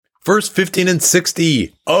First 15 and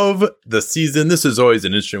 60 of the season. This is always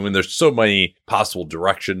an interesting one. There's so many possible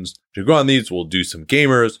directions to go on these. We'll do some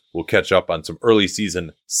gamers. We'll catch up on some early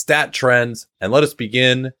season stat trends. And let us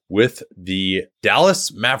begin with the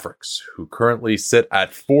Dallas Mavericks, who currently sit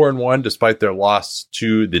at 4-1 despite their loss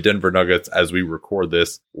to the Denver Nuggets as we record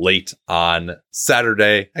this late on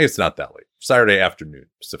Saturday. I guess not that late. Saturday afternoon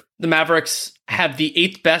Pacific. The Mavericks have the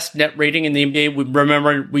 8th best net rating in the NBA.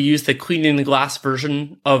 Remember, we used the cleaning the glass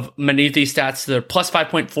version of many of these stats. They're plus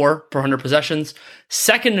 5.4 per 100 possessions.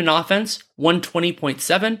 Second in offense,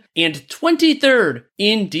 120.7, and 23rd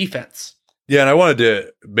in defense. Yeah, and I wanted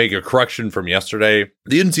to make a correction from yesterday.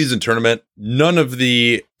 The in-season tournament, none of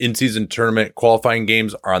the in-season tournament qualifying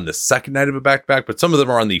games are on the second night of a back-to-back, but some of them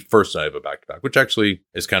are on the first night of a back-to-back, which actually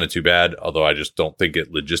is kind of too bad, although I just don't think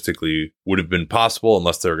it logistically would have been possible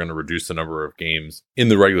unless they're going to reduce the number of games in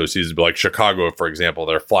the regular season. But like Chicago, for example,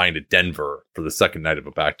 they're flying to Denver for the second night of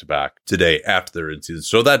a back-to-back today after their in-season.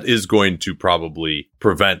 So that is going to probably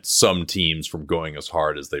prevent some teams from going as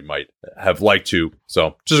hard as they might have liked to.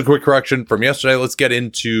 So just a quick correction from yesterday. Let's get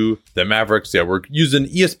into the Mavericks. Yeah, we're using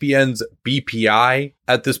ESPN's BPI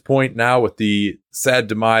at this point now with the sad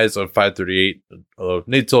demise of 538. Although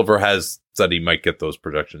Nate Silver has said he might get those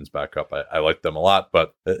projections back up. I like them a lot,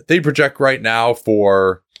 but they project right now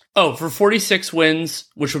for 46 wins,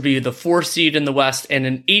 which would be the 4 seed in the West and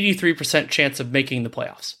an 83% chance of making the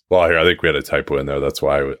playoffs. Well, here, I think we had a typo in there. That's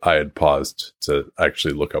why I had paused to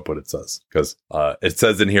actually look up what it says. Because it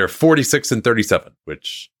says in here 46 and 37,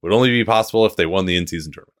 which would only be possible if they won the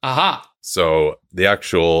in-season tournament. Aha. So the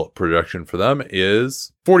actual projection for them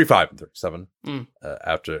is 45 and 37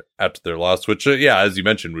 after their loss, which, as you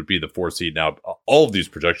mentioned, would be the 4 seed. Now, all of these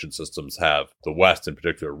projection systems have the West in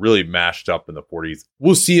particular really mashed up in the 40s.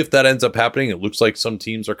 We'll see if that ends up happening. It looks like some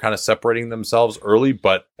teams are kind of separating themselves early,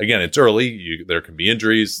 but again, it's early. There can be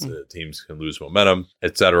injuries. Teams can lose momentum,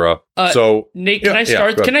 etc. So, Nate, can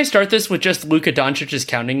I start this with just Luka Doncic's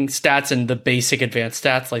counting stats and the basic advanced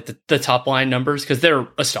stats, like the top line numbers, because they're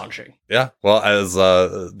astonishing. Yeah, well, as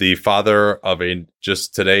the father of a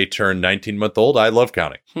just today turned 19-month-old, I love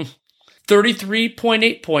counting.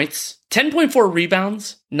 33.8 points, 10.4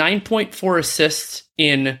 rebounds, 9.4 assists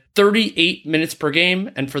in 38 minutes per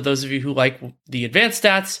game. And for those of you who like the advanced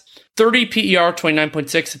stats, 30 PER,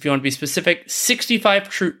 29.6 if you want to be specific,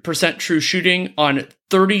 65% true shooting on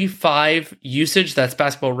 35 usage. That's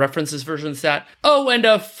Basketball References version stat. Oh, and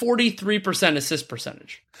a 43% assist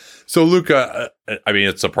percentage. So, Luka, I mean,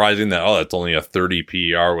 it's surprising that, that's only a 30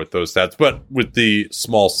 PER with those stats. But with the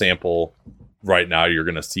small sample right now, you're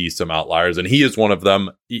going to see some outliers. And he is one of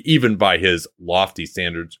them, even by his lofty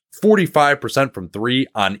standards. 45% from 3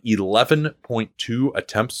 on 11.2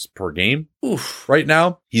 attempts per game. Oof. Right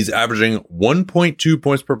now, he's averaging 1.2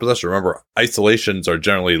 points per possession. Remember, isolations are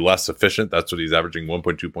generally less efficient. That's what he's averaging,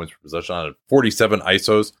 1.2 points per possession on 47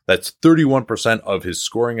 ISOs. That's 31% of his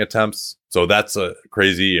scoring attempts. So that's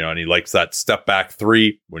crazy, and he likes that step back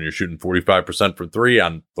 3 when you're shooting 45% from 3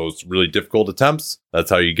 on those really difficult attempts. That's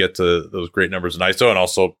how you get to those great numbers in ISO. And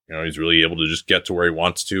also, he's really able to just get to where he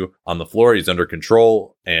wants to on the floor. He's under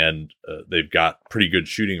control, and they've got pretty good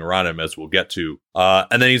shooting around him, as we'll get to.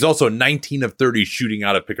 And then he's also 19 of 30 shooting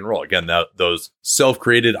out of pick and roll. Again, those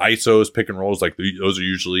self-created ISOs, pick and rolls, those are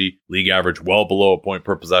usually league average, well below a point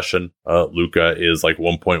per possession. Luka is like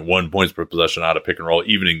 1.1 points per possession out of pick and roll,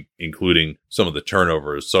 even including some of the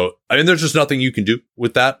turnovers. So, I mean, there's just nothing you can do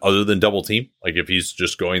with that other than double team. Like, if he's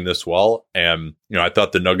just going this well. And, I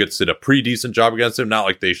thought the Nuggets did a pretty decent job against him. Not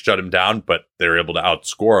like they shut him down, but they were able to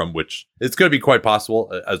outscore him, which it's going to be quite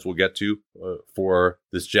possible, as we'll get to, for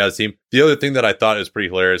this Jazz team. The other thing that I thought is pretty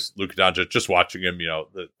hilarious, Luka Doncic, just watching him,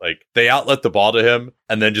 they outlet the ball to him,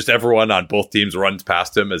 and then just everyone on both teams runs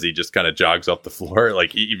past him as he just kind of jogs up the floor.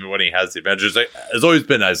 Like, even when he has the advantage, has always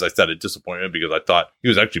been, as I said, a disappointment, because I thought he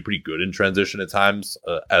was actually pretty good in transition at times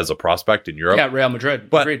as a prospect in Europe. Yeah, Real Madrid.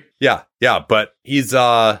 But agreed. Yeah, but he's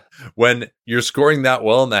when you're scoring that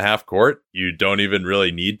well in the half court, you don't even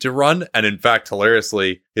really need to run. And in fact,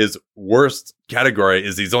 hilariously, his worst category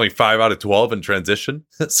is he's only 5 out of 12 in transition.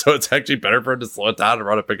 So it's actually better for him to slow it down and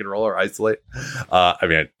run a pick and roll or isolate.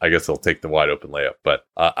 I guess he'll take the wide open layup, but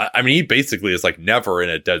he basically is like never in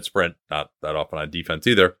a dead sprint, not that often on defense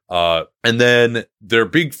either. And then their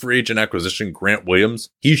big free agent acquisition, Grant Williams,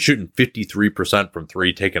 he's shooting 53% from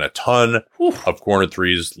three, taking a ton of corner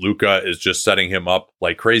threes. Luka is just setting him up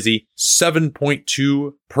like crazy.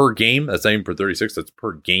 7.2 per game. That's not even per 36. That's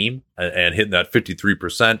per game, and hitting that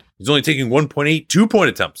 53%. He's only taking 1.8 2-point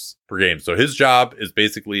attempts per game. So his job is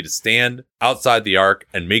basically to stand outside the arc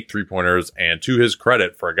and make 3-pointers. And to his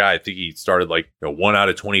credit, for a guy, I think he started 1 out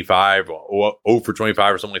of 25, 0 for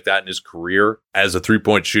 25 or something like that in his career as a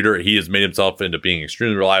 3-point shooter. He has made himself into being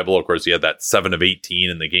extremely reliable. Of course, he had that 7 of 18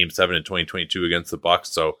 in the game 7 in 2022 against the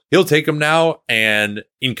Bucks. So he'll take him now. And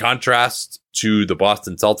in contrast to the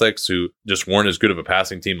Boston Celtics, who just weren't as good of a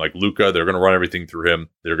passing team like Luka, they're going to run everything through him.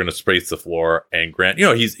 They're going to space the floor. And Grant,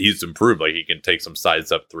 he's improved. He can take some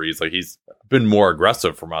sidestep threes. He's been more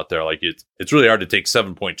aggressive from out there. It's really hard to take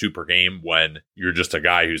 7.2 per game when you're just a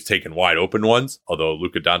guy who's taking wide open ones. Although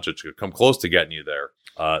Luka Doncic could come close to getting you there.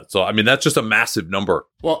 That's just a massive number.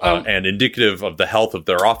 And indicative of the health of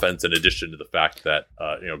their offense, in addition to the fact that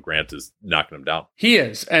Grant is knocking them down. He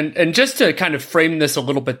is, and just to kind of frame this a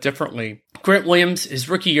little bit differently, Grant Williams, his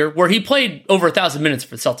rookie year, where he played over 1,000 minutes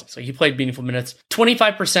for the Celtics, he played meaningful minutes,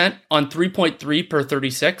 25% on 3.3 per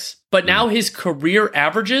 36. But now his career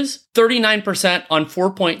averages 39% on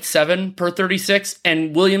 4.7 per 36,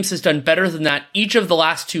 and Williams has done better than that each of the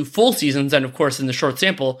last 2 full seasons, and of course in the short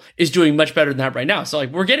sample is doing much better than that right now. So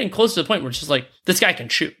we're getting close to the point where it's just this guy can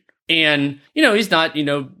shoot. And, he's not, it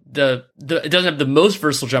doesn't have the most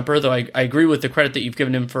versatile jumper, though I agree with the credit that you've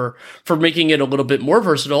given him for making it a little bit more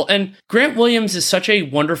versatile. And Grant Williams is such a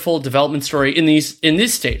wonderful development story in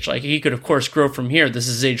this stage. He could, of course, grow from here. This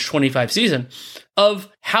is his age 25 season, of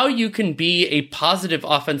how you can be a positive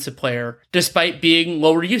offensive player despite being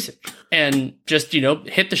lower usage, and just,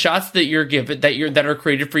 hit the shots that you're given, that are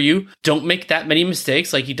created for you. Don't make that many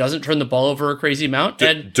mistakes. He doesn't turn the ball over a crazy amount.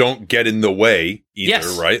 And don't get in the way either,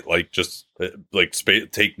 yes. Right?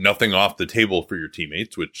 Take nothing off the table for your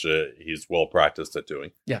teammates, which he's well practiced at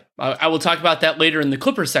doing. Yeah. I will talk about that later in the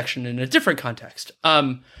Clippers section in a different context.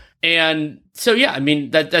 And so, yeah,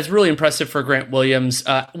 that's really impressive for Grant Williams.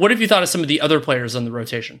 What have you thought of some of the other players on the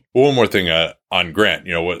rotation? One more thing on Grant,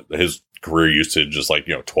 what his career usage is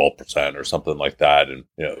 12% or something like that. And,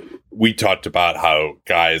 we talked about how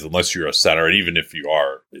guys, unless you're a center, and even if you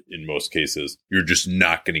are in most cases, you're just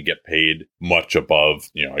not going to get paid much above,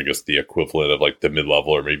 I guess the equivalent of the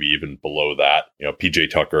mid-level or maybe even below that.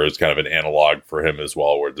 PJ Tucker is kind of an analog for him as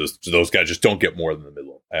well, where those guys just don't get more than the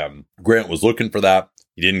mid-level. Grant was looking for that.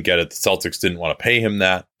 He didn't get it. The Celtics didn't want to pay him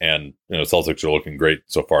that. And, Celtics are looking great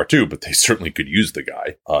so far, too, but they certainly could use the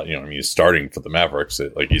guy. He's starting for the Mavericks.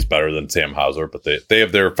 He's better than Sam Hauser, but they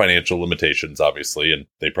have their financial limitations, obviously, and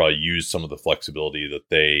they probably use some of the flexibility that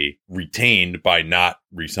they retained by not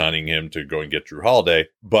re-signing him to go and get Drew Holiday.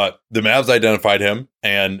 But the Mavs identified him,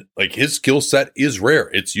 and his skill set is rare.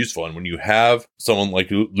 It's useful. And when you have someone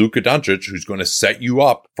like Luka Doncic, who's going to set you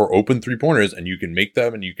up for open 3-pointers, and you can make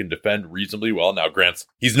them and you can defend reasonably well. Now,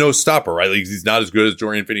 he's no stopper, right? He's not as good as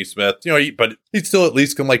Dorian Finney-Smith, but he still at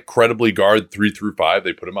least can credibly guard 3 through 5.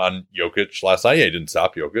 They put him on Jokic last night. Yeah, he didn't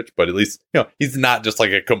stop Jokic, but at least, he's not just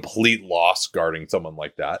a complete loss guarding someone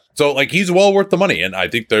like that. So he's well worth the money. And I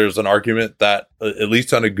think there's an argument that at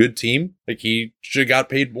least on a good team, he should have got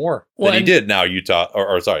paid more than he did. Now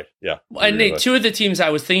Utah, sorry. Yeah. And Nate, 2 of the teams I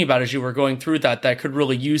was thinking about as you were going through that could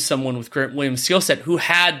really use someone with Grant Williams' skill set who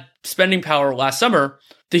had spending power last summer,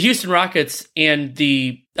 the Houston Rockets and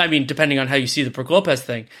depending on how you see the Brook Lopez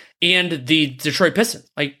thing, and the Detroit Pistons.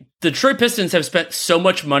 The Detroit Pistons have spent so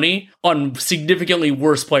much money on significantly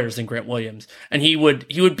worse players than Grant Williams, and he would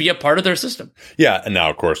be a part of their system. Yeah, and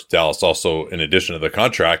now, of course, Dallas also, in addition to the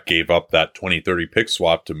contract, gave up that 2030 pick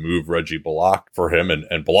swap to move Reggie Bullock for him,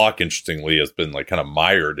 and Bullock, interestingly, has been kind of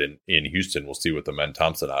mired in Houston. We'll see with the Men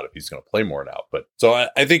Thompson out if he's going to play more now. But so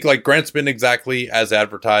I think Grant's been exactly as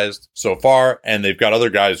advertised so far, and they've got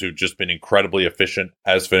other guys who've just been incredibly efficient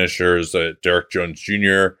as finishers. Derek Jones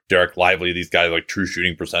Jr., Derek Lively, these guys true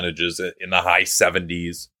shooting percentages in the high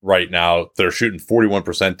 70s right now. They're shooting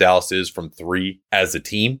 41%, Dallas is, from 3 as a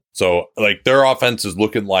team. So their offense is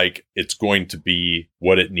looking like it's going to be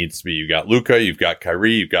what it needs to be. You got Luka, you've got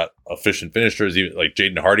Kyrie, you've got efficient finishers. Even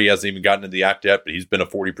Jaden Hardy hasn't even gotten into the act yet, but he's been a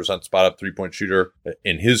 40% spot up 3-point shooter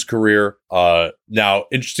in his career. Now,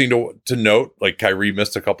 interesting to note, Kyrie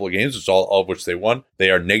missed a couple of games, which all of which they won. They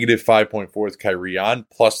are negative 5.4 with Kyrie on,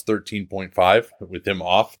 plus 13.5 with him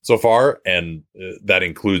off so far. And that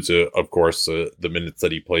includes, of course, the minutes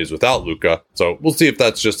that he plays without Luka. So we'll see if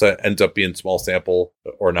that's just ends up being small sample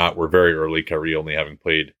or not. not. We're very early, Kyrie only having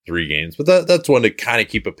played 3 games, but that's one to kind of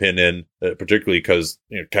keep a pin in, particularly because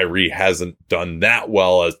Kyrie hasn't done that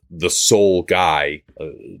well as the sole guy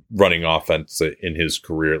running offense in his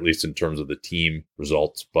career, at least in terms of the team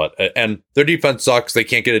results. But and their defense sucks. They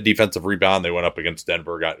can't get a defensive rebound. They went up against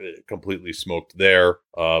Denver, got completely smoked there.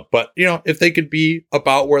 But if they could be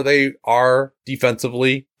about where they are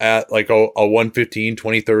defensively at like a 115,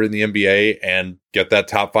 23rd in the NBA and get that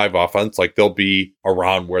top 5 offense, like they'll be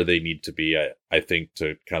around where they need to be. I think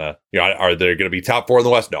to kind of, are they going to be top 4 in the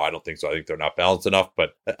West? No, I don't think so. I think they're not balanced enough,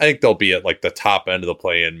 but I think they'll be at like the top end of the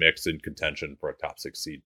play-in mix in contention for a top 6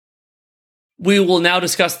 seed. We will now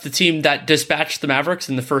discuss the team that dispatched the Mavericks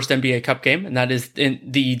in the first NBA Cup game, and that is in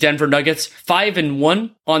the Denver Nuggets,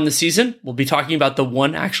 5-1 on the season. We'll be talking about the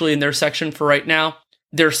 1 actually in their section for right now.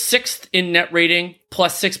 They're 6th in net rating,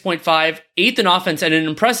 plus 6.5, 8th in offense, and an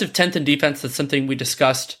impressive 10th in defense. That's something we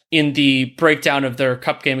discussed in the breakdown of their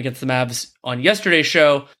Cup game against the Mavs on yesterday's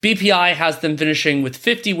show. BPI has them finishing with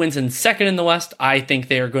 50 wins and 2nd in the West. I think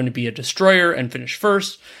they are going to be a destroyer and finish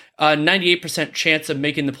 1st. 98% chance of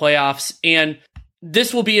making the playoffs. And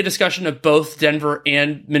this will be a discussion of both Denver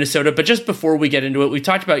and Minnesota. But just before we get into it, we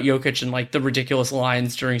talked about Jokic and like the ridiculous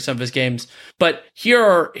lines during some of his games. But here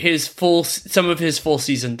are some of his full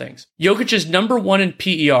season things. Jokic is number 1 in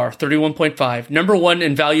PER, 31.5. Number 1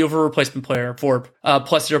 in value over replacement player, for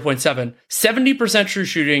plus 0.7. 70% true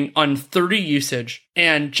shooting on 30 usage.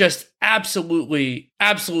 And just absolutely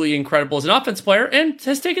incredible as an offense player, and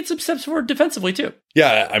has taken some steps forward defensively too.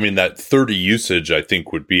 Yeah, I mean, that 30 usage, I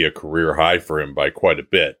think, would be a career high for him by quite a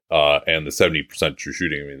bit. And the 70% true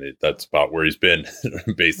shooting, I mean, that's about where he's been,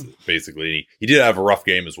 basically. He did have a rough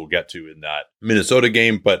game, as we'll get to in that Minnesota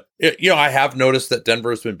game. But, I have noticed that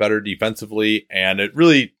Denver has been better defensively, and it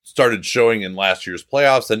really started showing in last year's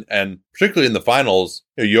playoffs, and particularly in the finals.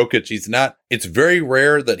 Jokic, it's very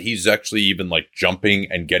rare that he's actually even like jumping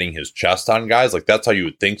and getting his chest on guys. Like that's how you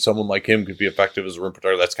would think someone like him could be effective as a rim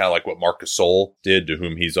protector. That's kind of like what Marc Gasol did, to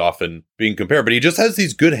whom he's often being compared, but he just has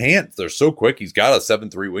these good hands. They're so quick. He's got a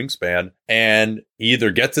 7'3" wingspan, and he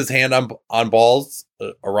either gets his hand on balls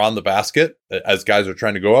around the basket as guys are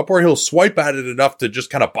trying to go up, or he'll swipe at it enough to just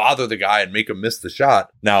kind of bother the guy and make him miss the shot.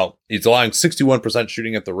 Now, he's allowing 61%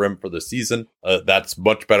 shooting at the rim for the season. That's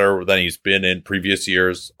much better than he's been in previous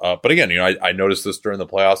years. But again, I noticed this during the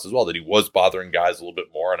playoffs as well, that he was bothering guys a little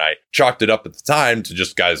bit more, and I chalked it up at the time to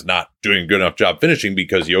just guys not doing a good enough job finishing,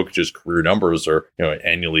 because Jokic's career numbers are,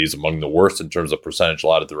 annually is among the worst in terms of percentage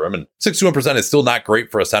allowed at the rim. And 61% is still not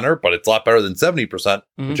great for a center, but it's a lot better than 70%,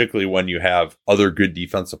 particularly when you have other good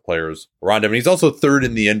defensive players around him. And he's also 3rd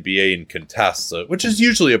in the NBA in contests, which is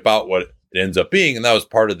usually about what it ends up being. And that was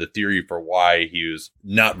part of the theory for why he was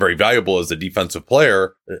not very valuable as a defensive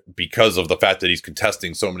player, because of the fact that he's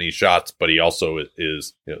contesting so many shots, but he also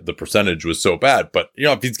is, the percentage was so bad. But,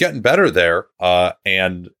 if he's getting better there,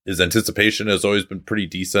 and his anticipation has always been pretty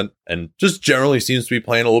decent, and just generally seems to be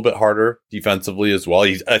playing a little bit harder defensively as well.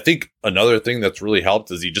 I think another thing that's really helped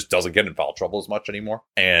is he just doesn't get in foul trouble as much anymore.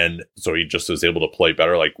 And so he just is able to play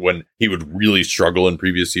better. Like when he would really struggle in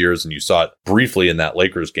previous years, and you saw it briefly in that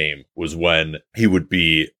Lakers game, was when he would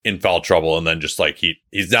be in foul trouble, and then just like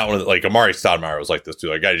he's not one of the, like Amari Stoudemire was like this too.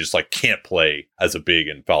 Like guy just like can't play as a big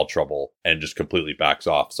in foul trouble and just completely backs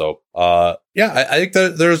off. So I think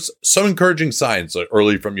that there's some encouraging signs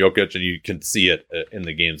early from Jokic, and you can see it in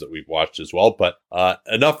the games that we've watched as well. But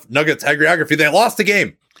enough Nuggets hagiography. They lost the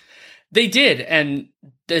game. They did, and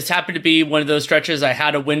this happened to be one of those stretches I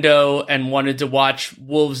had a window and wanted to watch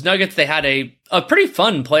Wolves Nuggets. They had a pretty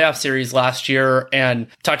fun playoff series last year, and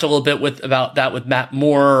talked a little bit about that with Matt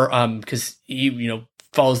Moore, because he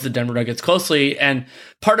follows the Denver Nuggets closely. And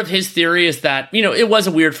part of his theory is that, it was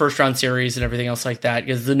a weird first round series and everything else like that,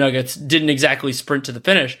 because the Nuggets didn't exactly sprint to the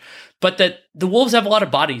finish, but that the Wolves have a lot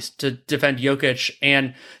of bodies to defend Jokic.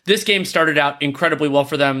 And this game started out incredibly well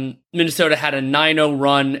for them. Minnesota had a 9-0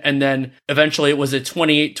 run, and then eventually it was a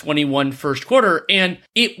 28-21 first quarter. And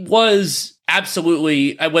it was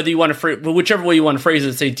absolutely, whichever way you want to phrase it,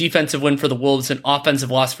 it's a defensive win for the Wolves, an offensive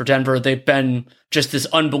loss for Denver. They've been just this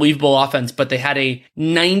unbelievable offense, but they had a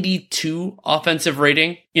 92 offensive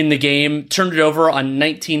rating in the game, turned it over on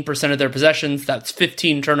 19% of their possessions. That's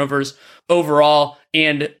 15 turnovers overall,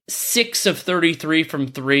 and 6 of 33 from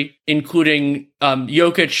 3, including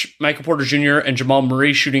Jokic, Michael Porter Jr., and Jamal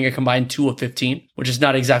Murray shooting a combined 2 of 15, which is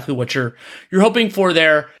not exactly what you're hoping for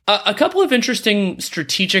there. A couple of interesting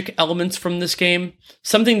strategic elements from this game.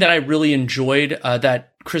 Something that I really enjoyed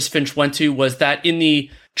that Chris Finch went to was that in the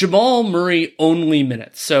Jamal Murray only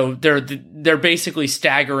minutes. So they're basically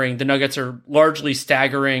staggering. The Nuggets are largely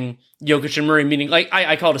staggering Jokic and Murray, meaning like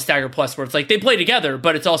I call it a stagger plus, where it's like they play together,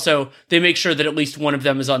 but it's also they make sure that at least one of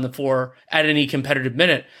them is on the floor at any competitive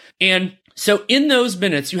minute. And so in those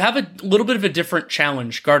minutes, you have a little bit of a different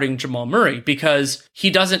challenge guarding Jamal Murray because he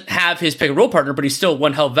doesn't have his pick and roll partner, but he's still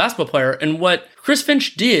one hell of a basketball player. And what Chris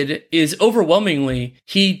Finch did is overwhelmingly,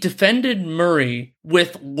 he defended Murray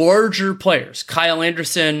with larger players, Kyle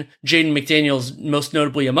Anderson, Jaden McDaniels, most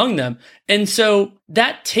notably among them. And so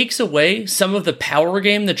that takes away some of the power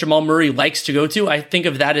game that Jamal Murray likes to go to. I think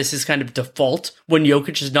of that as his kind of default when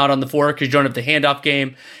Jokic is not on the floor because you don't have the handoff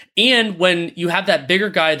game. And when you have that bigger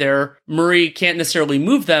guy there, Murray can't necessarily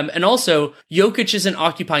move them. And also, Jokic isn't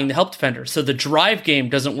occupying the help defender. So the drive game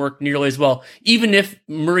doesn't work nearly as well, even if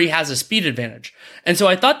Murray has a speed advantage. And so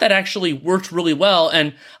I thought that actually worked really well.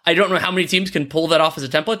 And I don't know how many teams can pull that off as a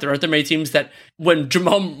template. There aren't that many teams that when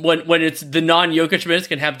it's the non-Jokic minutes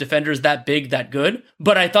can have defenders that big, that good.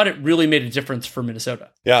 But I thought it really made a difference for Minnesota.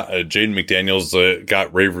 Yeah, Jaden McDaniels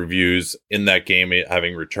got rave reviews in that game,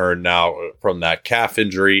 having returned now from that calf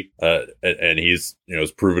injury. And he's,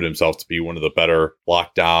 has proven himself to be one of the better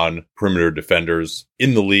lockdown perimeter defenders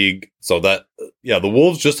in the league. So that, the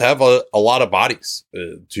Wolves just have a lot of bodies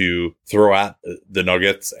to throw at the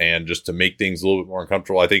Nuggets and just to make things a little bit more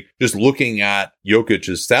uncomfortable. I think just looking at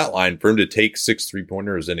Jokic's stat line for him to take 6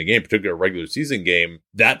 3-pointers in a game, particularly a regular season game,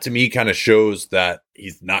 that to me kind of shows that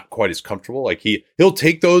he's not quite as comfortable. Like he'll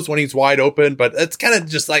take those when he's wide open, but that's kind of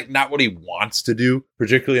just like not what he wants to do,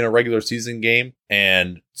 particularly in a regular season game.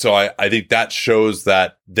 And so I think that shows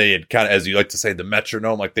that they had kind of, as you like to say, the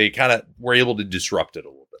metronome, like they kind of were able to disrupt it a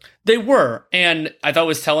little bit. They were. And I thought it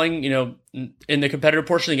was telling, in the competitive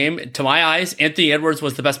portion of the game, to my eyes, Anthony Edwards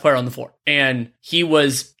was the best player on the floor. And he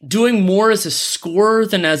was doing more as a scorer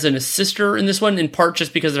than as an assister in this one, in part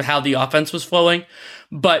just because of how the offense was flowing.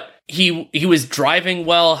 But he was driving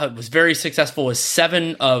well, was very successful, was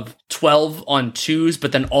 7 of 12 on twos,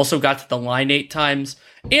 but then also got to the line 8 times.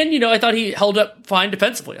 And, I thought he held up fine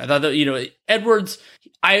defensively. I thought that, Edwards,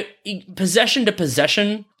 possession to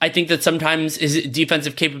possession, I think that sometimes his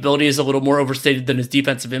defensive capability is a little more overstated than his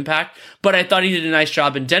defensive impact. But I thought he did a nice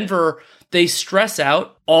job. In Denver, they stress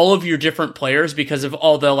out all of your different players because of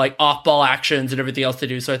all the off-ball actions and everything else they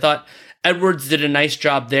do. So I thought Edwards did a nice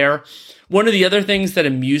job there. One of the other things that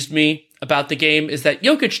amused me about the game is that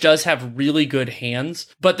Jokic does have really good hands,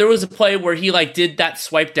 but there was a play where he did that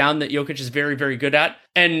swipe down that Jokic is very, very good at,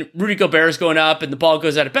 and Rudy Gobert is going up and the ball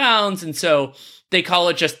goes out of bounds, and so they call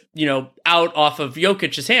it just, out off of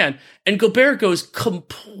Jokic's hand, and Gobert goes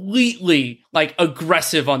completely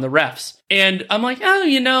aggressive on the refs. And I'm like,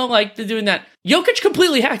 they're doing that. Jokic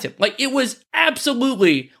completely hacked him. It was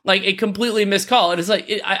absolutely a completely missed call. And it's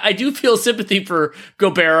I do feel sympathy for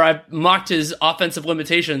Gobert. I've mocked his offensive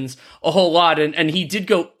limitations a whole lot. And he did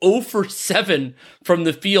go 0 for 7 from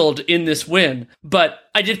the field in this win. But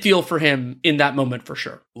I did feel for him in that moment for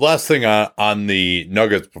sure. Last thing on the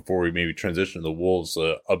Nuggets before we maybe transition to the Wolves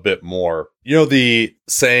a bit more. The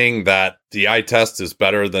saying that the eye test is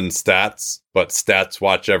better than stats, but stats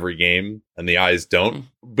watch every game and the eyes don't.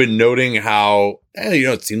 Been noting how,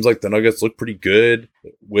 it seems like the Nuggets look pretty good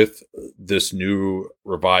with this new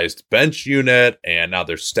revised bench unit, and now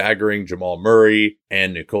they're staggering Jamal Murray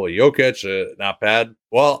and Nikola Jokic. Not bad.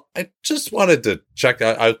 Well, I just wanted to check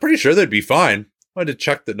out. I was pretty sure they'd be fine. I had to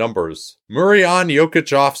check the numbers. Murray on,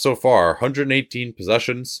 Jokic off so far. 118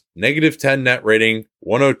 possessions, -10 net rating,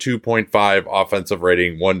 102.5 offensive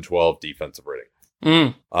rating, 112 defensive rating.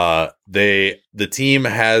 The team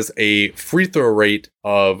has a free throw rate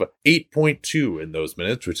of 8.2 in those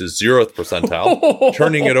minutes, which is 0th percentile,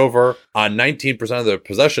 turning it over on 19% of their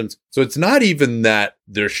possessions. So it's not even that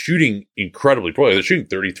they're shooting incredibly poorly. They're shooting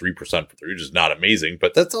 33% for three, which is not amazing,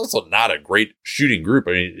 but that's also not a great shooting group.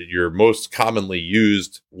 I mean, your most commonly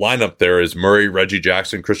used lineup there is Murray, Reggie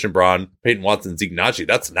Jackson, Christian Braun, Peyton Watson, Zeke Naji.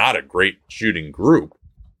 That's not a great shooting group.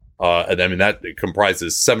 And I mean, that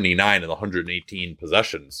comprises 79 of the 118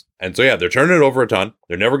 possessions. And so, they're turning it over a ton.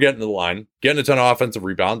 They're never getting to the line, getting a ton of offensive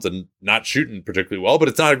rebounds and not shooting particularly well, but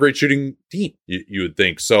it's not a great shooting team, you would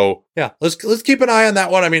think. So, let's keep an eye on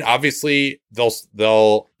that one. I mean, obviously,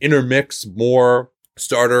 they'll intermix more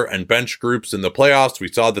starter and bench groups in the playoffs. We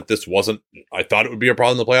saw that this wasn't, I thought it would be a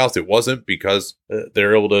problem in the playoffs. It wasn't, because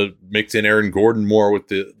they're able to mix in Aaron Gordon more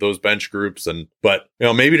with those bench groups. But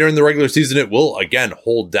maybe during the regular season, it will again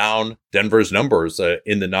hold down Denver's numbers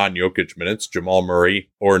in the non-Jokic minutes, Jamal Murray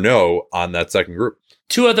or no, on that second group.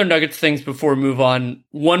 2 other Nuggets things before we move on.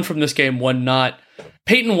 One from this game, one not.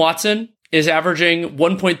 Peyton Watson is averaging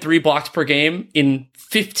 1.3 blocks per game in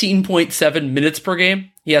 15.7 minutes per game.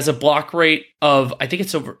 He has a block rate of, I think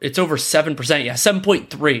it's over 7%. Yeah,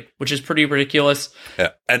 7.3, which is pretty ridiculous. Yeah,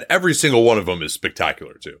 and every single one of them is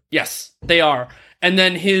spectacular too. Yes, they are. And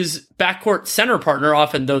then his backcourt center partner,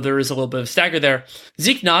 often though there is a little bit of stagger there,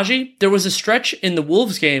 Zeke Nnaji. There was a stretch in the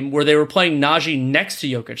Wolves game where they were playing Nnaji next to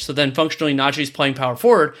Jokic. So then functionally Naji's playing power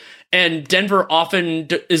forward. And Denver often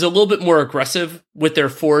is a little bit more aggressive with their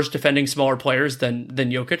fours defending smaller players than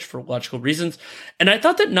Jokic for logical reasons. And I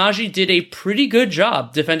thought that Nnaji did a pretty good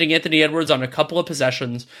job defending Anthony Edwards on a couple of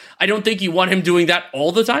possessions. I don't think you want him doing that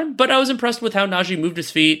all the time, but I was impressed with how Nnaji moved his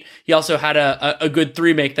feet. He also had a good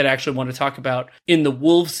three make that I actually want to talk about in the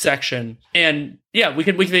Wolves section. And yeah, we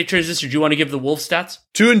can make transition. Do you want to give the Wolves stats?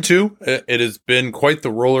 2-2. It has been quite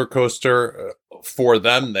the roller coaster for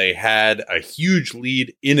them. They had a huge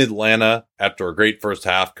lead in Atlanta after a great first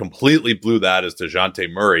half, completely blew that as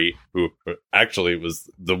DeJounte Murray, who actually was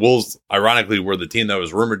the Wolves, ironically, were the team that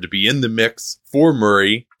was rumored to be in the mix for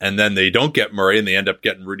Murray. And then they don't get Murray and they end up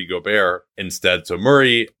getting Rudy Gobert instead. So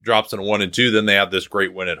Murray drops in a 1-2. Then they have this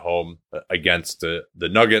great win at home against the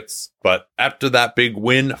Nuggets. But after that big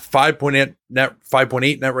win, 5.8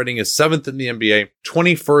 net rating is 7th in the NBA,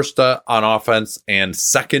 21st on offense and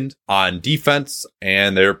 2nd on defense.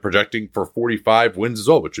 And they're projecting for 45 wins as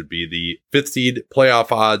well, which would be the 5th seed, playoff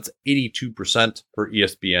odds 82% for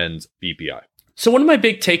ESPN's BPI. So one of my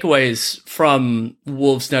big takeaways from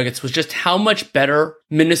Wolves Nuggets was just how much better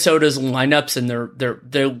Minnesota's lineups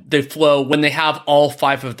and they flow when they have all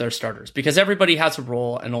 5 of their starters, because everybody has a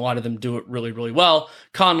role and a lot of them do it really, really well.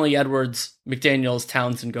 Conley, Edwards, McDaniels,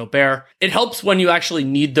 Towns, and Gobert. It helps when you actually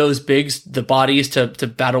need those bigs, the bodies to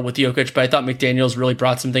battle with Jokic, but I thought McDaniels really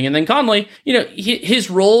brought something. And then Conley, his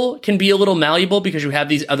role can be a little malleable because you have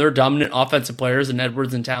these other dominant offensive players in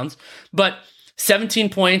Edwards and Towns, but 17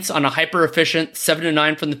 points on a hyper-efficient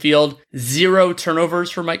 7-9 from the field, 0 turnovers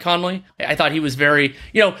for Mike Conley. I thought he was very,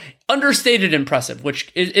 understated impressive,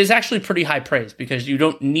 which is actually pretty high praise because you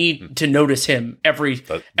don't need to notice him every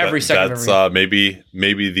second. That's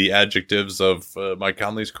maybe the adjectives of Mike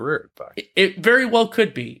Conley's career. In fact, it very well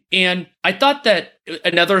could be. And I thought that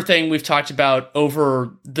another thing we've talked about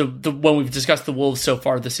over the when we've discussed the Wolves so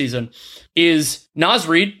far this season is Naz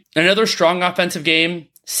Reid, another strong offensive game.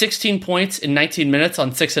 16 points in 19 minutes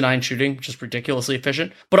on 6-9 shooting, which is ridiculously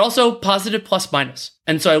efficient, but also positive plus minus.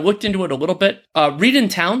 And so I looked into it a little bit. Reid and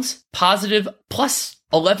Towns, positive plus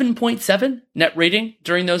 11.7 net rating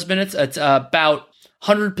during those minutes. It's about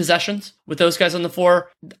 100 possessions with those guys on the floor.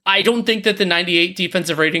 I don't think that the 98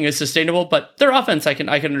 defensive rating is sustainable, but their offense, I can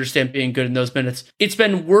understand being good in those minutes. It's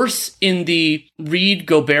been worse in the Reid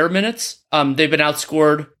Gobert minutes. They've been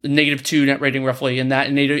outscored -2 net rating roughly in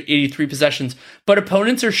 83 possessions. But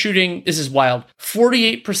opponents are shooting, this is wild,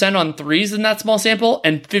 48% on threes in that small sample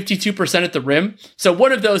and 52% at the rim. So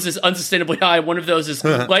one of those is unsustainably high. One of those is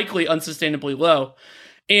likely unsustainably low.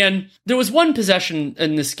 And there was one possession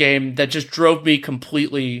in this game that just drove me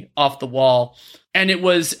completely off the wall. And it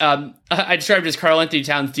was, I described it as Karl-Anthony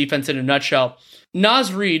Towns' defense in a nutshell.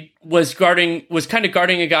 Naz Reid was kind of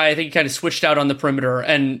guarding a guy. I think he kind of switched out on the perimeter.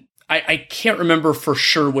 And I can't remember for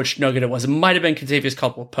sure which Nugget it was. It might have been Kentavious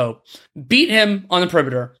Caldwell-Pope. Beat him on the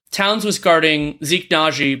perimeter. Towns was guarding Zeke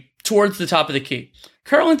Nnaji towards the top of the key.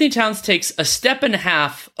 Karl-Anthony Towns takes a step and a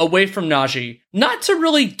half away from Nnaji, not to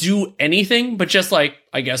really do anything, but just like,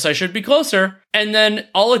 I guess I should be closer. And then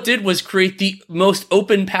all it did was create the most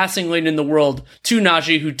open passing lane in the world to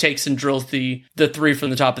Nnaji, who takes and drills the three from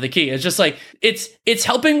the top of the key. It's just like, it's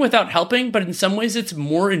helping without helping, but in some ways it's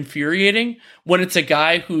more infuriating when it's a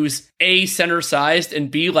guy who's A, center sized, and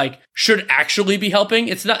B, like, should actually be helping.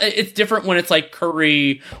 It's different when it's like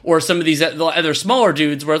Curry or some of these other smaller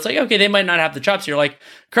dudes where it's like, okay, they might not have the chops. You're like,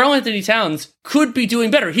 Karl-Anthony Towns could be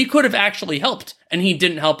doing better. He could have actually helped, and he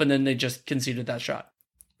didn't help, and then they just conceded that shot.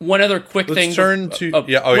 One other quick thing.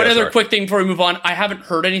 Quick thing before we move on. I haven't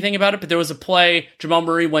heard anything about it, but there was a play. Jamal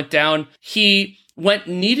Murray went down. He went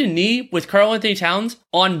knee to knee with Karl-Anthony Towns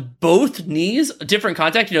on both knees, different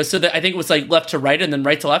contact, so that I think it was like left to right and then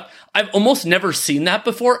right to left. I've almost never seen that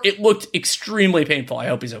before. It looked extremely painful. I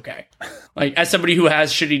hope he's okay. Like, as somebody who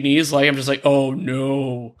has shitty knees, like, I'm just like, oh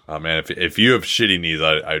no. Oh man, if you have shitty knees,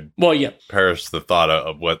 I'd perish the thought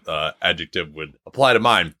of what adjective would apply to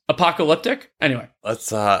mine. Apocalyptic? Anyway. Let's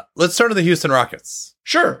turn to the Houston Rockets.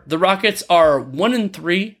 Sure. The Rockets are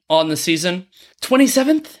 1-3 on the season,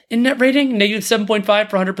 27th in net rating, -7.5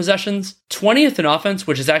 per 100 possessions, 20th in offense, rebounds,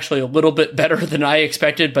 which is actually a little bit better than I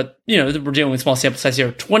expected. But, we're dealing with small sample size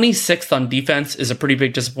here. 26th on defense is a pretty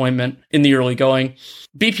big disappointment in the early going.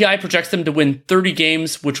 BPI projects them to win 30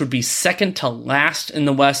 games, which would be second to last in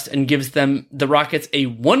the West, and gives them, the Rockets, a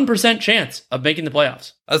 1% chance of making the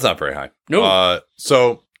playoffs. That's not very high. No.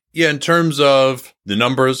 Yeah, in terms of the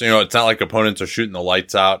numbers, it's not like opponents are shooting the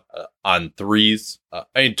lights out on threes.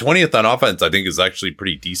 20th on offense, I think, is actually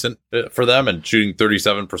pretty decent for them, and shooting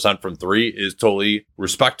 37% from three is totally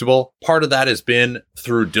respectable. Part of that has been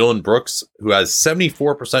through Dylan Brooks, who has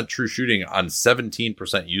 74% true shooting on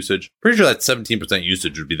 17% usage. Pretty sure that 17%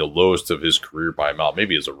 usage would be the lowest of his career by a mile.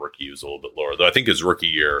 Maybe as a rookie, he was a little bit lower, though. I think his rookie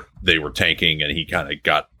year, they were tanking, and he kind of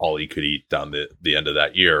got all he could eat down the end of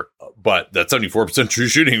that year. But that 74% true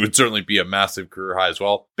shooting would certainly be a massive career high as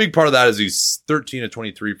well. Big part of that is he's 13 of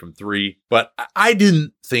 23 from three, but I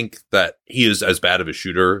didn't think that he is as bad of a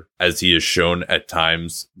shooter as he has shown at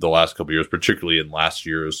times the last couple of years, particularly in last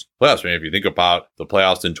year's playoffs. I mean, if you think about the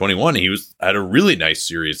playoffs in 21, he had a really nice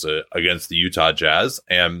series against the Utah Jazz,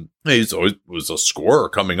 and he's always was a scorer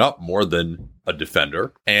coming up more than a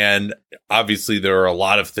defender. And obviously there are a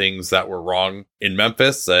lot of things that were wrong in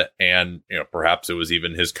Memphis, and perhaps it was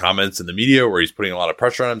even his comments in the media where he's putting a lot of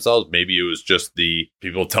pressure on himself. Maybe it was just the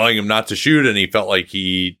people telling him not to shoot, and he felt like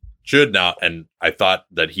he should not. And I thought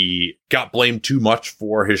that he got blamed too much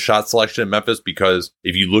for his shot selection in Memphis, because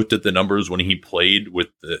if you looked at the numbers when he played with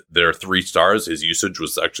their three stars, his usage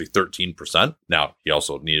was actually 13%. Now, he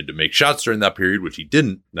also needed to make shots during that period, which he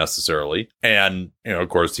didn't necessarily. And, of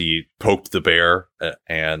course, he poked the bear,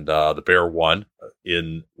 and the bear won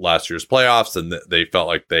in last year's playoffs, and they felt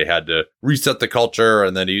like they had to reset the culture,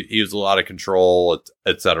 and then he was a lot of control,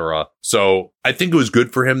 etc. So I think it was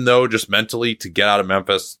good for him, though, just mentally to get out of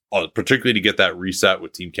Memphis, particularly to get that reset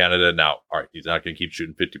with Team Canada. Now, all right, he's not going to keep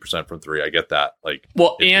shooting 50% from three. I get that. If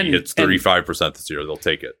he hits 35% this year, they'll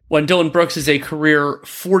take it. When Dylan Brooks is a career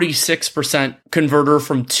 46% converter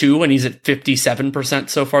from two, and he's at 57%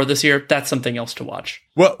 so far this year, that's something else to watch.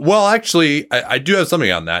 Well, actually, I do have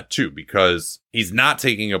something on that too, because he's not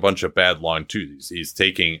taking a bunch of bad long twos. He's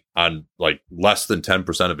taking on less than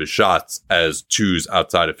 10% of his shots as twos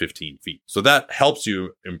outside of 15 feet. So that helps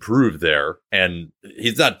you improve there. And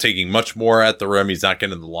he's not taking much more at the rim. He's not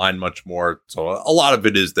getting to the line much more. So a lot of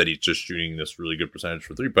it is that he's just shooting this really good percentage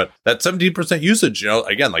for three. But that 17% usage,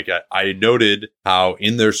 again, I noted how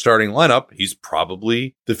in their starting lineup, he's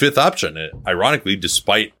probably the fifth option. Ironically,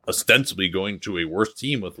 despite ostensibly going to a worse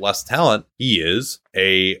team with less talent, he is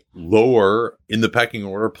a lower in the pecking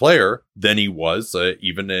order player than he was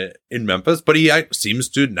even in Memphis, but he seems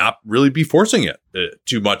to not really be forcing it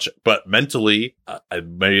too much. But mentally,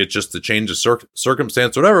 maybe it's just a change of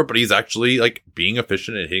circumstance or whatever, but he's actually being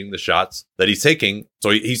efficient at hitting the shots that he's taking. So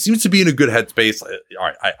he seems to be in a good headspace.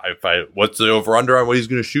 All right, what's the over under on what he's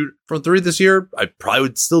going to shoot from three this year? I probably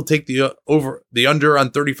would still take the under on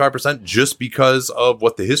 35% just because of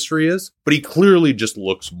what the history is. But he clearly just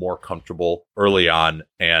looks more comfortable early on.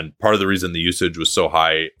 And part of the reason the usage was so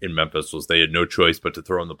high in Memphis was they had no choice but to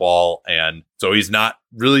throw him the ball. And so he's not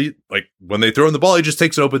really when they throw him the ball, he just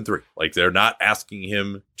takes an open three. They're not asking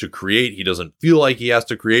him to create. He doesn't feel like he has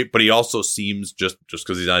to create, but he also seems just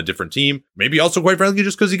because he's on a different team, maybe also quite frankly,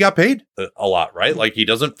 just because he got paid a lot, right? He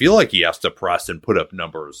doesn't feel like he has to press and put up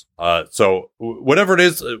numbers. So whatever it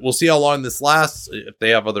is, we'll see how long this lasts. If they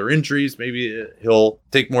have other injuries, maybe he'll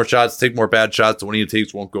take more shots, take more bad shots. When he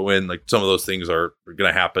takes won't go in. Some of those things are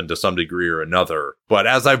going to happen to some degree or another. But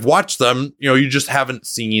as I've watched them, you just haven't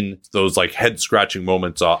seen those head scratching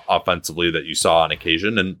moments offensively that you saw on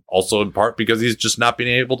occasion, and also in part because he's just not being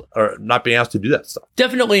asked to do that stuff.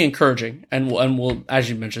 Definitely encouraging, and we'll, as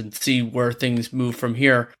you mentioned, see where things move from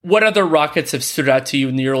here. What other Rockets have stood out to you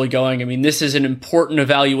in the early going? I mean, this is an important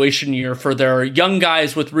evaluation year for their young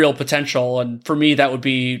guys with real potential, and for me, that would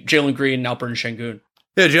be Jalen Green and Alperen Sengun.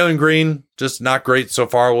 Yeah, Jalen Green, just not great so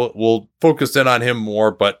far. We'll focus in on him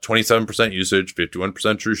more, but 27% usage,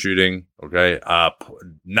 51% true shooting. Okay.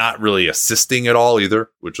 Not really assisting at all either,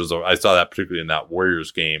 which was, I saw that particularly in that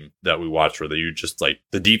Warriors game that we watched, where you just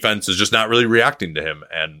the defense is just not really reacting to him,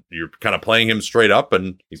 and you're kind of playing him straight up,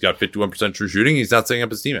 and he's got 51% true shooting. He's not setting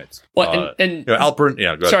up his teammates. Well, Alperen,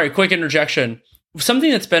 yeah, go ahead. Sorry, quick interjection.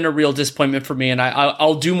 Something that's been a real disappointment for me, and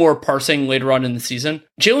I'll do more parsing later on in the season.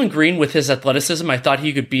 Jalen Green, with his athleticism, I thought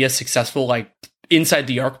he could be a successful inside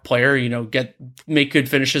the arc player, make good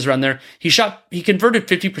finishes around there. He converted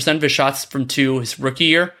 50% of his shots from two his rookie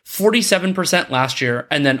year, 47% last year,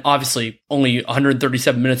 and then obviously only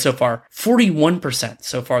 137 minutes so far, 41%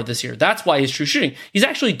 so far this year. That's why he's true shooting. He's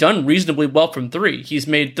actually done reasonably well from three. He's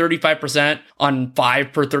made 35% on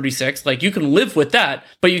 5 per 36. Like, you can live with that,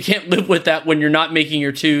 but you can't live with that when you're not making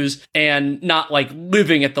your twos and not like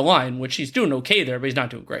living at the line, which he's doing okay there, but he's not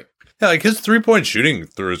doing great. Yeah, like his 3-point shooting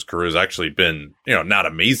through his career has actually been, not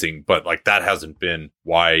amazing, but like that hasn't been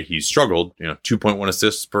why he's struggled. 2.1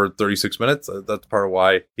 assists per 36 minutes. That's part of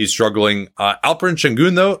why he's struggling. Alperen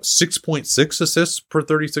Sengun, though, 6.6 assists per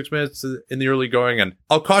 36 minutes in the early going. And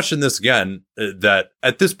I'll caution this again, that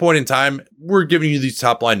at this point in time, we're giving you these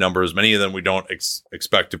top line numbers. Many of them we don't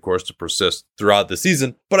expect, of course, to persist throughout the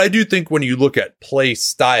season. But I do think when you look at play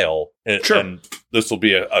style, and this will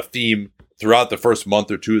be a theme throughout the first month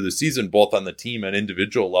or two of the season, both on the team and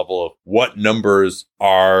individual level, of what numbers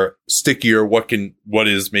are stickier, what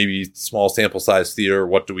is maybe small sample size theater,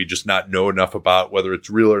 what do we just not know enough about, whether it's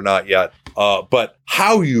real or not yet. But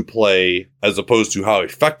how you play as opposed to how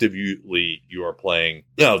effectively you are playing,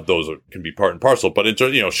 those can be part and parcel. But in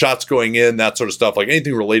terms, shots going in, that sort of stuff, like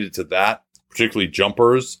anything related to that, particularly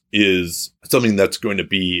jumpers, is something that's going to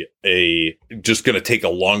be just going to take a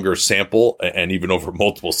longer sample, and even over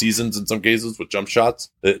multiple seasons in some cases with jump shots,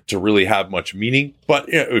 to really have much meaning. But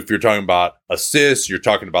if you're talking about assists, you're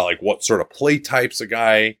talking about like what sort of play types a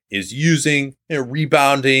guy is using,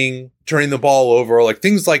 rebounding, turning the ball over, like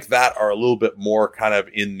things like that are a little bit more kind of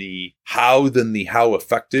in the how than the how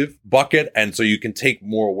effective bucket. And so you can take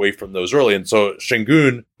more away from those early. And so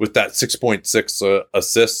Sengun, with that 6.6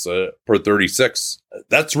 assists per 36,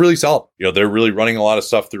 that's really solid. They're really running a lot of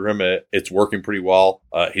stuff through him. It's working pretty well.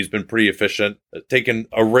 He's been pretty efficient, taking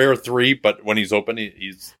a rare three, but when he's open,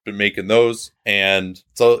 he's been making those. And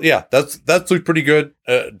so, yeah, that's looked pretty good.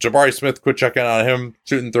 Jabari Smith, quit checking on him,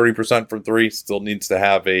 shooting 30% from three. Still needs to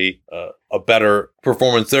have a better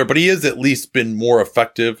performance there, but he has at least been more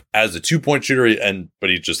effective as a 2-point shooter, but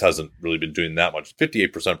he just hasn't really been doing that much.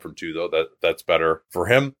 58% from two, though. That's better for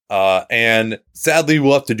him. And sadly,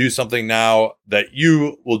 we'll have to do something now that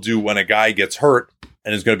you will do when a guy gets hurt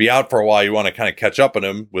and is going to be out for a while. You want to kind of catch up on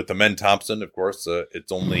him with Amen Thompson, of course.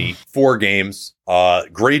 It's only 4 games.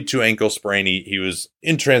 Grade 2 ankle sprain. He was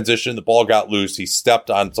in transition. The ball got loose. He stepped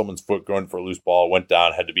on someone's foot going for a loose ball, went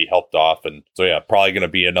down, had to be helped off. And so, yeah, probably going to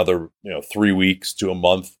be another, 3 weeks to a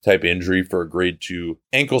month type injury for a grade 2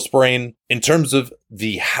 ankle sprain. In terms of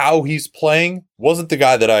how he's playing, wasn't the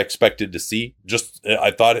guy that I expected to see.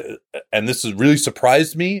 I thought, and this has really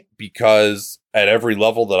surprised me, because at every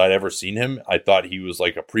level that I'd ever seen him, I thought he was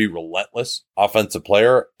like a pretty relentless offensive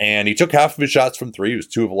player. And he took half of his shots from three. He was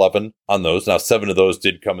 2 of 11 on those. Now, 7 of those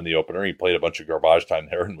did come in the opener. He played a bunch of garbage time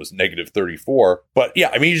there and was negative 34. But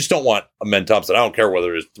yeah, you just don't want Amen Thompson. I don't care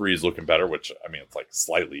whether his 3 is looking better, which, it's like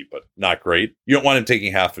slightly, but not great. You don't want him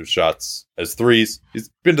taking half of his shots as threes. He's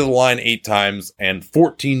been to the line 8 times and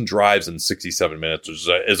 14 drives in 67 minutes, which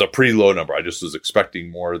is a pretty low number. I just was expecting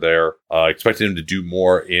more there. Expecting him to do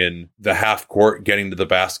more in the half court, getting to the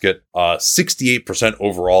basket. 68%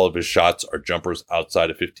 overall of his shots are jumpers outside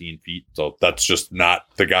of 15 feet. So that's just not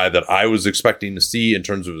the guy that I was expecting to see in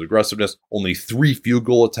terms of his aggressiveness. Only 3 field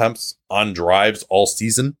goal attempts on drives all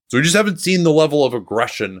season. So we just haven't seen the level of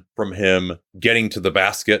aggression from him getting to the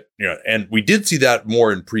basket. And we did see that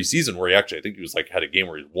more in preseason, where I think he was had a game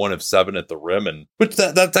where he's 1 of 7 at the rim, and which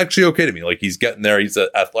that's actually okay to me. Like, he's getting there. He's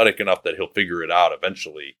athletic enough that he'll figure it out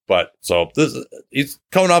eventually. But so he's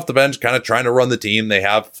coming off the bench, kind of trying to run the team. They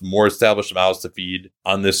have more established mouths to feed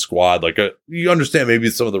on this squad. You understand maybe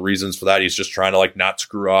some of the reasons for that. He's just trying to not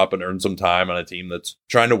screw up and earn some time on a team that's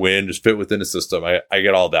trying to win, just fit within a system. I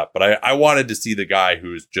get all that, but I wanted to see the guy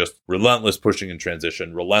who's just relentless pushing in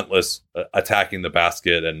transition, relentless attacking the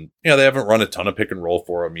basket. And they haven't run a ton of pick and roll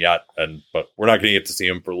for him yet, but we're not going to get to see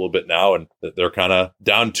him for a little bit now, and they're kind of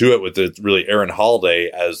down to it with really Aaron Holiday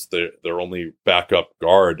as their only backup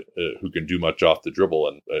guard who can do much off the dribble,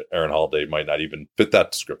 and Aaron Holiday might not even fit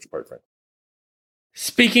that description, quite frankly.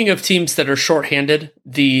 Speaking of teams that are shorthanded,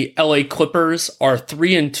 the LA Clippers are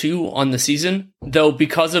 3-2 on the season, though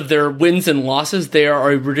because of their wins and losses, they are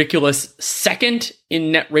a ridiculous second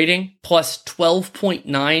in net rating, plus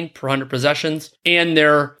 12.9 per 100 possessions, and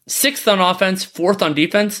they're 6th on offense, 4th on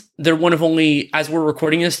defense. They're one of only, as we're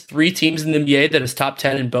recording this, 3 teams in the NBA that is top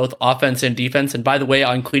 10 in both offense and defense. And by the way,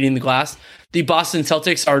 on Cleaning the Glass, the Boston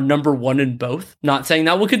Celtics are number 1 in both. Not saying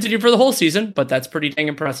that will continue for the whole season, but that's pretty dang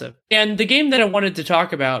impressive. And the game that I wanted to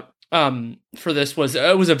talk about for this was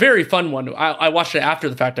it was a very fun one. I watched it after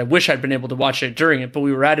the fact. I wish I'd been able to watch it during it, but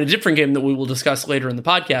we were at a different game that we will discuss later in the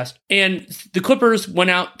podcast. And the Clippers went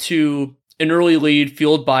out to an early lead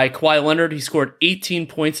fueled by Kawhi Leonard. He scored 18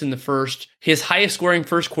 points in the first, his highest scoring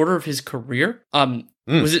first quarter of his career.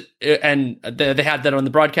 Was it? And they had that on the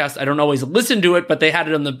broadcast. I don't always listen to it, but they had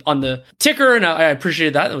it on the ticker, and I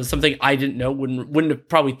appreciated that. It was something I didn't know, wouldn't have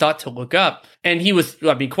probably thought to look up. And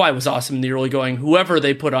Kawhi was awesome in the early going. Whoever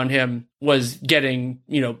they put on him was getting,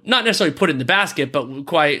 not necessarily put in the basket, but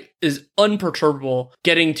Kawhi is unperturbable,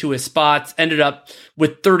 getting to his spots. Ended up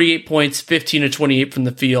with 38 points, 15 to 28 from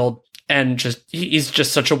the field. And he's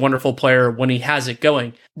just such a wonderful player when he has it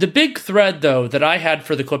going. The big thread, though, that I had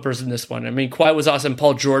for the Clippers in this one, Kawhi was awesome.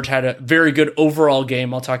 Paul George had a very good overall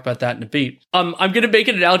game. I'll talk about that in a beat. I'm going to make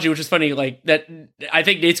an analogy, which is funny, like that. I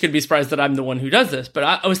think Nate's going to be surprised that I'm the one who does this. But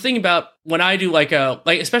I was thinking about when I do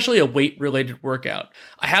especially a weight related workout,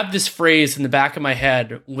 I have this phrase in the back of my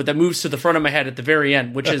head that moves to the front of my head at the very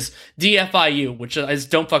end, which is DFIU, which is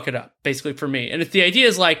don't fuck it up, basically for me. And if the idea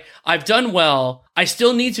is like, I've done well, I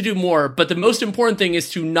still need to do more, but the most important thing is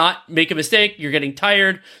to not make a mistake. You're getting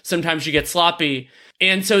tired. Sometimes you get sloppy.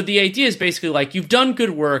 And so the idea is basically like, you've done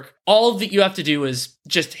good work. All that you have to do is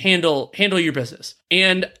just handle your business.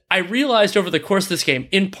 And I realized over the course of this game,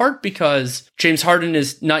 in part because James Harden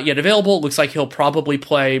is not yet available, it looks like he'll probably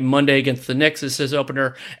play Monday against the Knicks as his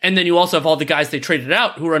opener. And then you also have all the guys they traded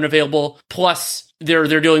out who are unavailable, plus they're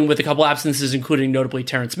dealing with a couple absences, including notably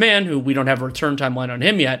Terrence Mann, who we don't have a return timeline on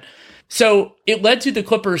him yet. So it led to the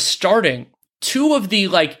Clippers starting two of the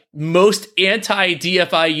most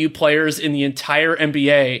anti-DFIU players in the entire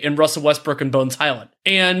NBA in Russell Westbrook and Bones Hyland.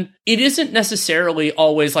 And it isn't necessarily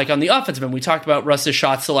always on the offensive end. We talked about Russ's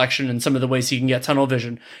shot selection and some of the ways he can get tunnel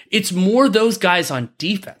vision. It's more those guys on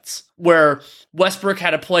defense, where Westbrook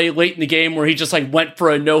had a play late in the game where he just went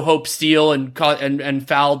for a no-hope steal and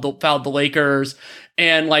fouled the Lakers.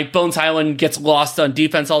 And Bones Hyland gets lost on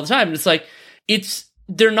defense all the time. And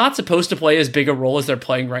they're not supposed to play as big a role as they're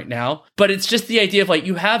playing right now, but it's just the idea of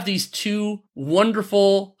you have these two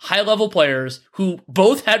wonderful high-level players who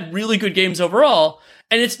both had really good games overall,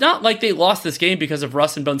 and it's not like they lost this game because of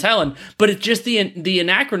Russ and Bones Hyland, but it's just the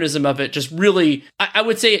anachronism of it just really, I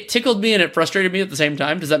would say it tickled me and it frustrated me at the same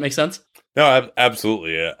time. Does that make sense? No,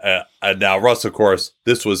 absolutely. Now, Russ, of course,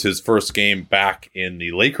 this was his first game back in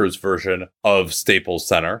the Lakers version of Staples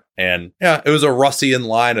Center. And yeah, it was a Russian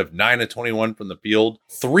line of 9 of 21 from the field,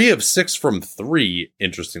 3 of 6 from 3.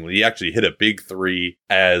 Interestingly, he actually hit a big 3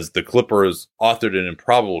 as the Clippers authored an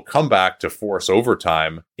improbable comeback to force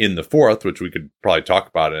overtime in the fourth, which we could probably talk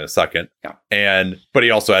about in a second. Yeah. But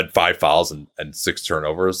he also had 5 fouls and 6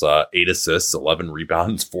 turnovers, 8 assists, 11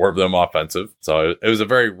 rebounds, 4 of them offensive. So it was a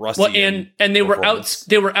very Rusty. Well, and they were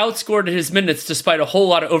outscored at his minutes despite a whole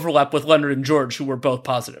lot of overlap with Leonard and George, who were both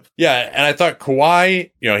positive. Yeah, and I thought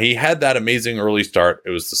Kawhi, he had that amazing early start. It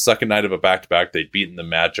was the second night of a back-to-back. They'd beaten the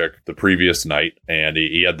Magic the previous night, and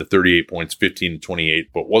he had the 38 points, 15 to 28,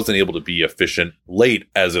 but wasn't able to be efficient late,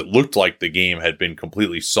 as it looked like the game had been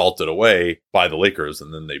completely salted away by the Lakers,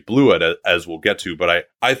 and then they blew it, as we'll get to. But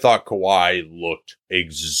I thought Kawhi looked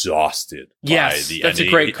exhausted. Yes, by the that's end.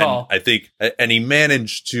 A great call. I think, and he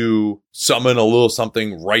managed to summon a little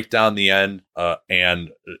something right down the end and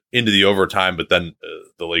into the overtime, but then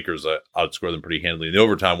the Lakers outscored them pretty handily in the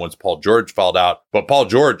overtime once Paul George fouled out. But Paul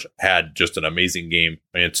George had just an amazing game.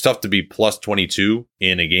 It's tough to be plus 22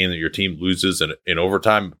 in a game that your team loses in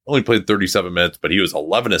overtime. Only played 37 minutes, but he was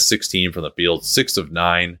 11 of 16 from the field, 6 of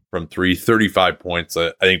 9 from 3, 35 points.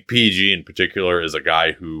 I think PG in particular is a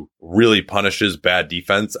guy who really punishes bad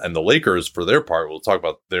defense. And the Lakers, for their part, we'll talk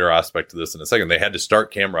about their aspect of this in a second. They had to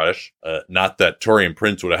start Cam Reddish. Not that Taurean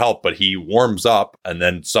Prince would have helped, but he warms up and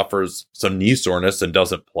then suffers some knee soreness and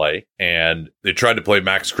doesn't play. And they tried to play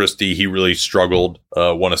Max Christie. He really struggled,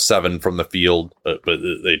 1 of 7 from the field, but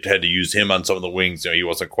they had to use him on some of the wings. He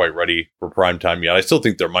wasn't quite ready for prime time yet. I still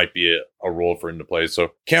think there might be a role for him to play.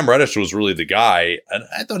 So Cam Reddish was really the guy, and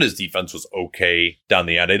I thought his defense was okay down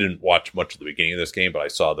the end. I didn't watch much of the beginning of this game, but I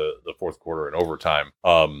saw the fourth quarter and overtime.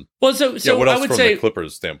 So what else I would from say the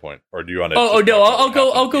Clippers standpoint, or do you want to?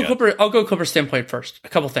 I'll go Clippers standpoint first. A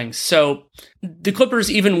couple things. So the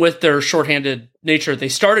Clippers, even with their shorthanded nature, they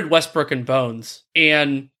started Westbrook and Bones,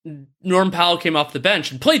 and Norm Powell came off the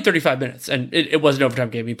bench and played 35 minutes, and it was an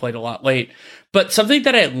overtime game. He played a lot late, but something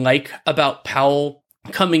that I like about Powell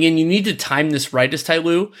coming in, you need to time this right as Ty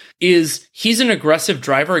Lue, is he's an aggressive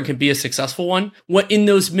driver and can be a successful one. In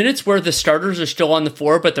those minutes where the starters are still on the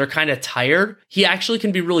floor, but they're kind of tired, he actually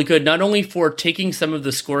can be really good, not only for taking some of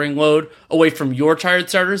the scoring load away from your tired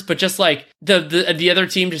starters, but just like the other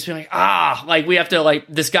team just being like, we have to, like,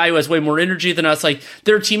 this guy who has way more energy than us. Like,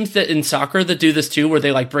 there are teams that in soccer that do this too, where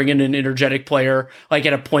they like bring in an energetic player, like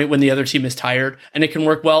at a point when the other team is tired, and it can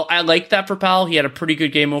work well. I like that for Powell. He had a pretty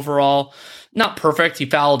good game overall. Not perfect. He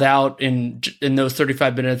fouled out in those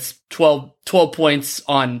 35 minutes, 12 points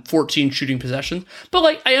on 14 shooting possessions. But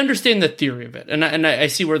like, I understand the theory of it, and I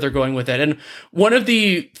see where they're going with it. And one of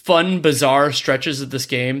the fun, bizarre stretches of this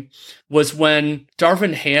game was when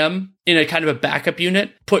Darvin Ham, in a kind of a backup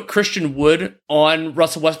unit, put Christian Wood on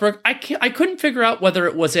Russell Westbrook. I couldn't figure out whether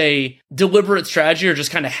it was a deliberate strategy or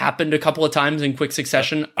just kind of happened a couple of times in quick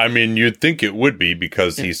succession. I mean, you'd think it would be,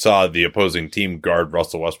 because he saw the opposing team guard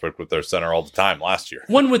Russell Westbrook with their center all the time last year.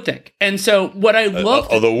 One would think. And so what I love...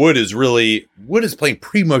 although Wood is playing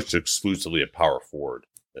pretty much exclusively at power forward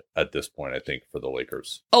at this point, I think, for the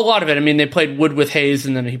Lakers. A lot of it. I mean, they played Wood with Hayes,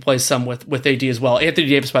 and then he plays some with AD as well. Anthony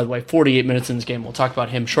Davis, by the way, 48 minutes in this game. We'll talk about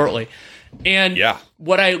him shortly. And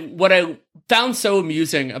what I found so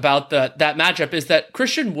amusing about that matchup is that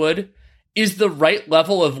Christian Wood is the right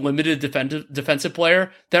level of limited defensive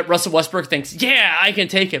player that Russell Westbrook thinks, yeah, I can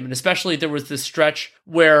take him. And especially there was this stretch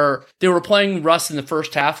where they were playing Russ in the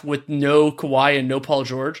first half with no Kawhi and no Paul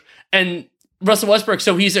George. And Russell Westbrook,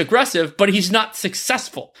 so he's aggressive, but he's not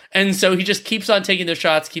successful. And so he just keeps on taking those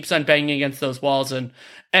shots, keeps on banging against those walls. And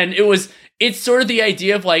it's sort of the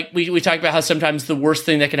idea of, like, we talk about how sometimes the worst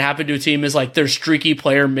thing that can happen to a team is like their streaky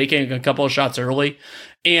player making a couple of shots early.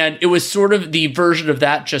 And it was sort of the version of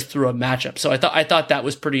that just through a matchup. So I thought that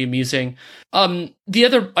was pretty amusing.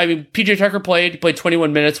 PJ Tucker played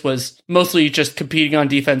 21 minutes, was mostly just competing on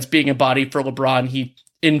defense, being a body for LeBron. He,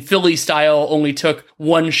 in Philly style, only took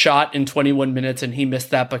one shot in 21 minutes, and he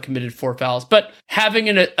missed that but committed 4 fouls. But having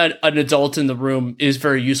an adult in the room is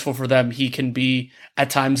very useful for them. He can be,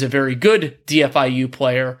 at times, a very good DFIU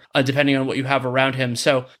player, depending on what you have around him.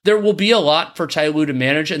 So there will be a lot for Ty Lue to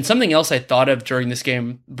manage. And something else I thought of during this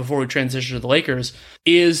game, before we transition to the Lakers,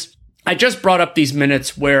 is I just brought up these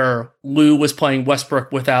minutes where Lue was playing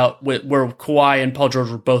Westbrook where Kawhi and Paul George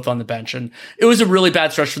were both on the bench. And it was a really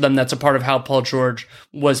bad stretch for them. That's a part of how Paul George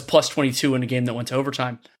was plus 22 in a game that went to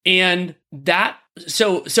overtime. And that,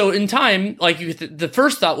 so in time, like, the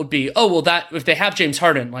first thought would be, oh, well, that, if they have James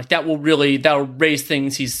Harden, like, that will raise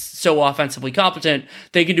things. He's so offensively competent.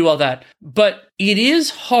 They can do all that. But it is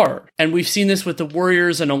hard, and we've seen this with the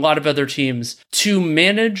Warriors and a lot of other teams, to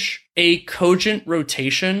manage a cogent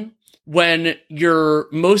rotation when your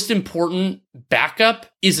most important backup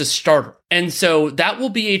is a starter. And so that will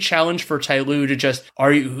be a challenge for Ty Lue to just,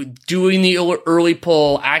 are you doing the early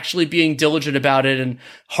pull, actually being diligent about it? And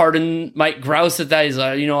Harden might grouse at that. He's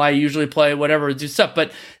like, I usually play whatever, do stuff.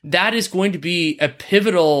 But that is going to be a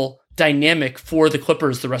pivotal dynamic for the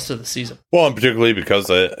Clippers the rest of the season. Well, and particularly because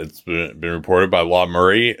it's been reported by Law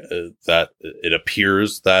Murray that it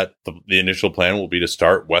appears that the initial plan will be to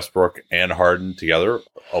start Westbrook and Harden together,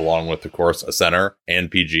 along with, of course, a center and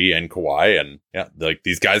PG and Kawhi. And yeah, like,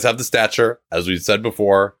 these guys have the stature, as we said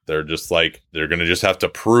before. They're just like, they're going to just have to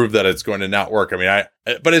prove that it's going to not work. I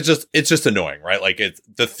mean, but it's just annoying, right? Like,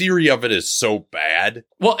 the theory of it is so bad.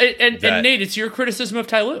 Well, and Nate, it's your criticism of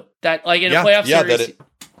Ty Lue that, like, in a playoff series,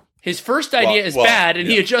 his first idea is bad, and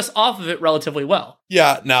he adjusts off of it relatively well.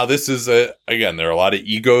 Yeah, now this is, again, there are a lot of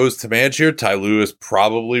egos to manage here. Ty Lue is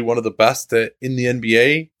probably one of the best in the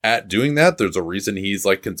NBA at doing that. There's a reason he's,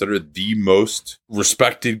 like, considered the most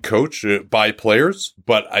respected coach by players.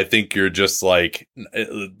 But I think you're just, like,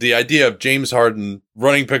 the idea of James Harden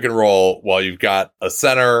running pick and roll while you've got a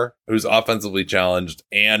center who's offensively challenged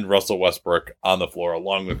and Russell Westbrook on the floor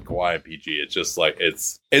along with Kawhi and PG. It's just like,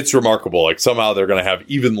 it's remarkable. Like, somehow they're going to have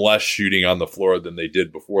even less shooting on the floor than they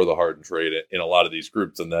did before the Harden trade in a lot of these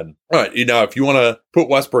groups. And then, all right, if you want to put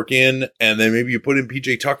Westbrook in, and then maybe you put in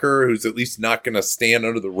PJ Tucker, who's at least not going to stand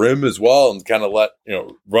under the rim as well, and kind of let,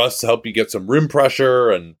 Russ help you get some rim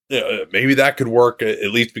pressure. And maybe that could work,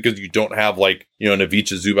 at least because you don't have, like,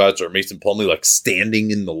 Ivica Zubac or Mason Plumlee, like,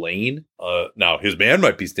 standing in the lane. Now his man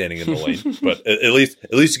might be standing in the lane, but at least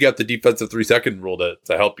you got the defensive 3-second rule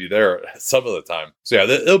to help you there some of the time. So yeah,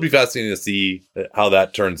 it'll be fascinating to see how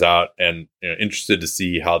that turns out, and interested to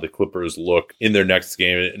see how the Clippers look in their next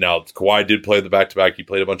game. Now, Kawhi did play the back-to-back. He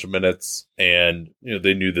played a bunch of minutes, and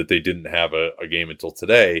they knew that they didn't have a game until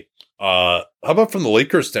today. How about from the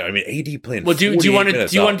Lakers? I mean, AD playing. Well, do you want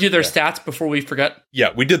to do their Yeah. stats before we forget? Yeah,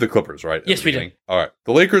 we did the Clippers, right? Yes, we did. All right.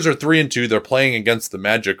 The Lakers are 3-2. They're playing against the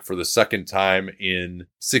Magic for the second time in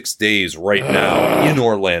 6 days right now in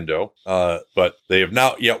Orlando. But they have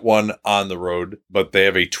not yet won on the road, but they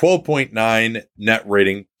have a 12.9 net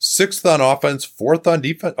rating, 6th on offense, 4th on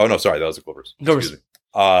defense. Oh, no, sorry. That was the Clippers. Excuse me.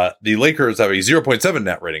 The Lakers have a 0.7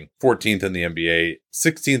 net rating, 14th in the NBA,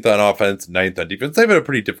 16th on offense, 9th on defense. They've had a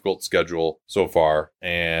pretty difficult schedule so far.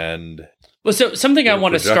 And well, so something I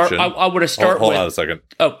want to start. I want to start hold with. on a second.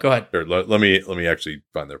 Oh, go ahead. Here, let me actually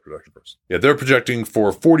find their projection first. Yeah, they're projecting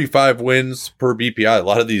for 45 wins per BPI. A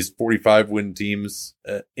lot of these 45 win teams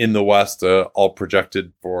in the West, all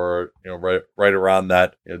projected for right around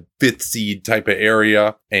that 5th seed type of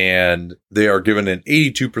area, and they are given an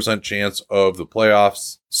 82% chance of the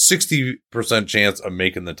playoffs, 60% chance of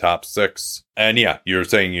making the top 6. And yeah, you're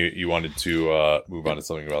saying you wanted to move on to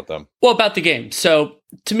something about them. Well, about the game. So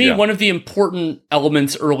to me, one of the important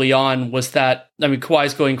elements early on was that, I mean,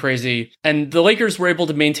 Kawhi's going crazy, and the Lakers were able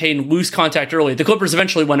to maintain loose contact early. The Clippers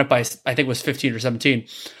eventually went up by, I think it was 15 or 17,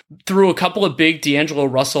 through a couple of big D'Angelo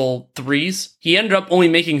Russell threes. He ended up only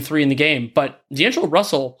making 3 in the game, but D'Angelo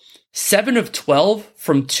Russell, 7 of 12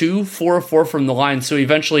 from 2, 4 of 4 from the line. So he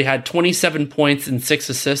eventually had 27 points and 6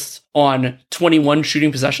 assists on 21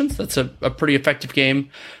 shooting possessions. That's a pretty effective game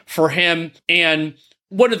for him. And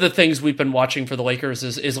one of the things we've been watching for the Lakers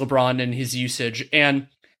is LeBron and his usage. And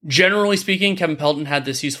generally speaking, Kevin Pelton had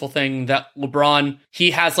this useful thing that LeBron,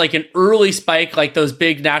 he has like an early spike, like those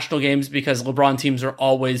big national games, because LeBron teams are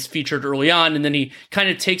always featured early on, and then he kind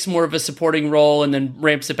of takes more of a supporting role and then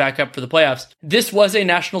ramps it back up for the playoffs. This was a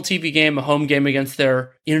national TV game, a home game against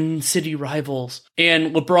their in-city rivals,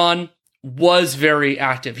 and LeBron was very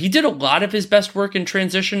active. He did a lot of his best work in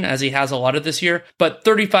transition, as he has a lot of this year, but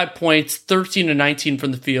 35 points, 13 to 19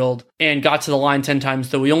 from the field, and got to the line 10 times,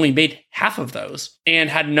 though he only made half of those, and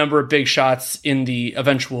had a number of big shots in the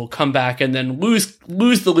eventual comeback, and then lose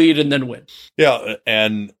the lead and then win. Yeah,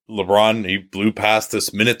 and LeBron, he blew past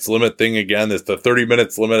this minutes limit thing again. It's the 30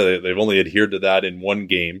 minutes limit. They've only adhered to that in one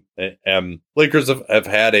game. Lakers have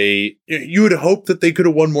had you would hope that they could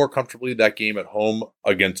have won more comfortably that game at home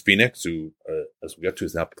against Phoenix, who, as we got to,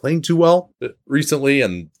 is not playing too well recently.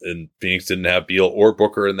 And Phoenix didn't have Beal or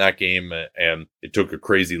Booker in that game. And it took a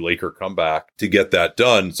crazy Laker comeback to get that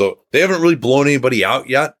done. So they haven't really blown anybody out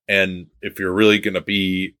yet. And if you're really going to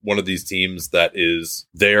be one of these teams that is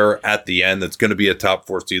there at the end, that's going to be a top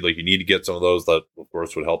 4 seed, like you need to get some of those that, of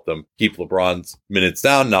course, would help them keep LeBron's minutes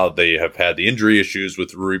down. Now they have had the injury issues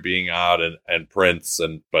with Rui being out and Prince,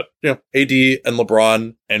 but AD and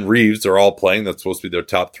LeBron and Reeves are all playing. That's supposed to be their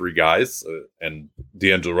top 3 guys, and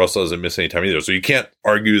D'Angelo Russell doesn't miss any time either. So you can't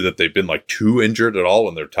argue that they've been like too injured at all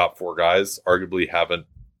when their top 4 guys arguably haven't.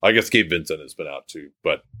 I guess Gabe Vincent has been out too,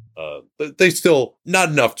 but they still not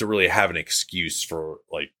enough to really have an excuse for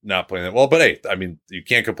like not playing that well. But hey, I mean, you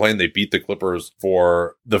can't complain. They beat the Clippers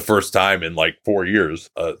for the first time in like 4 years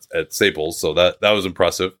at Staples, so that was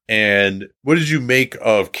impressive. And what did you make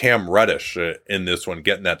of Cam Reddish in this one,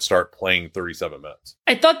 getting that start, playing 37 minutes?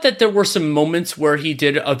 I thought that there were some moments where he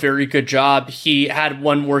did a very good job. He had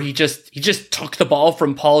one where he just took the ball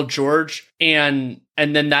from Paul George, and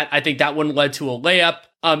then I think that one led to a layup.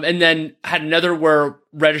 And then had another where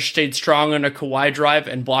Reddish stayed strong on a Kawhi drive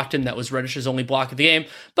and blocked him. That was Reddish's only block of the game.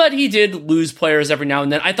 But he did lose players every now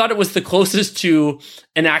and then. I thought it was the closest to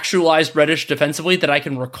an actualized Reddish defensively that I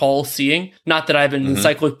can recall seeing. Not that I have an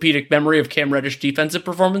encyclopedic memory of Cam Reddish defensive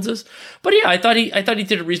performances. But yeah, I thought he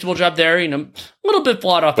did a reasonable job there. A little bit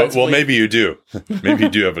flawed offensively. Well, maybe you do. Maybe you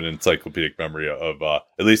do have an encyclopedic memory of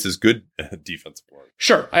at least his good defensive work.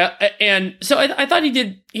 Sure. And so I thought he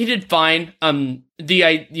did fine.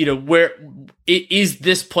 Where is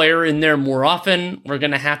this player in there more often? We're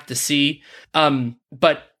going to have to see.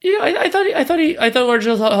 But I thought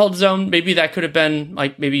largely held his own. Maybe that could have been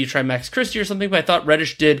like, maybe you try Max Christie or something, but I thought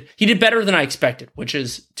Reddish did better than I expected, which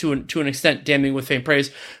is to an extent damning with faint praise.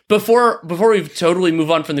 Before we totally move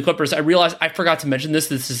on from the Clippers, I realized I forgot to mention this.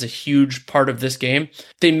 This is a huge part of this game.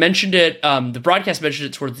 They mentioned it. The broadcast mentioned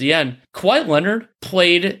it towards the end. Kawhi Leonard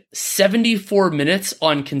played 74 minutes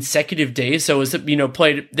on consecutive days. So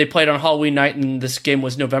they played on Halloween night, and this game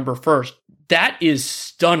was November 1st. That is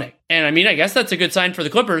stunning. And I mean, I guess that's a good sign for the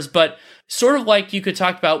Clippers, but sort of like you could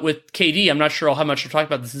talk about with KD, I'm not sure how much we'll talk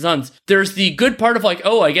about the Suns. There's the good part of like,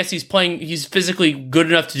 I guess he's physically good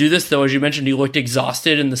enough to do this, though, as you mentioned, he looked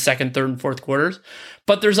exhausted in the second, third, and fourth quarters.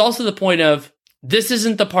 But there's also the point of, this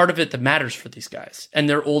isn't the part of it that matters for these guys. And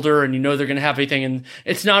they're older, and they're going to have everything. And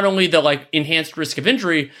it's not only the like enhanced risk of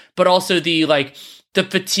injury, but also the like, the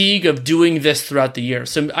fatigue of doing this throughout the year.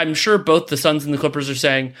 So I'm sure both the Suns and the Clippers are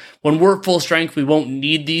saying, when we're at full strength, we won't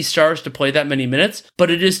need these stars to play that many minutes, but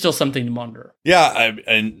it is still something to monitor. Yeah,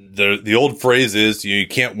 and the old phrase is, you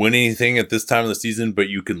can't win anything at this time of the season, but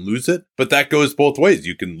you can lose it. But that goes both ways.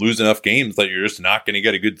 You can lose enough games that you're just not going to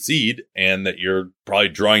get a good seed, and that you're probably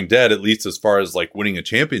drawing dead, at least as far as like winning a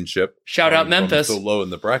championship. Shout out Memphis. So low in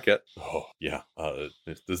the bracket. Oh, yeah.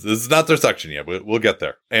 This is not their section yet, but we'll get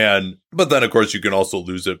there. But then, of course, you can also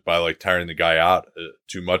lose it by like tiring the guy out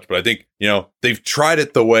too much. But I think, they've tried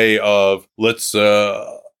it the way of let's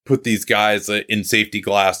put these guys in safety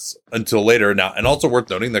glass until later now. And also worth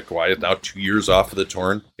noting that Kawhi is now 2 years off of the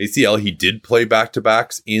torn ACL. He did play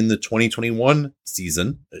back-to-backs in the 2021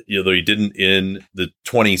 season, though he didn't in the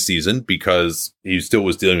 20 season because he still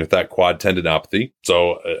was dealing with that quad tendinopathy.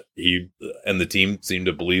 So he and the team seem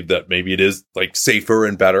to believe that maybe it is like safer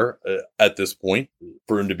and better at this point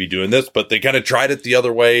for him to be doing this. But they kind of tried it the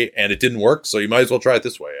other way and it didn't work. So you might as well try it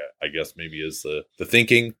this way, I guess maybe is the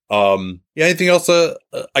thinking. Anything else?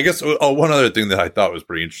 I guess one other thing that I thought was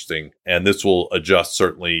pretty interesting, and this will adjust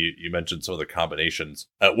certainly. You mentioned some of the combinations.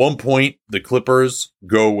 At one point, the Clippers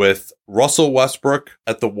go with Russell Westbrook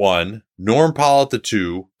at the 1, Norm Powell at the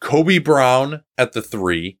 2, Kobe Brown at the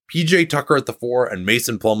 3, PJ Tucker at the 4, and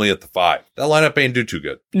Mason Plumlee at the 5. That lineup ain't do too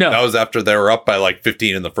good. No. That was after they were up by like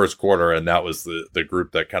 15 in the first quarter, and that was the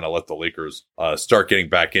group that kind of let the Lakers start getting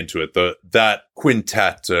back into it. That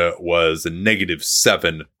quintet was a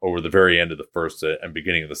 -7 over the very end of the first and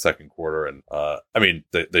beginning of the second quarter. And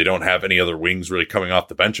they don't have any other wings really coming off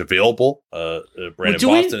the bench available. Brandon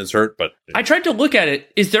Boston is hurt, but I tried to look at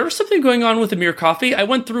it. Is there something going on with Amir Coffey? I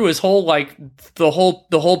went through his whole the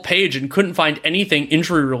whole page and couldn't find anything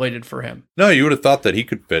injury related for him. No, you would have thought that he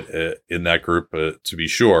could fit in that group to be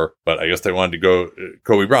sure, but I guess they wanted to go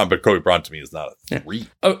Kobe Brown. But Kobe Brown to me is not a 3.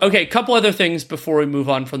 Okay, a couple other things before we move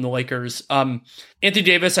on from the Lakers. Anthony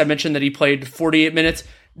Davis, I mentioned that he played 48 minutes.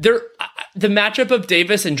 The matchup of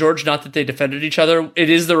Davis and George, not that they defended each other, it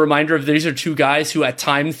is the reminder of these are two guys who at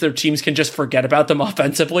times their teams can just forget about them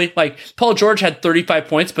offensively. Like Paul George had 35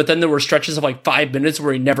 points, but then there were stretches of like 5 minutes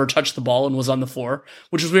where he never touched the ball and was on the floor,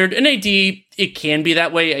 which is weird. In AD, it can be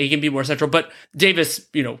that way. He can be more central, but Davis,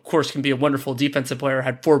 of course, can be a wonderful defensive player,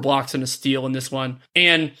 had 4 blocks and a steal in this one,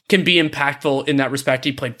 and can be impactful in that respect.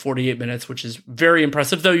 He played 48 minutes, which is very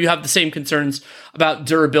impressive, though you have the same concerns about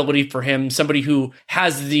durability for him, somebody who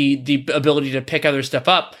has the ability to pick other stuff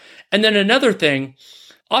up. And then another thing,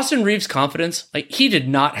 Austin Reeves' confidence, he did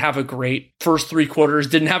not have a great first 3 quarters,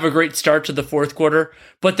 didn't have a great start to the fourth quarter,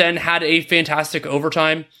 but then had a fantastic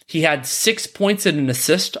overtime. He had 6 points and an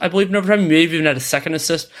assist, I believe, in overtime. He may have even had a second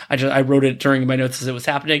assist. I wrote it during my notes as it was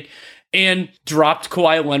happening. And dropped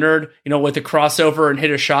Kawhi Leonard, with a crossover and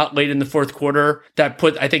hit a shot late in the fourth quarter.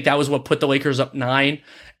 I think that was what put the Lakers up 9.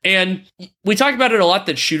 And we talk about it a lot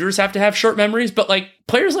that shooters have to have short memories, but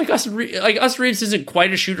players like us Reeves isn't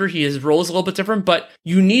quite a shooter. His role is a little bit different, but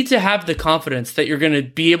you need to have the confidence that you're going to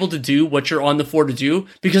be able to do what you're on the floor to do,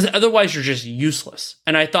 because otherwise you're just useless.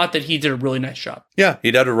 And I thought that he did a really nice job. Yeah,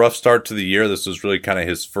 he'd had a rough start to the year. This was really kind of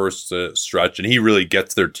his first stretch, and he really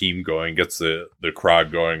gets their team going, gets the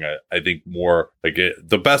crowd going. I think more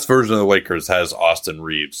the best version of the Lakers has Austin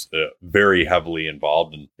Reeves very heavily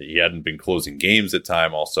involved, and he hadn't been closing games at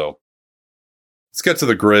time also. Let's get to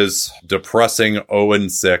the Grizz. Depressing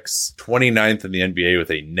 0-6, 29th in the NBA with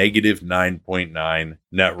a -9.9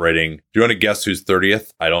 net rating. Do you want to guess who's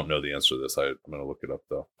 30th? I don't know the answer to this. I'm going to look it up,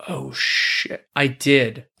 though. Oh, shit. I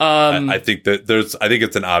did. I think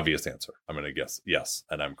it's an obvious answer. I'm going to guess yes,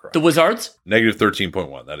 and I'm correct. The Wizards?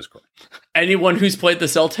 -13.1. That is correct. Anyone who's played the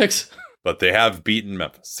Celtics? But they have beaten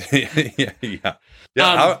Memphis. Yeah.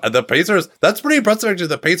 The Pacers, that's pretty impressive, actually.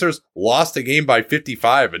 The Pacers lost a game by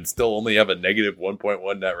 55 and still only have a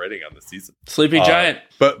 -1.1 net rating on the season. Sleeping Giant.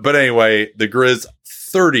 But anyway, the Grizz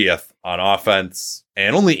 30th on offense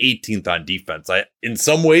and only 18th on defense. In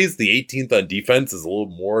some ways, the 18th on defense is a little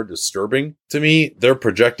more disturbing to me. They're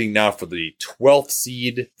projecting now for the 12th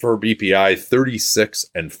seed for BPI, 36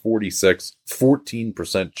 and 46,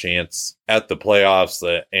 14% chance at the playoffs.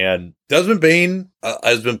 And Desmond Bane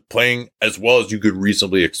has been playing as well as you could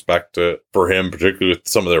reasonably expect for him, particularly with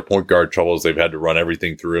some of their point guard troubles. They've had to run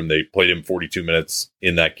everything through him. They played him 42 minutes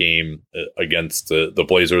in that game against the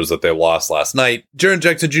Blazers that they lost last night. Jaren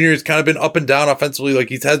Jackson Jr. has kind of been up and down offensively.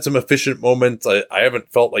 He's had some efficient moments. I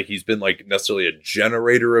haven't felt like he's been necessarily a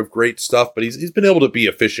generator of great stuff, but he's been able to be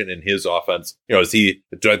efficient in his offense.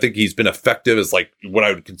 Do I think he's been effective as what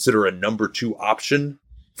I would consider a number 2 option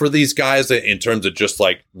for these guys in terms of just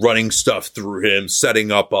like running stuff through him,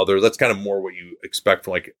 setting up others. That's kind of more what you expect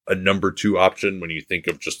from like a number 2 option when you think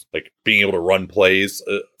of just like being able to run plays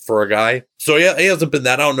for a guy. So yeah, he hasn't been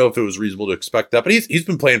that. I don't know if it was reasonable to expect that, but he's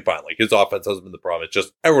been playing fine. Like his offense hasn't been the problem. It's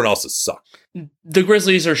just everyone else has sucked. The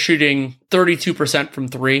Grizzlies are shooting 32% from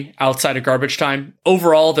 3 outside of garbage time.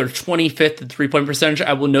 Overall, they're 25th in 3-point percentage.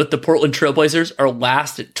 I will note the Portland Trailblazers are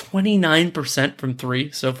last at 29% from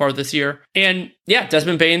 3 so far this year. And yeah,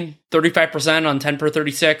 Desmond Bane, 35% on 10 per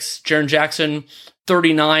 36. Jaren Jackson,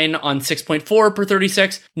 39 on 6.4 per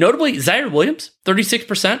 36. Notably, Zaire Williams,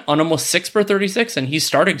 36% on almost 6 per 36, and he's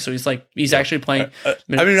starting, so he's actually playing.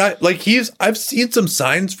 I've seen some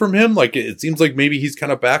signs from him. Like it seems like maybe he's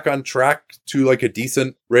kind of back on track to like a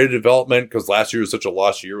decent rate of development because last year was such a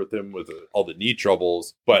lost year with him with all the knee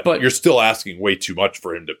troubles. But you're still asking way too much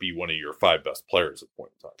for him to be one of your 5 best players at the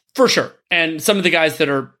point in time. For sure. And some of the guys that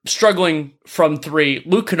are struggling from 3,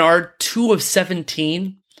 Luke Kennard, 2 of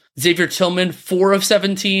 17. Xavier Tillman, 4 of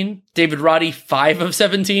 17. David Roddy, 5 of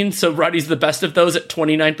 17. So Roddy's the best of those at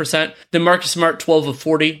 29%. Then Marcus Smart, 12 of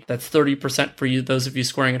 40. That's 30% for you, those of you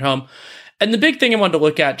scoring at home. And the big thing I wanted to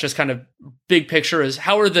look at, just kind of big picture, is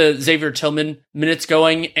how are the Xavier Tillman minutes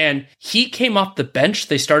going? And he came off the bench.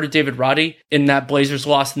 They started David Roddy in that Blazers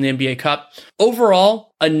loss in the NBA Cup.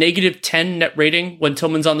 Overall, a negative 10 net rating when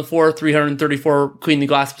Tillman's on the floor, 334 clean the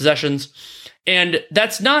glass possessions. And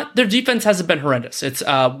that's not, their defense hasn't been horrendous. It's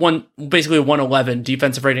basically a 111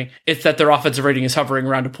 defensive rating. It's that their offensive rating is hovering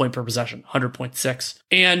around a point per possession, 100.6.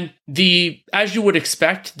 And as you would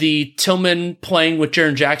expect, the Tillman playing with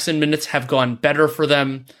Jaren Jackson minutes have gone better for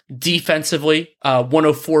them defensively.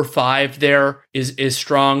 104.5 there is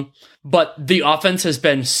strong. But the offense has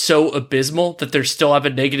been so abysmal that they still have a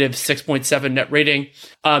negative 6.7 net rating.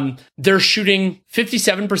 They're shooting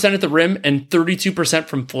 57% at the rim and 32%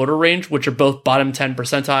 from floater range, which are both bottom 10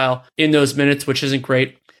 percentile in those minutes, which isn't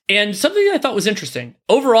great. And something that I thought was interesting,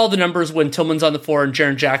 overall, the numbers when Tillman's on the floor and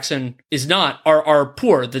Jaren Jackson is not are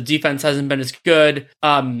poor. The defense hasn't been as good.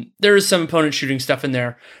 There is some opponent shooting stuff in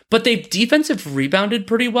there, but they've defensive rebounded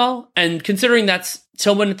pretty well. And considering that's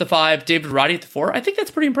Tillman at the 5, David Roddy at the 4, I think that's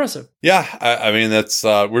pretty impressive. Yeah, I mean that's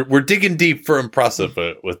we're digging deep for impressive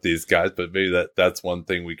with these guys, but maybe that's one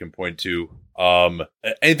thing we can point to.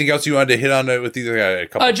 Anything else you wanted to hit on with these? A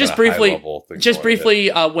couple just briefly,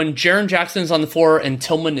 when Jaren Jackson's on the floor and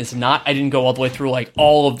Tillman is not, I didn't go all the way through like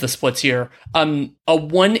all of the splits here. A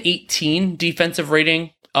 118 defensive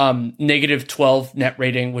rating. Negative 12 net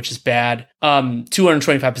rating, which is bad.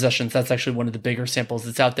 225 possessions. That's actually one of the bigger samples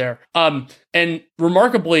that's out there. And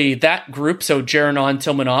remarkably, that group, so Jaren on,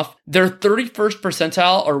 Tillman off, they're 31st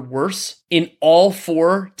percentile or worse in all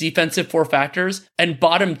 4 defensive 4 factors and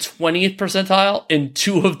bottom 20th percentile in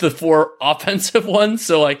 2 of the 4 offensive ones.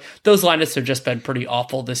 So like those lineups have just been pretty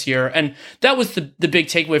awful this year. And that was the big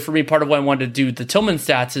takeaway for me. Part of why I wanted to do the Tillman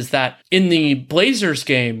stats is that in the Blazers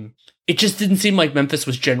game, it just didn't seem like Memphis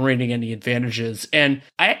was generating any advantages. And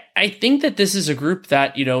I think that this is a group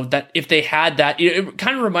that, that if they had that, it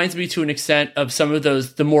kind of reminds me to an extent of some of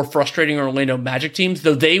the more frustrating Orlando Magic teams,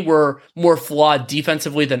 though they were more flawed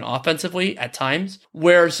defensively than offensively at times,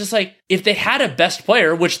 where it's just like, if they had a best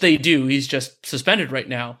player, which they do, he's just suspended right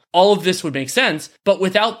now, all of this would make sense. But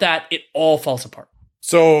without that, it all falls apart.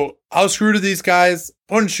 So how screwed are these guys?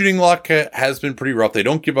 Opponent shooting luck has been pretty rough. They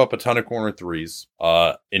don't give up a ton of corner threes.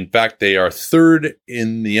 In fact, they are 3rd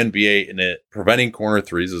in the NBA in it preventing corner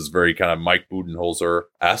threes. This is very kind of Mike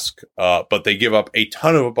Budenholzer-esque. But they give up a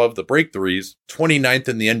ton of above the break threes, 29th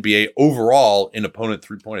in the NBA overall in opponent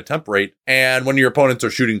 3-point attempt rate. And when your opponents are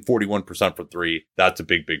shooting 41% from 3, that's a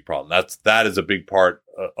big, big problem. That is a big part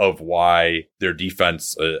of why their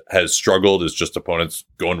defense has struggled, is just opponents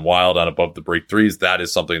going wild on above the break threes. That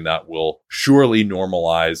is something that will surely normalize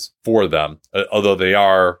for them, although they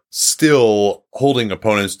are still holding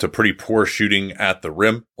opponents to pretty poor shooting at the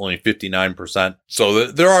rim, only 59%.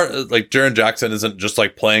 So there are, like, Jaren Jackson isn't just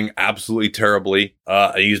like playing absolutely terribly.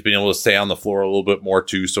 He's been able to stay on the floor a little bit more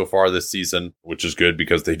too so far this season, which is good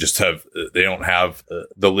because they don't have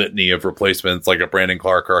the litany of replacements like a Brandon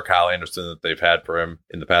Clark or a Kyle Anderson that they've had for him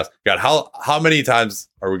in the past. God, how many times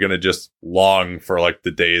are we going to just long for like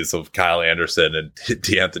the days of Kyle Anderson and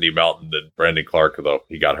D'Anthony Melton and Brandon Clark, though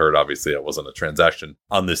he got hurt? Obviously, it wasn't a transaction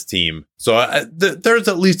on this team. So there's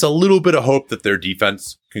at least a little bit of hope that their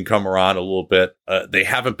defense can come around a little bit. They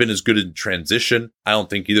haven't been as good in transition, I don't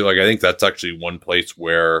think either. Like, I think that's actually one place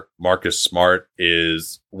where Marcus Smart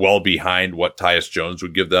is well behind what Tyus Jones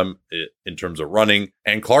would give them in terms of running.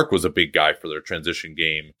 And Clark was a big guy for their transition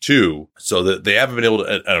game too. So that they haven't been able to,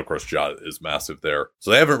 and of course, Ja is massive there.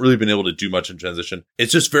 So they haven't really been able to do much in transition.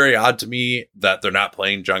 It's just very odd to me that they're not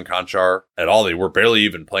playing John Conchar at all. They were barely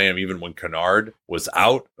even playing him even when Kennard was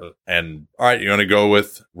out. And all right, you're going to go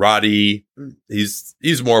with Roddy.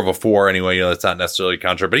 He's more of a 4 anyway. That's not necessarily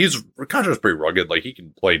Conchar, but Conchar's pretty rugged. Like, he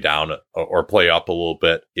can play down or play up a little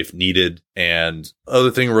bit if needed. And other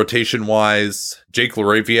thing, rotation wise, Jake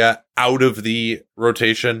LaRavia out of the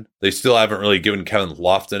rotation. They still haven't really given Kevin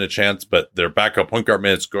Lofton a chance, but their backup point guard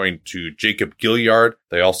minutes going to Jacob Gilliard.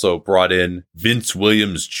 They also brought in Vince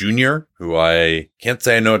Williams Jr., who I can't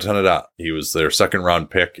say I know a ton about. He was their second round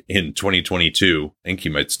pick in 2022. I think he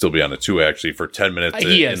might still be on a 2 actually for 10 minutes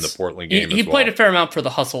in the Portland game. He played a fair amount for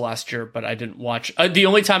the Hustle last year, but I didn't watch. The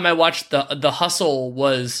only time I watched the Hustle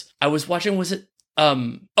was it?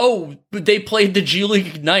 They played the G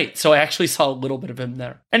League Ignite, so I actually saw a little bit of him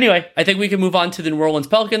there. Anyway, I think we can move on to the New Orleans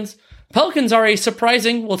Pelicans. Pelicans are a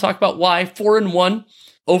surprising, we'll talk about why, 4-1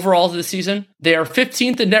 overall this season. They are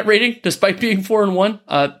 15th in net rating, despite being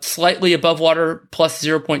 4-1, slightly above water, plus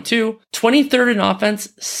 0.2. 23rd in offense,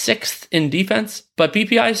 6th in defense, but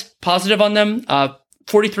BPI's positive on them.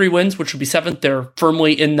 43 wins, which would be 7th. They're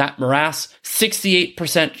firmly in that morass.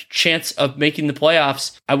 68% chance of making the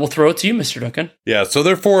playoffs. I will throw it to you, Mr. Duncan. Yeah, so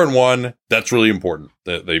they're 4-1. That's really important.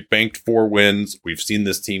 They banked 4 wins. We've seen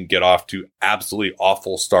this team get off to absolutely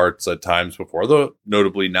awful starts at times before, though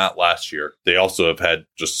notably not last year. They also have had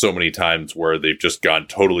just so many times where they've just gone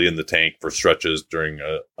totally in the tank for stretches during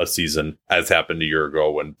a season, as happened a year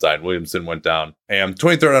ago when Zion Williamson went down. And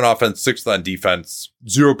 23rd on offense, 6th on defense,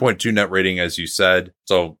 0.2 net rating, as you said.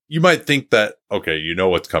 So you might think that, okay, you know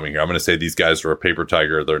what's coming here. I'm going to say these guys are a paper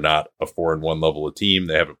tiger. They're not a 4-1 level of team.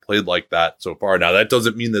 They haven't played like that so far. Now, that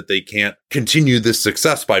doesn't mean that they can't continue this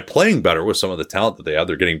success by playing better with some of the talent that they have.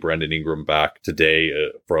 They're getting Brandon Ingram back today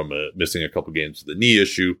from missing a couple games with the knee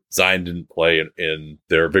issue. Zion didn't play in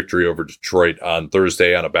their victory over Detroit on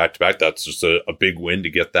Thursday on a back-to-back. That's just a big win to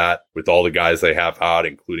get that with all the guys they have out,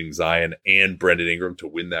 including Zion and Brandon Ingram, to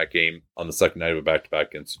win that game on the second night of a back-to-back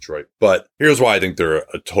against Detroit. But here's why I think they're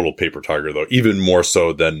a total paper tiger, though, even more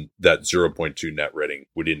so than that 0.2 net rating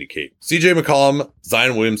would indicate. CJ McCollum,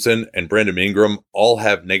 Zion Williamson, and Brandon Ingram all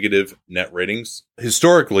have negative net ratings.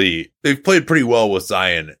 Historically, they've played pretty well with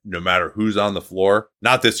Zion no matter who's on the floor.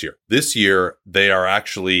 Not this year. This year, they are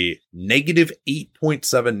actually negative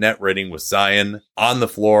 8.7 net rating with Zion on the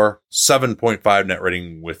floor, 7.5 net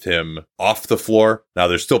rating with him off the floor. Now,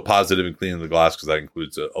 they're still positive in cleaning the glass because that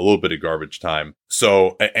includes a little bit of garbage time.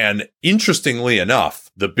 So, and interestingly enough,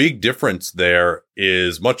 the big difference there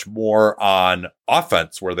is much more on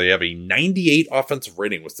offense, where they have a 98 offensive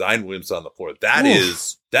rating with Zion Williamson on the floor. That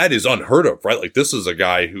is unheard of, right? Like, this is a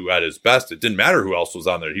guy who at his best, it didn't matter who else was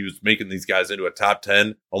on there. He was making these guys into a top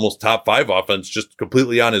 10, almost top 5 offense just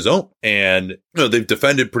completely on his own. And, they've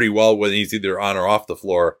defended pretty well when he's either on or off the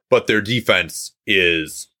floor, but their defense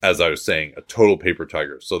is, as I was saying, a total paper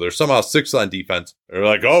tiger. So they're somehow 6th on defense. They're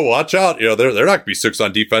like, oh, watch out. They're not going to be 6th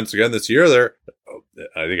on defense again this year.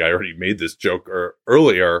 I think I already made this joke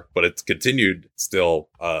earlier, but it's continued still.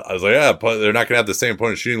 I was like, yeah, they're not going to have the same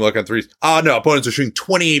opponent shooting luck on threes. No, opponents are shooting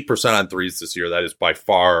 28% on threes this year. That is by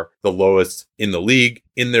far the lowest in the league.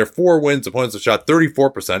 In their 4 wins, opponents have shot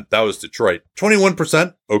 34%. That was Detroit.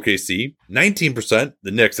 21%, OKC. 19%,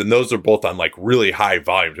 the Knicks. And those are both on like really high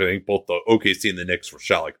volumes. I think both the OKC and the Knicks were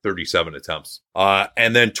shot like 37 attempts.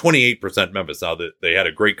 And then 28% Memphis. Now that they had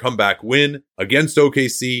a great comeback win against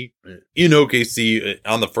OKC in OKC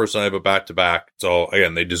on the first night of a back-to-back. So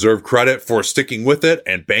again, they deserve credit for sticking with it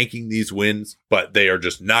and banking these wins, but they are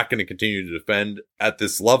just not going to continue to defend at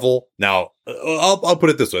this level. Now, I'll put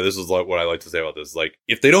it this way. This is like what I like to say about this. Like,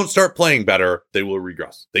 if they don't start playing better, they will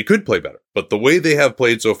regress. They could play better, but the way they have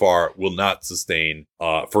played so far will not sustain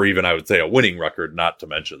for even, I would say, a winning record, not to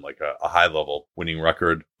mention like a high level winning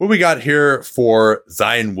record. What we got here for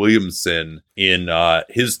Zion Williamson in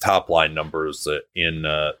his top line numbers in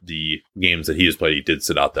the games that he has played. He did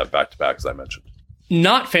sit out that back-to-back, as I mentioned.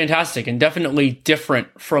 Not fantastic, and definitely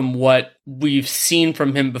different from what we've seen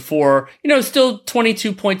from him before. Still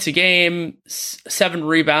 22 points a game, 7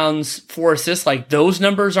 rebounds, 4 assists. Like, those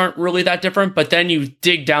numbers aren't really that different, but then you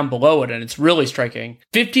dig down below it and it's really striking.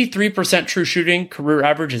 53% true shooting, career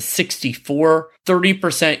average is 64,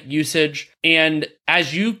 30% usage, And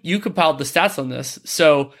as you compiled the stats on this,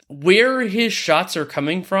 so where his shots are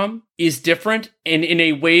coming from is different and in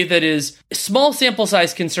a way that is small sample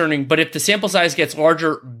size concerning, but if the sample size gets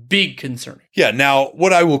larger, big concerning. Yeah. Now,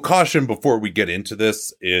 what I will caution before we get into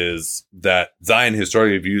this is that Zion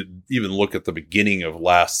historically, if you even look at the beginning of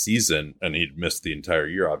last season, and he'd missed the entire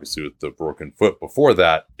year, obviously, with the broken foot before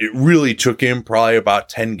that, it really took him probably about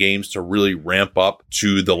 10 games to really ramp up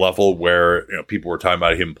to the level where, you know, people were talking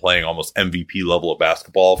about him playing almost MVP level of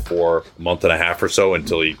basketball for a month and a half or so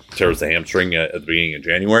until he tears the hamstring at the beginning of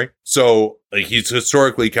January. So like he's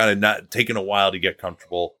historically kind of not taken a while to get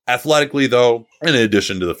comfortable. Athletically, though, in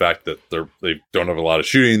addition to the fact that they don't have a lot of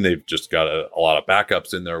shooting, they've just got a lot of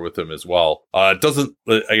backups in there with him as well.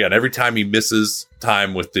 Again, every time he misses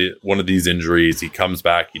time with one of these injuries, he comes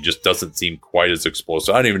back. He just doesn't seem quite as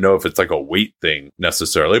explosive. I don't even know if it's like a weight thing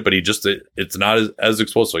necessarily, but it's not as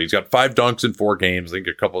explosive. He's got 5 dunks in 4 games. I think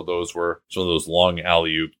a couple of those were some of those long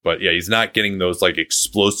alley-oops, but yeah, he's not getting those like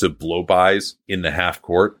explosive blow-bys in the half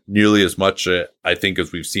court nearly as much, I think,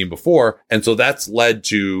 as we've seen before. And so that's led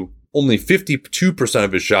to only 52%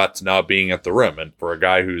 of his shots now being at the rim. And for a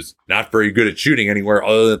guy who's not very good at shooting anywhere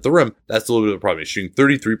other than at the rim, that's a little bit of a problem. He's shooting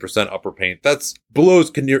 33% upper paint. That's below his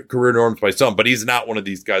career norms by some, but he's not one of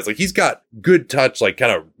these guys. Like, he's got good touch, like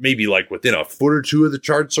kind of maybe like within a foot or two of the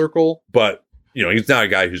charge circle, but you know, he's not a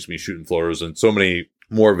guy who's going to be shooting floaters, and so many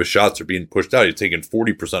more of his shots are being pushed out. He's taking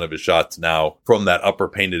 40% of his shots now from that upper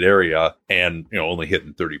painted area and, you know, only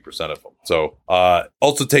hitting 30% of them. So,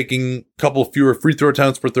 also taking a couple fewer free throw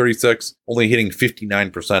attempts per 36, only hitting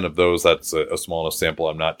 59% of those. That's a small enough sample.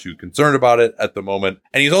 I'm not too concerned about it at the moment.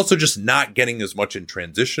 And he's also just not getting as much in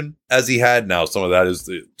transition as he had. Now, some of that is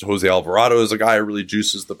Jose Alvarado is a guy who really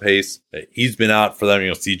juices the pace. He's been out for them. You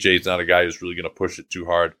know, CJ's not a guy who's really going to push it too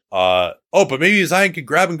hard. But maybe Zion could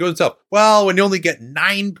grab and go himself. Well, when you only get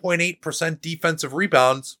 9.8% defensive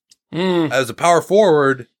rebounds as a power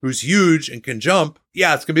forward who's huge and can jump,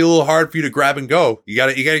 yeah, it's gonna be a little hard for you to grab and go. You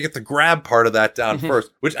gotta get the grab part of that down first.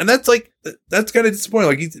 That's kind of disappointing.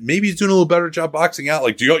 Like maybe he's doing a little better job boxing out.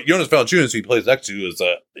 Like Jonas Valanciunas, who he plays next to,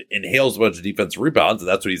 inhales a bunch of defensive rebounds, and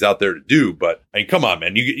that's what he's out there to do. But I mean, come on,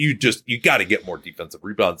 man, you got to get more defensive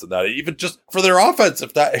rebounds than that, even just for their offense,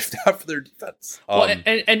 if not for their defense.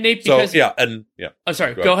 And Nate, because I'm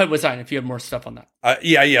sorry. Go ahead with Zion if you have more stuff on that.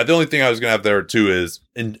 The only thing I was gonna have there too is,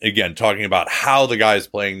 and again, talking about how the guy is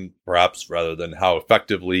playing, perhaps rather than how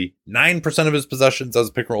effectively. 9% of his possessions as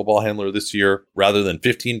a pick and roll ball handler this year, rather than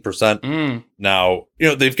 15%. Now, you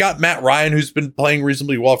know, they've got Matt Ryan, who's been playing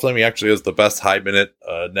reasonably well for them. He actually has the best high minute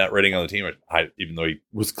net rating on the team, even though he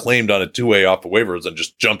was claimed on a 2-way off of waivers and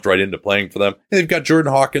just jumped right into playing for them. And they've got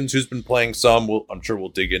Jordan Hawkins, who's been playing some. I'm sure we'll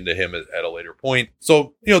dig into him at a later point.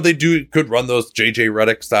 So, you know, they could run those JJ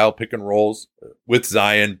Redick style pick and rolls with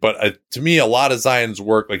Zion. But to me, a lot of Zion's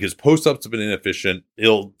work, like his post-ups have been inefficient.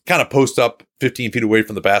 He'll kind of post up 15 feet away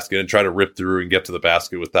from the basket and try to rip through and get to the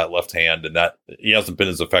basket with that left hand. And that he hasn't been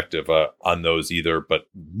as effective on those either, but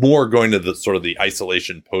more going to the sort of the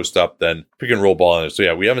isolation post up than pick and roll ball. So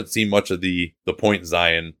yeah, we haven't seen much of the point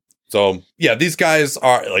Zion. So yeah, these guys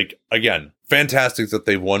are, like, again, fantastic that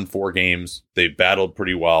they've won 4 games. They battled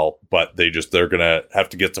pretty well, but they're going to have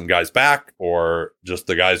to get some guys back, or just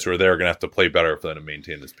the guys who are there are going to have to play better for them to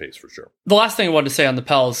maintain this pace for sure. The last thing I wanted to say on the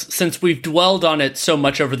Pels, since we've dwelled on it so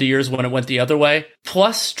much over the years when it went the other way,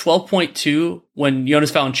 plus 12.2 when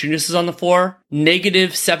Jonas Valanciunas is on the floor,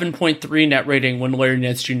 negative 7.3 net rating when Larry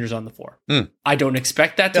Nance Jr. is on the floor. I don't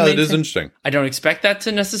expect that to maintain. That is interesting. I don't expect that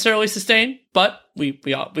to necessarily sustain, but we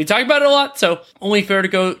talk about it a lot, so only fair to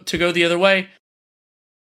go the other way.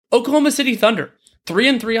 Oklahoma City Thunder,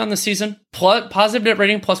 3-3 on the season, positive net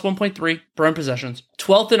rating plus 1.3 per earned possessions,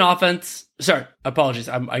 12th in offense. Sorry, apologies,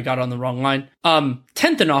 I got on the wrong line.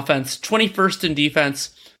 10th in offense, 21st in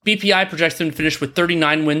defense. BPI projects them to finish with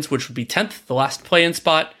 39 wins, which would be 10th, the last play-in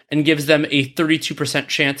spot, and gives them a 32%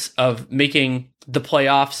 chance of making the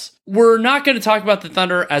playoffs. We're not going to talk about the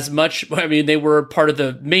Thunder as much. I mean, they were part of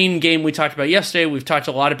the main game we talked about yesterday. We've talked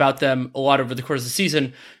a lot about them a lot over the course of the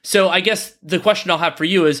season. So I guess the question I'll have for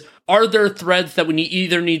you is, are there threads that we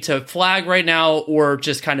either need to flag right now or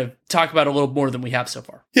just kind of talk about a little more than we have so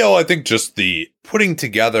far? Yeah, well, I think just the putting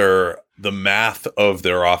together the math of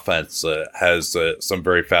their offense has some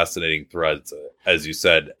very fascinating threads. as you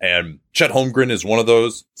said. And Chet Holmgren is one of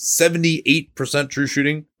those. 78% true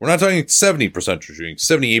shooting. We're not talking 70% true shooting,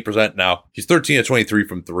 78% now. He's 13 of 23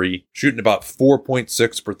 from three, shooting about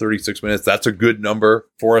 4.6 per 36 minutes. That's a good number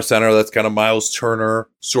for a center. That's kind of Miles Turner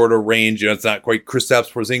sort of range. It's not quite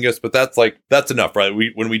Kristaps Porzingis, but that's enough, right?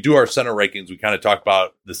 When we do our center rankings, we kind of talk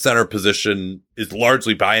about the center position is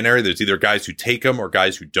largely binary. There's either guys who take them or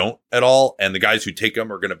guys who don't at all. And the guys who take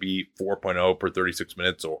them are going to be 4.0 per 36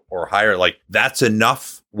 minutes or higher. Like, that's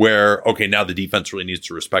enough where, okay, now the defense really needs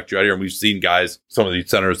to respect you out here. And we've seen guys, some of these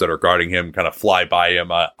centers that are guarding him kind of fly by him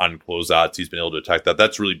on closeouts. He's been able to attack that.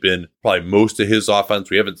 That's really been probably most of his offense.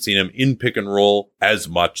 We haven't seen him in pick and roll as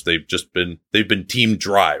much. They've been team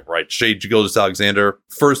drive, right? Shai Gilgeous-Alexander,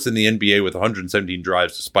 first in the NBA with 117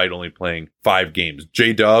 drives despite only playing 5 games.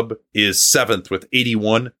 J-Dub is 7th with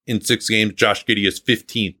 81 in 6 games. Josh Giddey is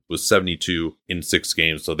 15th with 72 in 6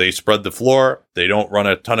 games. So they spread the floor. They don't run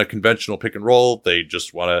a ton of conventional pick and roll. They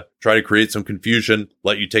just want to try to create some confusion,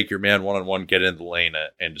 let you take your man one-on-one, get into the lane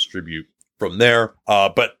and distribute from there.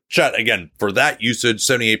 But Chet, again, for that usage,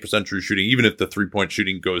 78% true shooting, even if the 3-point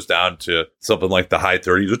shooting goes down to something like the high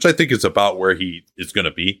 30s, which I think is about where he is going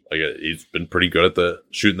to be. Like, he's been pretty good at the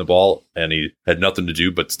shooting the ball, and he had nothing to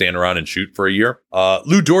do but stand around and shoot for a year.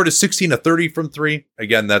 Lou Dort is 16 of 30 from 3.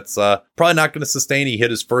 Again, that's probably not going to sustain. He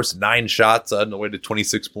hit his first 9 shots on the way to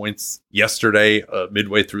 26 points yesterday,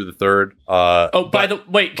 midway through the third.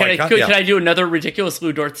 Can I do another ridiculous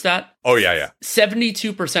Lou Dort stat? Oh, yeah.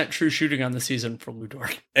 72% true shooting on the season for Lou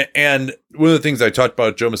Dort. And one of the things I talked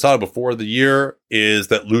about Joe Masada before the year is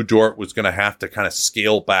that Lou Dort was going to have to kind of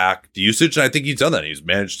scale back the usage. And I think he's done that. He's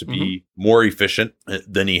managed to be more efficient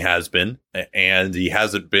than he has been. And he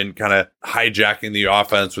hasn't been kind of hijacking the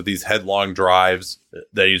offense with these headlong drives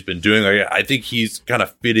that he's been doing. I think he's kind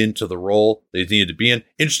of fit into the role that he's needed to be in.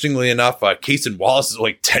 Interestingly enough, Cason Wallace is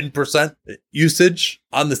like 10% usage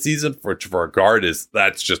on the season for a guard.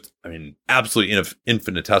 That's just, absolutely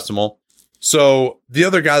infinitesimal. So the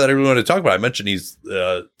other guy that I really want to talk about, I mentioned he's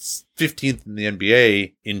 15th in the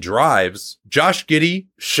NBA in drives. Josh Giddey,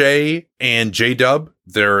 Shai, and J-Dub,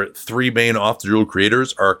 their 3 main off-the-dribble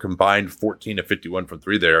creators, are combined 14 to 51 from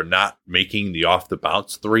 3. They are not making the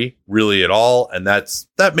off-the-bounce 3 really at all, and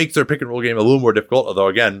that makes their pick-and-roll game a little more difficult, although,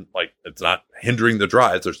 again, it's not hindering the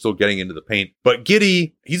drives. They're still getting into the paint. But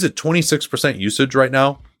Giddey, he's at 26% usage right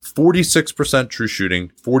now. 46% true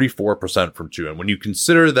shooting, 44% from 2. And when you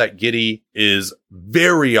consider that Giddey is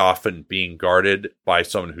very often being guarded by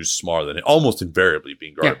someone who's smaller than him, almost invariably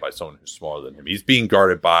being guarded by someone who's smaller than him. He's being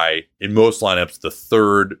guarded by, in most lineups, the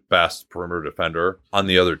 3rd best perimeter defender on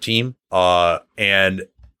the other team. And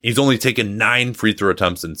he's only taken 9 free throw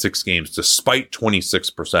attempts in 6 games, despite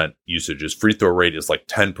 26% usage. His free throw rate is like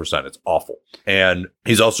 10%. It's awful. And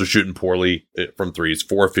he's also shooting poorly from threes,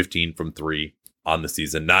 4-15 from 3 on the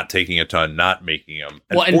season, not taking a ton, not making them,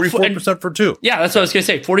 and 44% for 2. Yeah, that's what I was going to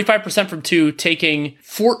say. 45% from 2, taking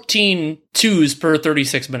 14 twos per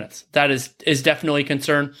 36 minutes. That is definitely a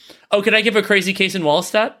concern. Oh, could I give a crazy Cason Wallace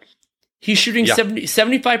stat? He's shooting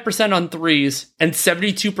 75% on threes and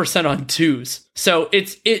 72% on twos. So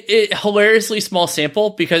it's hilariously small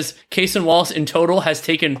sample because Cason Wallace in total has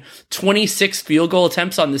taken 26 field goal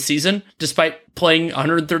attempts on the season despite playing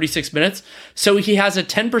 136 minutes. So he has a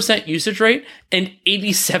 10% usage rate and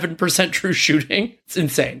 87% true shooting. It's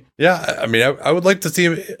insane. Yeah, I would like to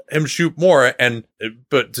see him shoot more.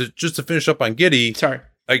 But just to finish up on Giddey, sorry.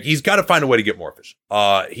 He's got to find a way to get more efficient.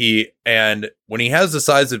 When he has the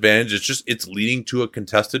size advantage, it's leading to a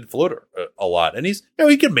contested floater a lot. And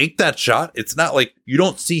he can make that shot. It's not like you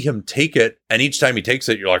don't see him take it, and each time he takes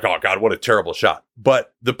it, you're like, oh God, what a terrible shot.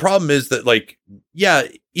 But the problem is that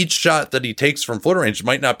each shot that he takes from floater range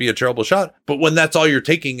might not be a terrible shot, but when that's all you're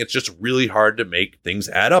taking, it's just really hard to make things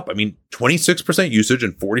add up. 26% usage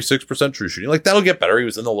and 46% true shooting. That'll get better. He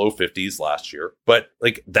was in the low 50s last year, but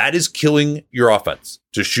that is killing your offense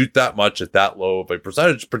to shoot that much at that low of a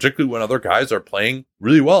percentage, particularly when other guys are playing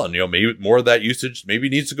really well. And, maybe more of that usage maybe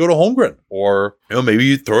needs to go to Holmgren, or, maybe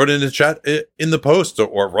you throw it into Chet in the post,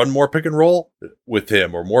 or run more pick and roll with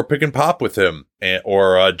him, or more pick and pop with him.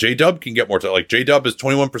 Or J-Dub can get more to J-Dub is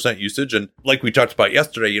 21% usage. And like we talked about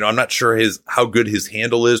yesterday, I'm not sure how good his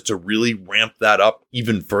handle is to really ramp that up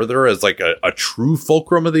even further as a true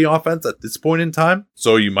fulcrum of the offense at this point in time.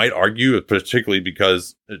 So you might argue, particularly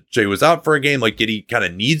because Jay was out for a game, Giddey kind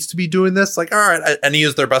of needs to be doing this. All right. And he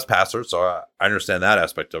is their best passer. So I understand that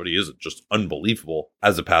aspect of it. He is just unbelievable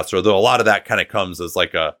as a passer, though a lot of that kind of comes as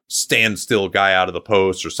a standstill guy out of the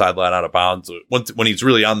post or sideline out of bounds. When he's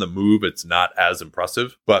really on the move, it's not as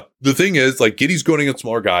impressive. But the thing is, Giddey's going against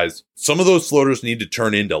smaller guys. Some of those floaters need to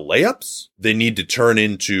turn into layups they need to turn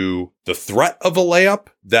into the threat of a layup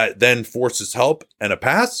that then forces help and a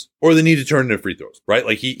pass, or they need to turn into free throws, right?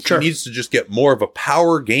 Like he needs to just get more of a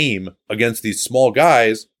power game against these small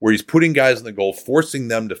guys where he's putting guys in the goal, forcing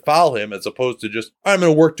them to foul him, as opposed to just, I'm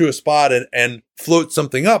going to work to a spot and float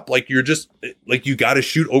something up. Like you're just like, you got to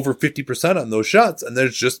shoot over 50% on those shots. And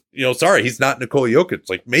there's just, sorry, he's not Nikola Jokic.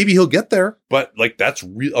 Like maybe he'll get there, but like that's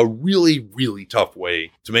a really, really tough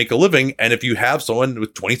way to make a living. And if you have someone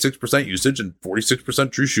with 26% usage and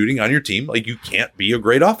 46% true shooting on your team, like you can't be a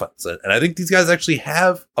great offense. And I think these guys actually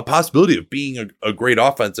have a possibility of being a great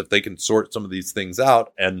offense if they can sort some of these things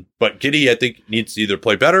out. But Giddey, I think, needs to either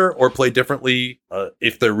play better or play differently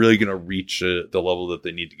if they're really going to reach the level that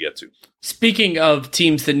they need to get to. Speaking of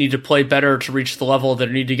teams that need to play better to reach the level that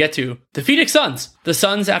they need to get to, the Phoenix Suns. The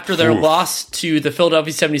Suns, after their loss to the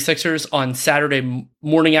Philadelphia 76ers on Saturday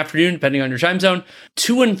morning, afternoon, depending on your time zone,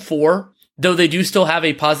 2-4. Though they do still have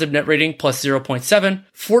a positive net rating, plus 0.7,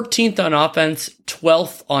 14th on offense,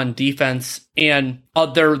 12th on defense, and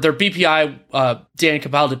their BPI, Dan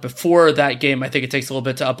compiled it before that game. I think it takes a little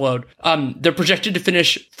bit to upload. They're projected to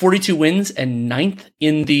finish 42 wins and 9th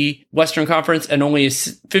in the Western Conference, and only a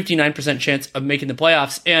 59% chance of making the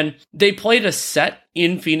playoffs. And they played a set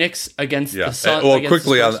in Phoenix against the Suns. Well,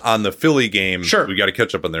 quickly on the Philly game, sure, we got to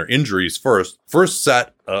catch up on their injuries first. First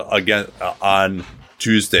set again on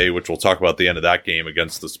Tuesday, which we'll talk about at the end of that game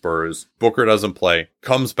against the Spurs. Booker doesn't play,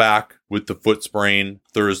 comes back with the foot sprain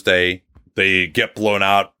Thursday. They get blown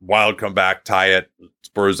out, Wild come back, tie it.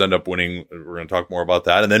 Spurs end up winning. We're going to talk more about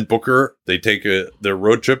that. And then Booker, they take their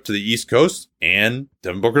road trip to the East Coast, and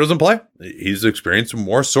Devin Booker doesn't play. He's experienced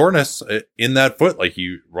more soreness in that foot. Like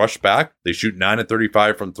he rushed back. They shoot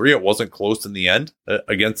 9-35 from three. It wasn't close in the end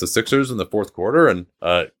against the Sixers in the fourth quarter. And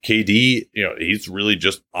KD, he's really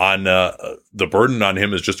just on the burden on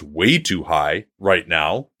him is just way too high right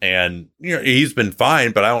now. And he's been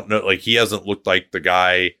fine, but I don't know. Like he hasn't looked like the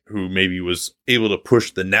guy who maybe was able to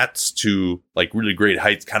push the Nets to like really great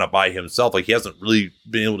heights kind of by himself. Like he hasn't really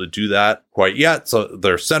been able to do that quite yet. So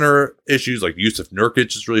their center issues, like Yusuf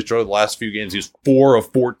Nurkic has really struggled the last few games. He's 4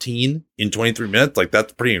 of 14 in 23 minutes. Like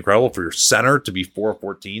that's pretty incredible for your center to be 4 of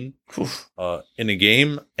 14 in a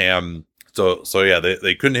game. And so yeah,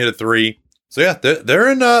 they couldn't hit a three. So yeah,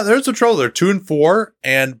 they're in there's some trouble. They're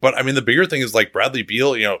 2-4, but I mean the bigger thing is like Bradley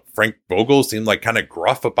Beal. Frank Vogel seemed like kind of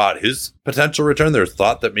gruff about his potential return. There's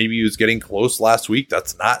thought that maybe he was getting close last week.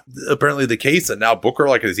 That's not apparently the case. And now Booker,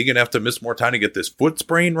 like, is he gonna have to miss more time to get this foot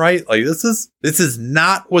sprain right? Like this is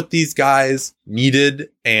not what these guys needed.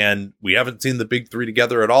 And we haven't seen the big three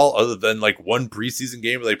together at all, other than like one preseason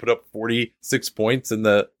game where they put up 46 points in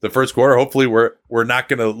the first quarter. Hopefully we're not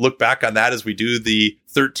going to look back on that as we do the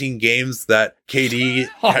 13 games that KD,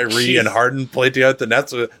 Kyrie, and Harden played together at the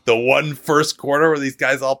Nets. The one first quarter where these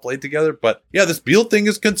guys all played together. But yeah, this Beal thing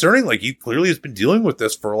is concerning. Like he clearly has been dealing with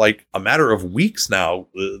this for like a matter of weeks now,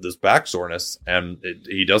 this back soreness, and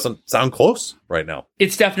he doesn't sound close right now.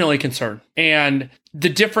 It's definitely a concern. And the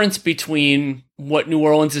difference between what New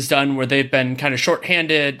Orleans has done, where they've been kind of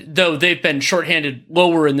shorthanded, though they've been shorthanded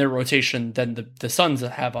lower in their rotation than the Suns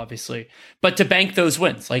have, obviously, but to bank those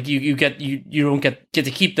wins, like you don't get to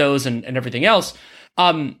keep those and everything else.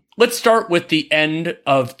 Let's start with the end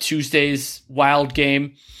of Tuesday's Wild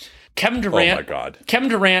game. Kevin Durant. Oh my God. Kevin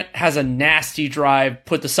Durant has a nasty drive,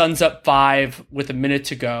 put the Suns up 5 with a minute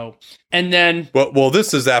to go. And then, well,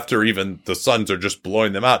 this is after even the Suns are just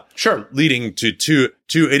blowing them out. Sure. Leading to two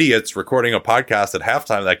idiots recording a podcast at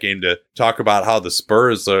halftime of that game to talk about how the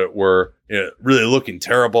Spurs were really looking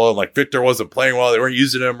terrible. And like Victor wasn't playing well. They weren't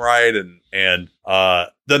using him right. And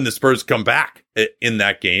then the Spurs come back in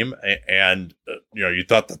that game. And you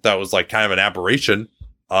thought that was like kind of an aberration.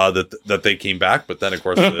 That they came back, but then of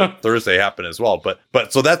course Thursday happened as well.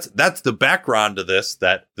 But so that's the background to this,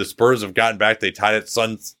 that the Spurs have gotten back. They tied it.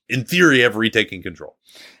 Suns in theory have retaken control.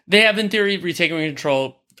 They have in theory retaken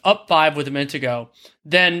control, up 5 with a minute to go.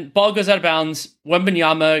 Then ball goes out of bounds.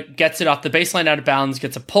 Wembanyama gets it off the baseline out of bounds,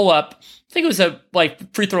 gets a pull up. I think it was a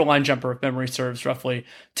free throw line jumper, if memory serves, roughly,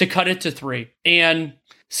 to cut it to 3. And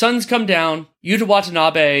Suns come down. Yuta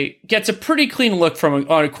Watanabe gets a pretty clean look on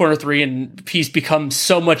a corner 3, and he's become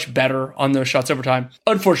so much better on those shots over time.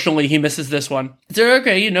 Unfortunately, he misses this one. So,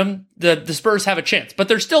 okay, the Spurs have a chance, but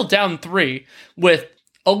they're still down 3 with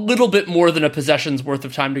a little bit more than a possession's worth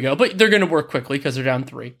of time to go, but they're going to work quickly because they're down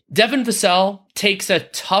 3. Devin Vassell takes a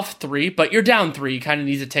tough 3, but you're down 3. You kind of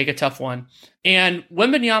need to take a tough one. And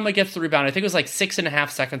Wembanyama gets the rebound. I think it was like 6.5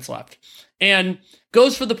 seconds left. and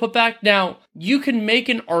goes for the putback. Now, you can make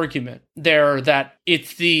an argument there that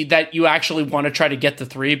it's that you actually want to try to get the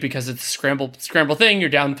 3 because it's a scramble thing, you're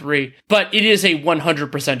down 3, but it is a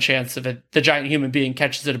 100% chance of it. The giant human being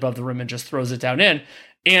catches it above the rim and just throws it down in.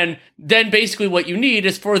 And then basically what you need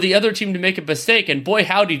is for the other team to make a mistake, and boy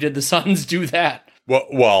howdy did the Suns do that.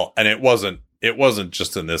 Well, and it wasn't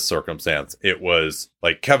just in this circumstance. It was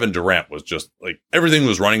like Kevin Durant was just like everything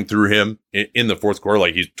was running through him in the fourth quarter.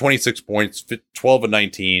 Like he's 26 points, 12 and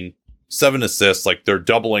 19, 7 assists. Like they're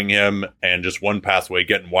doubling him and just one pass away,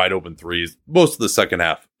 getting wide open threes most of the second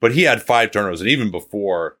half. But he had 5 turnovers. And even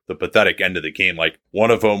before the pathetic end of the game, like one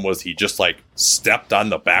of them was he just like stepped on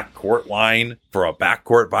the backcourt line for a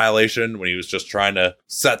backcourt violation when he was just trying to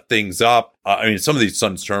set things up. I mean, some of these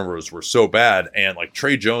Suns turnovers were so bad, and like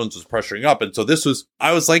Trey Jones was pressuring up. And so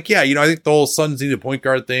I was like, yeah, I think the whole Suns need a point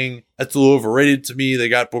guard thing. That's a little overrated to me. They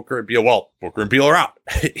got Booker and Beal. Well, Booker and Beal are out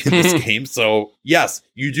in this game. So yes,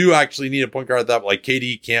 you do actually need a point guard at that. But like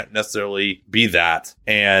KD can't necessarily be that.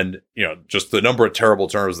 And, just the number of terrible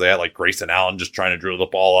turnovers they had, like Grayson Allen just trying to drill the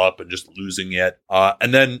ball up and just losing it.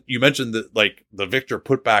 And then you mentioned that like the Victor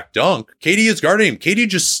putback dunk. KD is guarding him. KD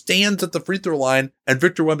just stands at the free throw line, and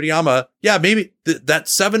Victor Wembanyama, yeah, maybe that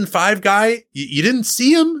 7'5" guy, you didn't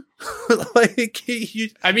see him. He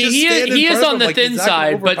is on the thin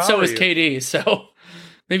side, but so is KD. So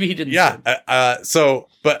maybe he didn't. Yeah.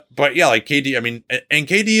 But yeah, like KD, I mean, and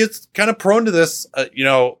KD is kind of prone to this.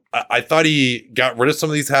 I thought he got rid of some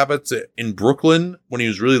of these habits in Brooklyn when he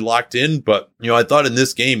was really locked in. But, I thought in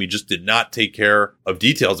this game, he just did not take care of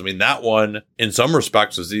details. I mean, that one in some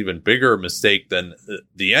respects was an even bigger mistake than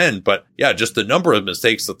the end. But yeah, just the number of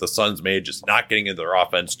mistakes that the Suns made, just not getting into their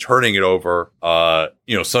offense, turning it over.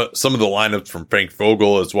 Some of the lineups from Frank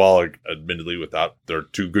Vogel as well, admittedly without their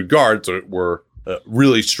 2 good guards, were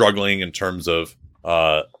really struggling in terms of,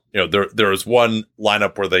 there was one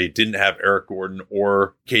lineup where they didn't have Eric Gordon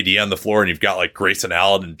or KD on the floor, and you've got like Grayson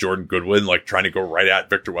Allen and Jordan Goodwin like trying to go right at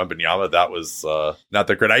Victor Wembanyama. That was not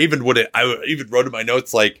that great. I even wrote in my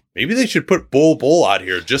notes like maybe they should put Bull out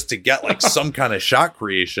here just to get like some kind of shot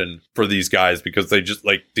creation for these guys, because they just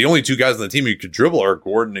like the only 2 guys on the team who could dribble are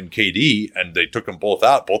Gordon and KD, and they took them both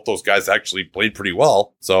out. Both those guys actually played pretty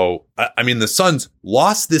well. So I mean, the Suns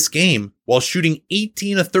lost this game while shooting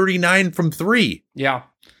 18 of 39 from 3. Yeah.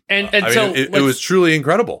 And it was truly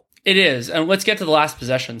incredible. It is. And let's get to the last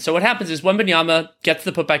possession. So what happens is Wembanyama gets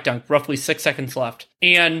the putback dunk, roughly 6 seconds left.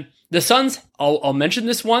 And the Suns, I'll mention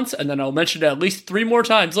this once, and then I'll mention it at least 3 more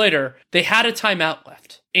times later. They had a timeout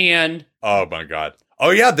left. And oh my God. Oh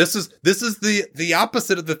yeah, this is the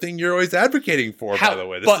opposite of the thing you're always advocating for, by the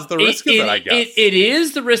way. This is the risk of it, I guess. It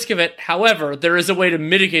is the risk of it. However, there is a way to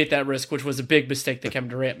mitigate that risk, which was a big mistake that Kevin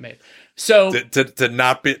Durant made. So to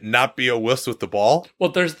not be a wuss with the ball. Well,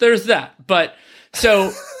 there's that. But so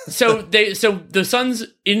the Suns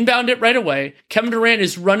inbound it right away. Kevin Durant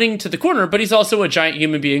is running to the corner, but he's also a giant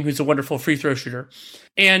human being who's a wonderful free throw shooter.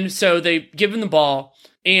 And so they give him the ball,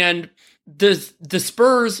 and the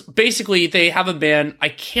Spurs, basically, they have a man, I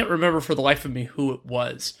can't remember for the life of me who it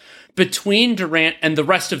was, between Durant and the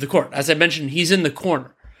rest of the court. As I mentioned, he's in the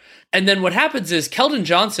corner. And then what happens is Keldon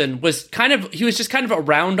Johnson was just kind of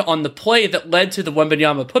around on the play that led to the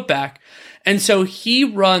Wembanyama putback. And so he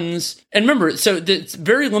runs, and remember, so it's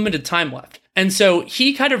very limited time left. And so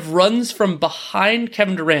he kind of runs from behind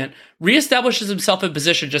Kevin Durant, reestablishes himself in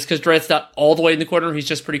position just because Durant's not all the way in the corner, he's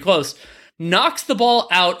just pretty close. Knocks the ball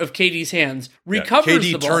out of KD's hands, recovers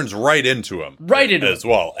the ball. KD turns right into him. As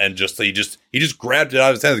well. And he just grabbed it out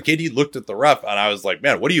of his hands. KD looked at the ref, and I was like,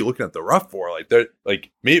 man, what are you looking at the ref for? Like,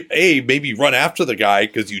 maybe run after the guy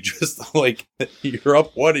because you just, like, you're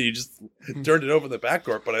up one and you just turned it over in the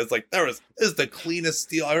backcourt. But I was like, this is the cleanest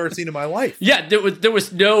steal I've ever seen in my life. Yeah, there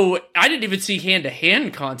was no, I didn't even see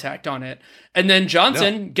hand-to-hand contact on it. And then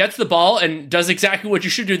Johnson gets the ball and does exactly what you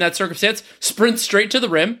should do in that circumstance, sprints straight to the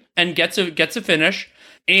rim and gets a finish.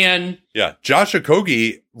 And yeah, Josh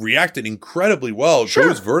Okogie reacted incredibly well,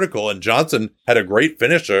 goes vertical, and Johnson had a great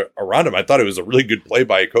finish around him. I thought it was a really good play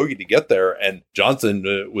by Okogie to get there, and Johnson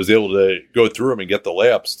was able to go through him and get the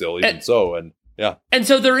layup still, and yeah. And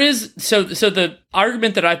so there is, so the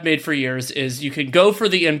argument that I've made for years is you can go for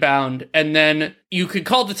the inbound and then you could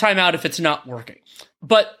call the timeout if it's not working.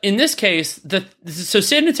 But in this case, so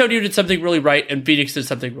San Antonio did something really right and Phoenix did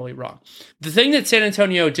something really wrong. The thing that San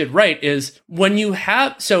Antonio did right is when you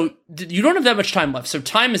have, so you don't have that much time left. So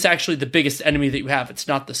time is actually the biggest enemy that you have. It's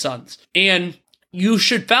not the Suns. And you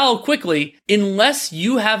should foul quickly unless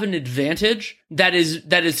you have an advantage that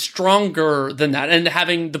is stronger than that. And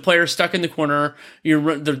having the player stuck in the corner,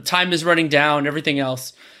 the time is running down, everything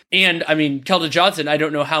else. And I mean, Keldon Johnson, I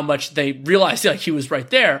don't know how much they realized like he was right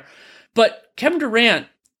there, but Kevin Durant,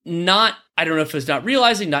 I don't know if it was not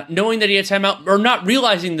realizing, not knowing that he had timeout, or not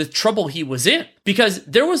realizing the trouble he was in, because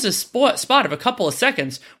there was a spot of a couple of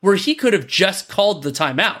seconds where he could have just called the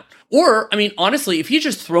timeout. Or, I mean, honestly, if he had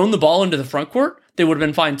just thrown the ball into the front court, they would have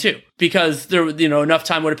been fine too, because there, enough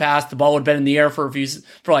time would have passed. The ball would have been in the air for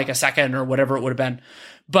like a second or whatever it would have been.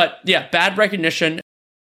 But yeah, bad recognition.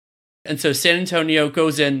 And so San Antonio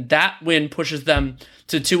goes in. That win pushes them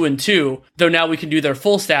to 2-2, though now we can do their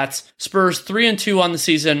full stats. Spurs 3-2 on the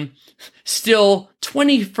season, still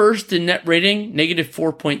 21st in net rating, negative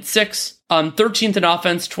 4.6. 13th in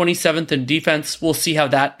offense, 27th in defense. We'll see how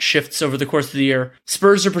that shifts over the course of the year.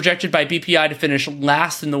 Spurs are projected by BPI to finish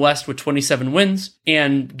last in the West with 27 wins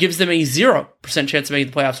and gives them a 0% chance of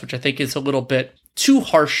making the playoffs, which I think is a little bit too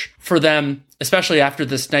harsh for them, especially after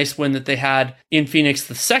this nice win that they had in Phoenix,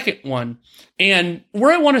 the second one. And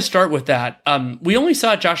where I want to start with that, we only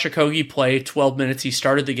saw Josh Okogie play 12 minutes. He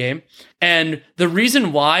started the game. And the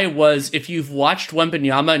reason why was, if you've watched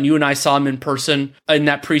Wembanyama, and you and I saw him in person in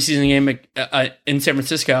that preseason game in San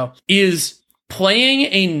Francisco, is playing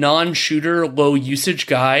a non-shooter, low-usage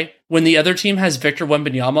guy when the other team has Victor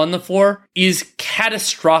Wembanyama on the floor is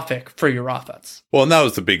catastrophic for your offense. Well, and that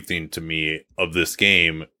was the big thing to me of this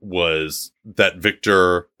game, was that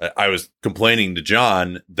Victor, I was complaining to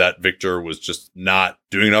John that Victor was just not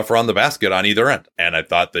doing enough around the basket on either end. And I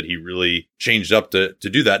thought that he really changed up to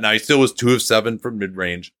do that. Now, he still was 2 of 7 from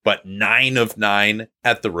mid-range, but 9 of 9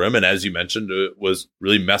 at the rim. And as you mentioned, it was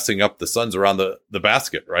really messing up the Suns around the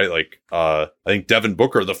basket, right? Like, I think Devin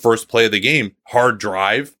Booker, the first play of the game, hard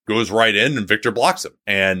drive, goes right in and Victor blocks him.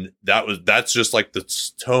 And that's just like the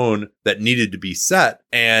tone that needed to be set.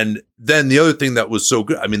 And then the other thing that was so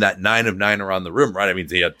good, I mean, that 9 of 9 around the rim, right? I mean,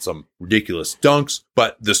 they had some ridiculous dunks,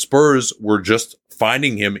 but the Spurs were just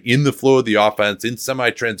finding him in the flow of the offense, in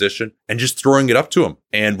semi-transition, and just throwing it up to him.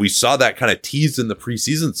 And we saw that kind of teased in the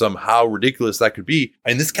preseason, how ridiculous that could be.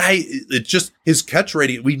 And this guy, it's just his catch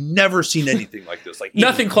rating. We've never seen anything like this. Like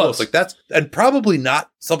nothing close. Like that's, and probably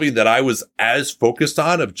not something that I was as focused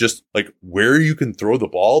on, of just like where you can throw the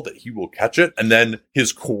ball that he will catch it. And then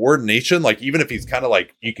his coordination, like even if he's kind of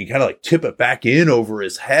like, you can kind of like tip it back in over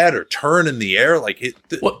his head or turn in the air. Like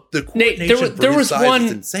the coordination there was one,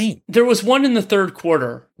 is insane. There was one in the third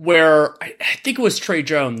quarter where I think it was Trey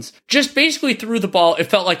Jones just basically threw the ball. It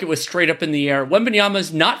felt like it was straight up in the air.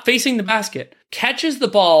 Wembanyama's not facing the basket, catches the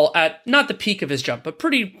ball at not the peak of his jump, but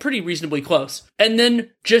pretty reasonably close, and then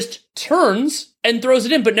just turns and throws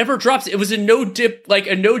it in, but never drops it. It was a no dip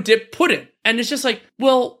put in. And it's just like,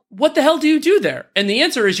 well, what the hell do you do there? And the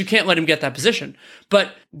answer is you can't let him get that position.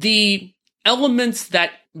 But the elements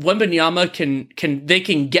that Wembanyama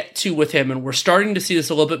can get to with him, and we're starting to see this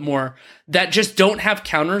a little bit more, that just don't have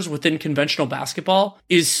counters within conventional basketball,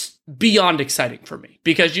 is beyond exciting for me.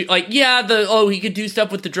 Because he could do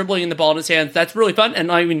stuff with the dribbling and the ball in his hands. That's really fun. And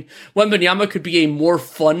I mean, Wembanyama could be a more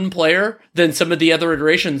fun player than some of the other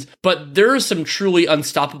iterations, but there is some truly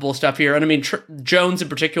unstoppable stuff here. And I mean, Jones in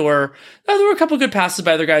particular, there were a couple of good passes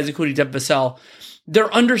by other guys, including Devin Vassell.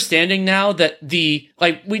 They're understanding now that we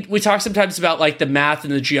talk sometimes about like the math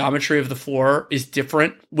and the geometry of the floor is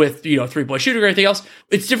different with, 3-point shooting or anything else.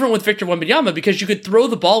 It's different with Victor Wembanyama because you could throw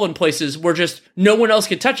the ball in places where just no one else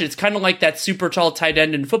could touch it. It's kind of like that super tall tight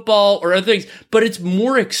end in football or other things, but it's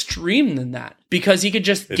more extreme than that, because he could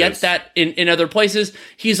just get that in other places.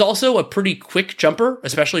 He's also a pretty quick jumper,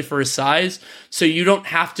 especially for his size. So you don't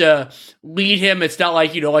have to lead him. It's not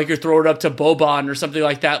like, like you're throwing it up to Boban or something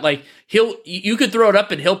like that. Like you could throw it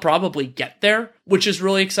up and he'll probably get there, which is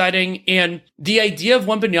really exciting. And the idea of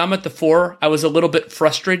Wembanyama at the 4, I was a little bit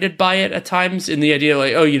frustrated by it at times, in the idea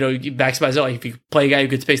like, you maximize it. Like if you play a guy who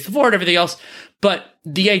could space the floor and everything else. But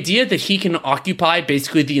the idea that he can occupy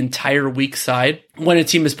basically the entire weak side when a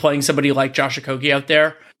team is playing somebody like Josh Okogie out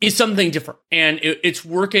there is something different, and it's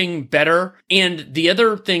working better. And the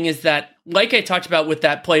other thing is that, like I talked about with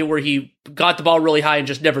that play where he got the ball really high and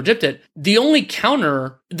just never dipped it, the only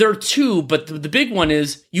counter, there are two, but the big one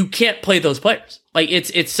is you can't play those players. Like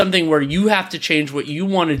it's something where you have to change what you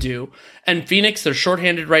want to do. And Phoenix, they're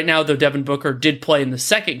shorthanded right now, though Devin Booker did play in the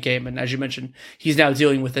second game, and as you mentioned, he's now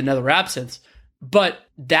dealing with another absence. But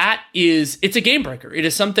it's a game breaker. It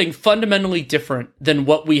is something fundamentally different than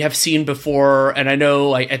what we have seen before. And I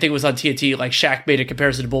know, I think it was on TNT, like Shaq made a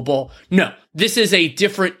comparison to Bol Bol. No, this is a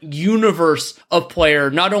different universe of player,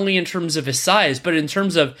 not only in terms of his size, but in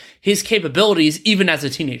terms of his capabilities, even as a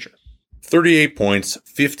teenager. 38 points,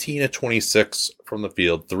 15 of 26 from the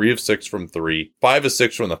field, 3 of 6 from 3, 5 of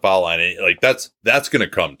 6 from the foul line. And, like, that's going to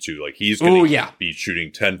come too. Like, he's going to be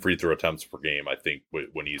shooting 10 free throw attempts per game, I think,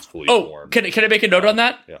 when he's fully formed. Can I make a note on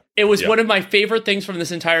that? Yeah. It was one of my favorite things from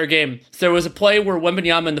this entire game. So there was a play where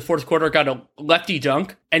Wembanyama in the fourth quarter got a lefty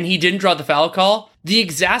dunk, and he didn't draw the foul call. The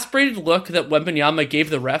exasperated look that Wembanyama gave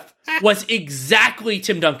the ref was exactly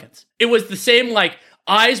Tim Duncan's. It was the same, like,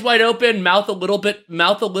 eyes wide open, mouth a little bit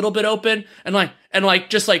open, and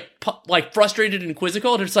just frustrated and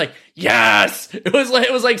quizzical. And it's like, yes, it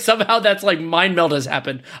was like somehow that's like mind meld has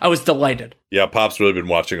happened. I was delighted. Yeah, Pop's really been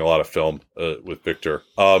watching a lot of film with Victor.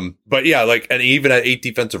 But yeah, like, and even at 8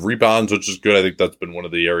 defensive rebounds, which is good. I think that's been one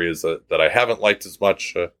of the areas that I haven't liked as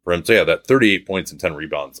much for him. So yeah, that 38 points and 10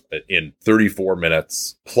 rebounds in 34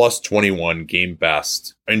 minutes, plus 21 game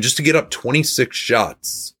best. And just to get up 26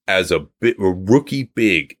 shots as a rookie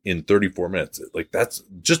big in 34 minutes, like, that's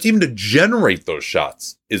just even to generate those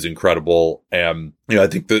shots is incredible. And, I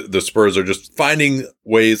think the Spurs are just finding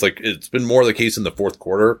ways. Like, it's been more the case in the fourth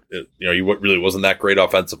quarter. He really wasn't that great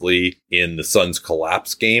offensively in the Suns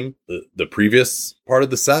collapse game, the previous part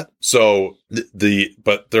of the set. So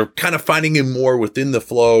but they're kind of finding him more within the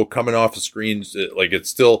flow, coming off of screens. Like, it's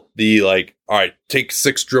still the, like, all right, take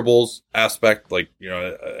 6 dribbles aspect. Like,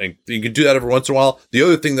 and you can do that every once in a while. The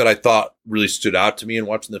other thing that I thought really stood out to me in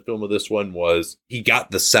watching the film of this one was he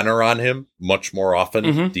got the center on him much more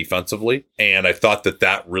often defensively. And I thought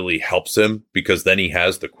that really helps him, because then he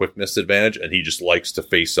has the quickness advantage and he just likes to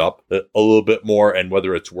face up a little bit more. And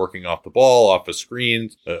whether it's working off the ball, off of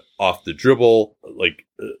screens, off the dribble, like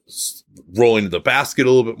rolling to the basket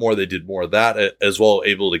a little bit more. They did more of that as well,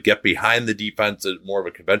 able to get behind the defense at more of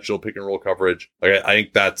a conventional pick and roll coverage. Like, I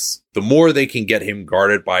think that's the more they can get him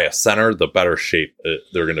guarded by a center, the better shape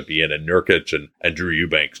they're going to be in. And Nurkic and Drew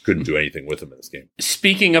Eubanks couldn't do anything with him in this game.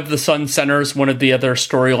 Speaking of the Sun centers, one of the other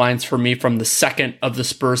storylines for me from the second of the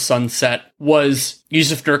Spurs Sun set was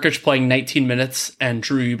Yusuf Nurkic playing 19 minutes and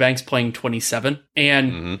Drew Eubanks playing 27.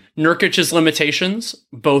 And Nurkic's limitations,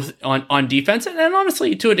 both on defense and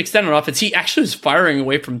honestly to an extent on offense, he actually was firing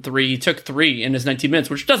away from 3. He took 3 in his 19 minutes,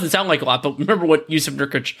 which doesn't sound like a lot, but remember what Yusuf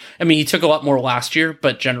Nurkic, he took a lot more last year,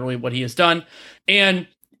 but generally what he has done. And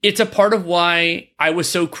it's a part of why I was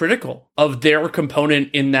so critical of their component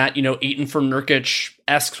in that, Ayton for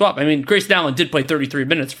Nurkic-esque swap. Grayson Allen did play 33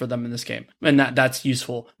 minutes for them in this game, and that's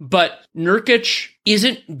useful. But Nurkic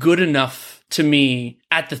isn't good enough to me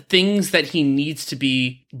at the things that he needs to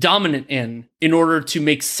be dominant in order to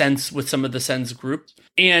make sense with some of the Sens group.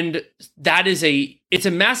 And that is it's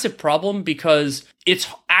a massive problem, because it's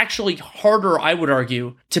actually harder, I would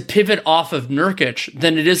argue, to pivot off of Nurkic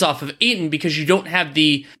than it is off of Ayton, because you don't have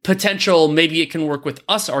the potential maybe it can work with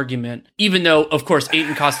us argument, even though, of course,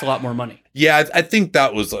 Ayton costs a lot more money. Yeah, I think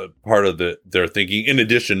that was a part of their thinking. In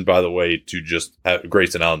addition, by the way, to just have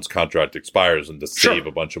Grayson Allen's contract expires and to save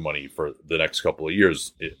a bunch of money for the next couple of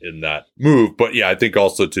years in that move. But yeah, I think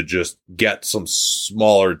also to just get some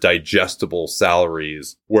smaller, digestible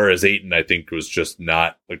salaries. Whereas Ayton, I think, was just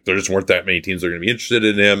not, like, there just weren't that many teams that are going to be interested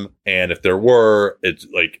in him. And if there were, it's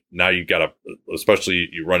like, now you got to, especially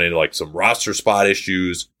you run into like some roster spot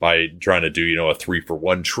issues by trying to do, a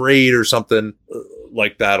 3-for-1 trade or something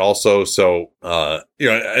like that also. So, I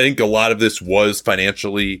think a lot of this was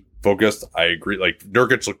financially focused. I agree. Like,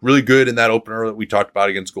 Nurkic looked really good in that opener that we talked about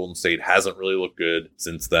against Golden State. Hasn't really looked good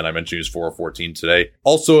since then. I mentioned he was 4 of 14 today.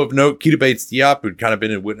 Also of note, Keita Bates-Diop, who'd kind of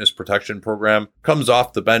been in witness protection program, comes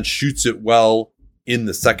off the bench, shoots it well in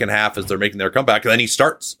the second half as they're making their comeback. And then he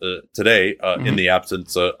starts today in the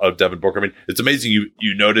absence of Devin Booker. It's amazing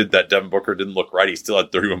you noted that Devin Booker didn't look right. He still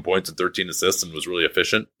had 31 points and 13 assists and was really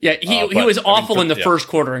efficient. Yeah, he was awful in the first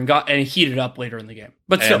quarter and heated up later in the game.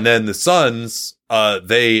 But still. And then the Suns,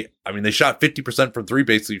 they shot 50% from 3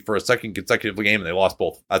 basically for a second consecutive game, and they lost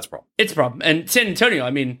both. That's a problem. It's a problem. And San Antonio,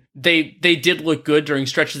 they did look good during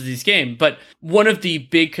stretches of these games. But one of the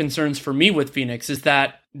big concerns for me with Phoenix is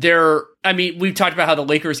that we've talked about how the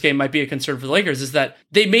Lakers game might be a concern for the Lakers, is that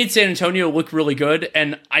they made San Antonio look really good.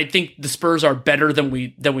 And I think the Spurs are better than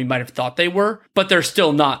we might have thought they were, but they're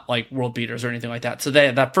still not like world beaters or anything like that. So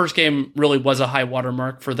that first game really was a high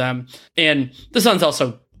watermark for them. And the Suns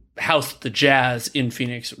also housed the Jazz in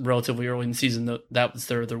Phoenix relatively early in the season. That was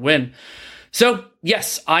their win. So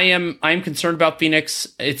yes, I am concerned about Phoenix.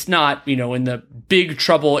 It's not, in the big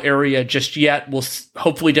trouble area just yet.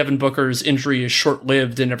 Hopefully Devin Booker's injury is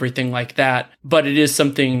short-lived and everything like that. But it is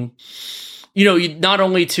something not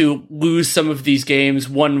only to lose some of these games,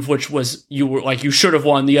 one of which was you should have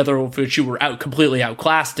won, the other of which you were completely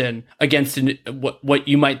outclassed in against what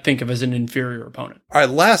you might think of as an inferior opponent. All right,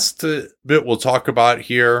 last bit we'll talk about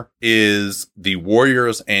here is the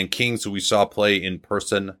Warriors and Kings who we saw play in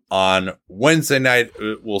person on Wednesday night.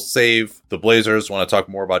 We'll save the Blazers. Want to talk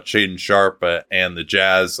more about Shaedon Sharpe and the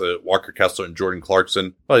Jazz, Walker Kessler and Jordan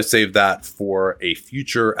Clarkson. Probably save that for a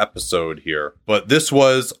future episode here. But this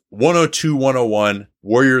was 102-101.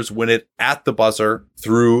 Warriors win it at the buzzer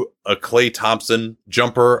through a Klay Thompson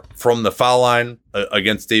jumper from the foul line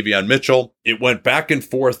against Davion Mitchell. It went back and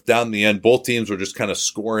forth down the end. Both teams were just kind of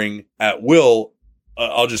scoring at will.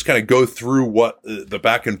 I'll just kind of go through what the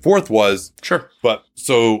back and forth was. Sure. But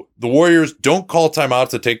so the Warriors don't call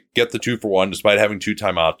timeouts to get the 2-for-1, despite having 2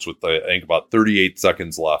 timeouts with, I think, about 38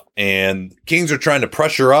 seconds left. And Kings are trying to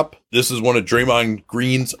pressure up. This is one of Draymond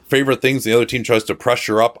Green's favorite things. The other team tries to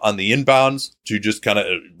pressure up on the inbounds to just kind of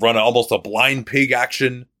run almost a blind pig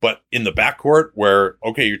action, but in the backcourt where,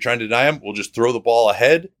 okay, you're trying to deny him, we'll just throw the ball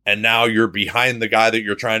ahead. And now you're behind the guy that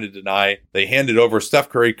you're trying to deny. They hand it over. Steph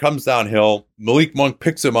Curry comes downhill. Malik Monk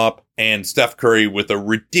picks him up. And Steph Curry, with a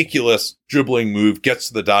ridiculous dribbling move, gets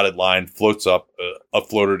to the dotted line, floats up a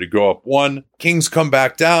floater to go up 1. Kings come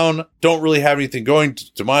back down, don't really have anything going.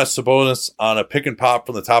 Domantas Sabonis on a pick and pop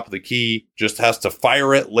from the top of the key, just has to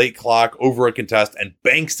fire it late clock over a contest and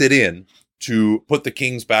banks it in to put the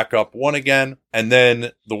Kings back up 1 again. And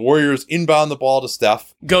then the Warriors inbound the ball to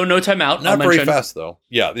Steph. Go no timeout. Not very fast, though.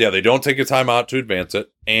 Yeah, they don't take a timeout to advance it.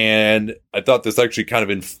 And I thought this actually kind of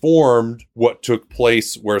informed what took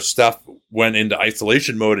place where Steph went into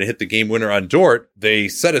isolation mode and hit the game winner on Dort. They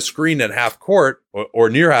set a screen at half court or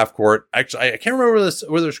near half court. Actually, I can't remember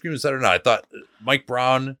whether the screen was set or not. I thought Mike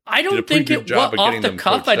Brown I don't think it was off the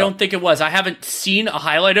cuff. I don't think it was. I haven't seen a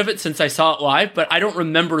highlight of it since I saw it live, but I don't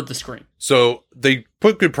remember the screen. So they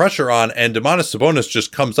put good pressure on, and Domantas Sabonis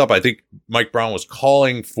just comes up. I think Mike Brown was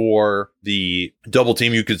calling for the double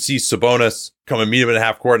team. You could see Sabonis come and meet him at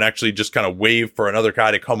half court and actually just kind of wave for another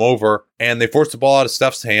guy to come over. And they force the ball out of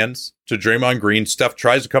Steph's hands to Draymond Green. Steph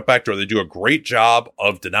tries to cut back door. They do a great job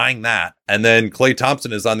of denying that. And then Klay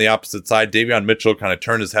Thompson is on the opposite side. Davion Mitchell kind of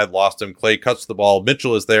turned his head, lost him. Klay cuts the ball.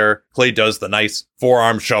 Mitchell is there. Klay does the nice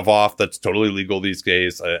forearm shove off that's totally legal these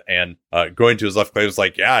days. And going to his left, Klay was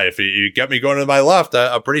like, yeah, if you get me going to my left,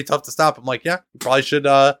 I'm pretty tough to stop. I'm like, yeah, you probably should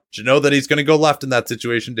know that he's going to go left in that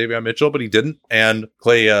situation, Davion Mitchell, but he didn't. And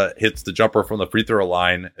Klay hits the jumper from the free throw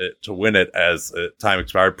line to win it as time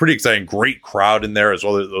expired. Pretty exciting. Great crowd in there as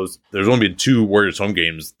well. There's only been 2 Warriors home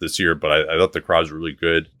games this year, but I thought the crowds were really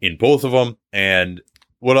good in both of them. And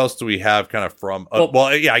what else do we have kind of from?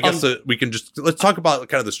 I guess we can let's talk about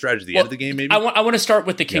kind of the strategy at the end of the game. Maybe I want to start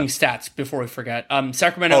with the Kings stats before we forget.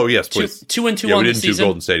 Sacramento. Oh yes, please. 2-2 on the season. We didn't do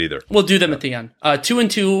Golden State either. We'll do them at the end.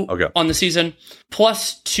 2-2 on the season,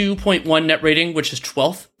 plus 2.1 net rating, which is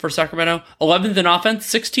 12th for Sacramento. 11th in offense,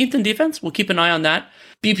 16th in defense. We'll keep an eye on that.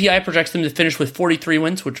 BPI projects them to finish with 43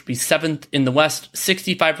 wins, which would be 7th in the West,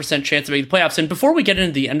 65% chance of making the playoffs. And before we get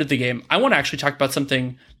into the end of the game, I want to actually talk about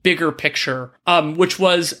something bigger picture, which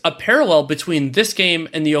was a parallel between this game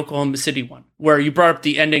and the Oklahoma City one, where you brought up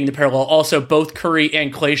the ending, the parallel. Also, both Curry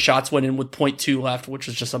and Klay shots went in with 0.2 left, which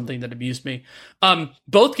was just something that amused me.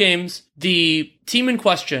 Both games, the team in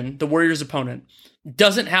question, the Warriors' opponent,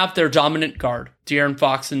 doesn't have their dominant guard, De'Aaron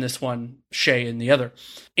Fox in this one, Shea in the other.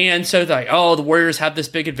 And so they're like, the Warriors have this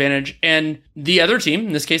big advantage. And the other team,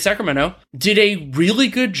 in this case Sacramento, did a really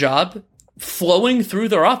good job flowing through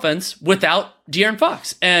their offense without De'Aaron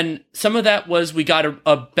Fox. And some of that was we got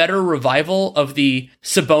a better revival of the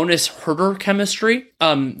Sabonis-Huerter chemistry.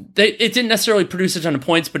 It didn't necessarily produce a ton of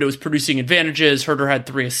points, but it was producing advantages. Huerter had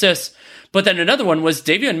 3 assists. But then another one was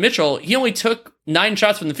Davion Mitchell. He only took 9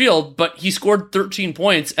 shots from the field, but he scored 13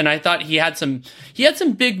 points. And I thought he had some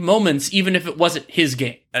big moments, even if it wasn't his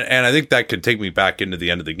game. And I think that could take me back into the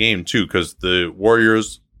end of the game too, because the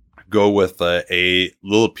Warriors go with a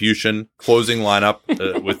Lilliputian closing lineup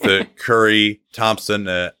with the Curry, Thompson,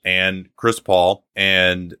 and Chris Paul.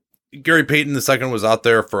 And Gary Payton II was out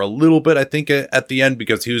there for a little bit, I think, at the end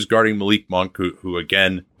because he was guarding Malik Monk, who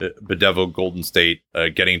again, bedeviled Golden State,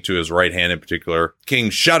 getting to his right hand in particular. King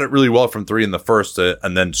shot it really well from 3 in the first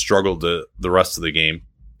and then struggled the rest of the game.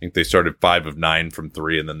 I think they started 5 of 9 from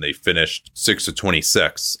 3, and then they finished 6 of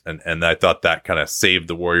 26. And I thought that kind of saved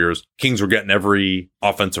the Warriors. Kings were getting every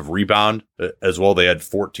offensive rebound as well. They had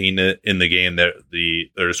 14 in the game. There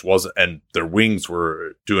just wasn't, and their wings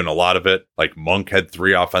were doing a lot of it. Like Monk had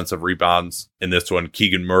 3 offensive rebounds. in this one.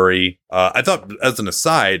 Keegan Murray. I thought, as an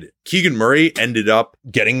aside, Keegan Murray ended up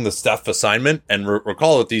getting the Steph assignment. And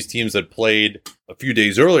recall that these teams had played a few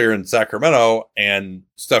days earlier in Sacramento, and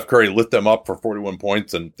Steph Curry lit them up for 41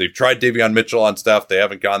 points. And they've tried Davion Mitchell on Steph. They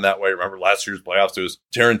haven't gone that way. Remember last year's playoffs, it was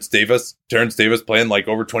Terrence Davis. Terrence Davis playing like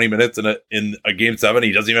over 20 minutes in a game 7.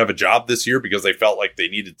 He doesn't even have a job this year because they felt like they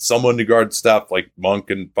needed someone to guard Steph. Like Monk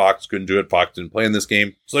and Fox couldn't do it. Fox didn't play in this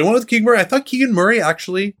game. So they went with Keegan Murray. I thought Keegan Murray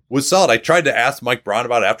actually was solid. I tried to ask Mike Brown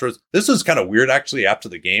about it afterwards. This was kind of weird actually after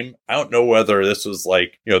the game. I don't know whether this was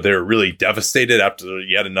like, they were really devastated after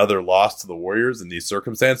yet another loss to the Warriors in these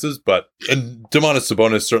circumstances, and Domantas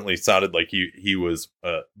Sabonis certainly sounded like he was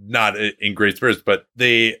not in great spirits, but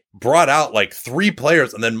they brought out like 3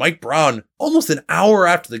 players, and then Mike Brown almost an hour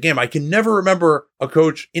after the game. I can never remember a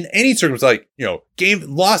coach in any circumstance,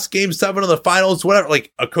 lost game 7 of the finals, whatever,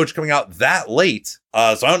 like a coach coming out that late.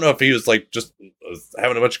 So I don't know if he was like just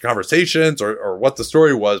having a bunch of conversations or what the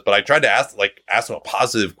story was, but I tried to ask him a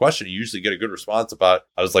positive question. You usually get a good response about,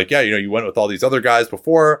 I was like, yeah, you went with all these other guys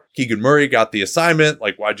before. Keegan Murray got the assignment.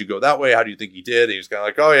 Like, why'd you go that way? How do you think he did? And he was kind of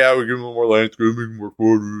like, oh yeah, we're giving him more length, we're making more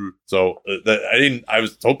forward. So I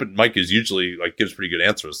was hoping Mike is usually like gives pretty good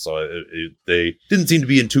answers. So they didn't seem to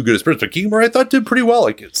be in too good a spirits, but Keegan Murray I thought did pretty well.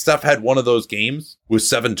 Like Steph had one of those games with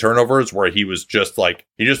 7 turnovers where he was just like,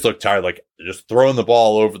 he just looked tired, like just throwing the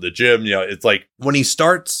ball over the gym. It's like when he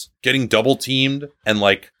starts getting double teamed and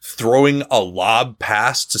like throwing a lob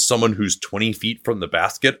pass to someone who's 20 feet from the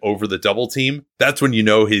basket over the double team, that's when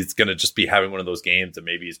he's going to just be having one of those games and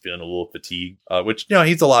maybe he's feeling a little fatigued, which,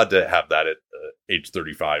 he's allowed to have that at age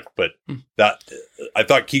 35. But that I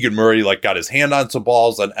thought Keegan Murray like got his hand on some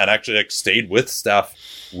balls and actually like stayed with Steph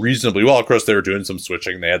reasonably well. Of course, they were doing some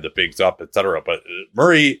switching. They had the bigs up, etc. But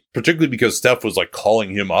Murray, particularly because Steph was like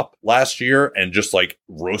calling him up last year and just like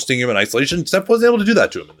roasting him in isolation, Steph wasn't able to do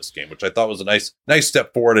that to him in this game, which I thought was a nice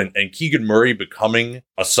step forward. And Keegan Murray becoming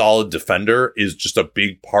a solid defender is just a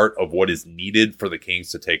big part of what is needed for the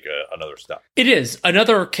Kings to take another step. It is.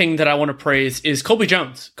 Another King that I want to praise is Colby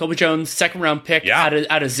Jones. Colby Jones, second round pick out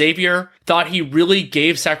of Xavier. Thought he really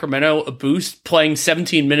gave Sacramento a boost, playing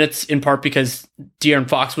 17 minutes in part because De'Aaron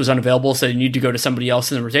Fox was unavailable, so you need to go to somebody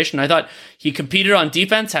else in the rotation. I thought he competed on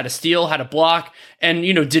defense, had a steal, had a block, and,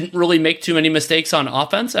 didn't really make too many mistakes on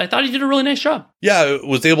offense. I thought he did a really nice job. Yeah,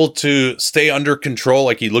 was able to stay under control.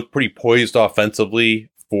 Like he looked pretty poised offensively.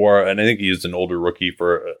 And I think he used an older rookie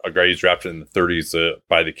for a guy who's drafted in the 30s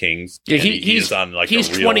by the Kings. Yeah, he's on like he's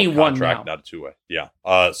a real 21 contract, now. Not a two-way. Yeah.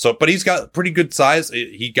 But he's got pretty good size.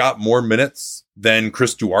 He got more minutes than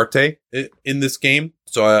Chris Duarte in this game.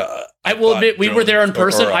 So I will admit, we were there in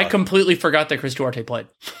person. I completely forgot that Chris Duarte played.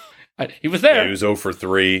 He was there. Yeah, he was 0 for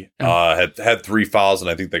 3, had 3 fouls, and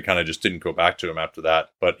I think they kind of just didn't go back to him after that.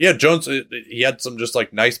 But yeah, Jones, he had some just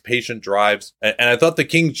like nice patient drives. And I thought the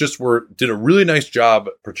Kings just did a really nice job,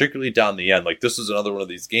 particularly down the end. Like this is another one of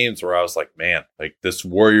these games where I was like, man, like this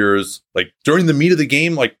Warriors, like during the meat of the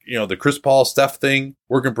game, like, the Chris Paul Steph thing,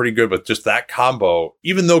 working pretty good, but just that combo,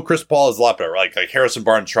 even though Chris Paul is a lot better, like Harrison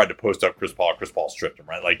Barnes tried to post up Chris Paul stripped him,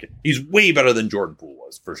 right? Like he's way better than Jordan Poole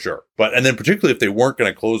was for sure. And then particularly if they weren't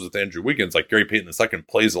going to close with Andrew Wiggins, like Gary Payton II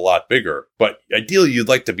plays a lot bigger, but ideally you'd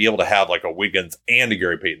like to be able to have like a Wiggins and a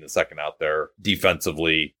Gary Payton II out there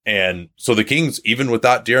defensively. And so the Kings, even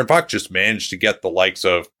without De'Aaron Fox, just managed to get the likes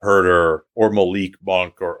of Herter or Malik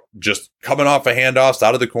Monk or just coming off of handoffs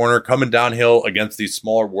out of the corner, coming downhill against these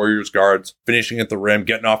smaller Warriors guards, finishing at the rim,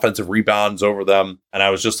 getting offensive rebounds over them. And I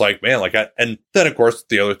was just like, man, and then of course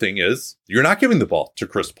the other thing is you're not giving the ball to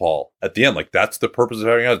Chris Paul at the end. Like that's the purpose of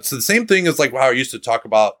having it. It's the same thing as like how I used to talk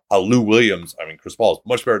about how Lou Williams, I mean, Chris Paul is a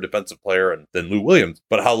much better defensive player than Lou Williams,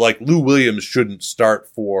 but how like Lou Williams shouldn't start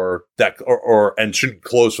for that and shouldn't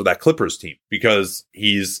close for that Clippers team because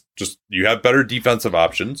he's just, you have better defensive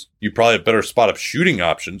options. You probably have better spot up shooting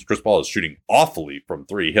options. Chris Paul is shooting awfully from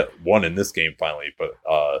 3. He hit 1 in this game finally, but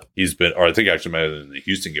he's been, or I think actually might have been in the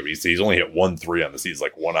Houston game. He's only hit 1 3 on the season,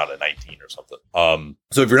 like 1 out of 19 or something.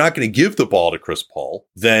 So if you're not going to give the ball to Chris Paul,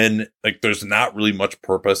 then like there's not really much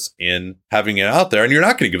purpose in having it out there. And you're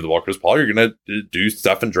not going to give the ball to Chris Paul. You're going to do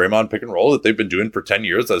Steph and Draymond pick and roll that they've been doing for 10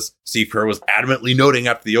 years, as Steve Kerr was adamantly noting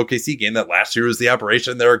after the OKC game that last year was the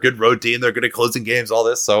aberration. They're a good road team. They're good at closing games, all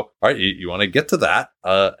this. So all right, you want to get to that.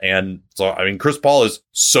 And so, I mean, Chris Paul is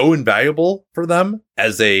so invaluable for them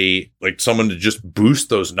as someone to just boost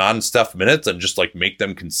those non-Steph minutes and just like make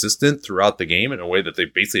them consistent throughout the game in a way that they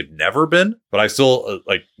basically have never been. But I still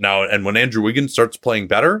now, and when Andrew Wiggins starts playing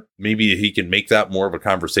better, maybe he can make that more of a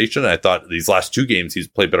conversation. I thought these last 2 games, he's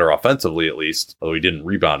played better offensively, at least, although he didn't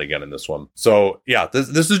rebound again in this one. So yeah, this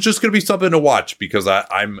is just going to be something to watch because I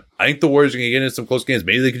think the Warriors are going to get into some close games.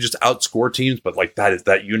 Maybe they can just outscore teams, but like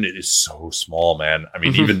that unit is so small, man. I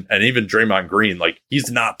mean, even Draymond Green, like he's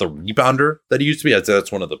not the rebounder that he used to be. I'd say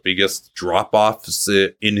that's one of the biggest drop-offs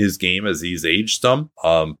in his game as he's aged some.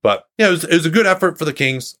 But yeah, it was a good effort for the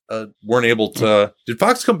Kings. Weren't able to. Did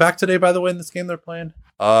Fox come back today, by the way, in this game they're playing?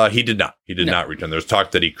 He did not. He did not return. There's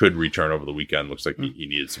talk that he could return over the weekend. Looks like he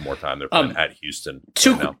needed some more time. They're playing at Houston.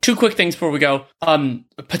 Two quick things before we go.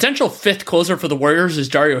 A potential 5th closer for the Warriors is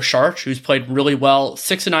Dario Saric, who's played really well.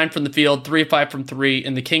 6 of 9 from the field, 3 of 5 from 3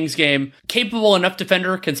 in the Kings game. Capable enough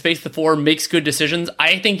defender, can space the floor, makes good decisions.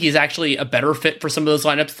 I think he's actually a better fit for some of those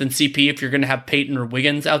lineups than CP if you're going to have Peyton or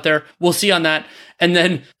Wiggins out there. We'll see on that. And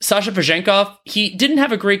then Sasha Pagenkov, he didn't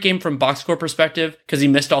have a great game from box score perspective because he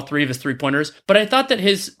missed all 3 of his 3-pointers. But I thought that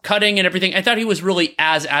his cutting and everything, I thought he was really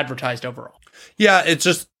as advertised overall. Yeah, it's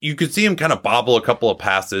just, you could see him kind of bobble a couple of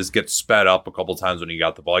passes, get sped up a couple of times when he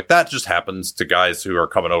got the ball. Like that just happens to guys who are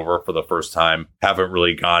coming over for the first time, haven't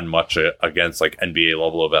really gone much against like NBA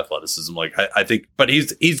level of athleticism. Like I think, but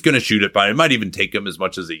he's going to shoot it, but it might even take him as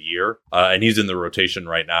much as a year. And he's in the rotation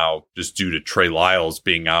right now just due to Trey Lyles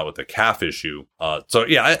being out with a calf issue. So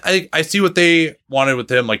yeah, I see what they wanted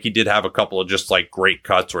with him. Like he did have a couple of just like great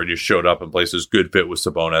cuts where he just showed up in places. Good fit with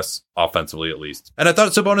Sabonis offensively, at least. And I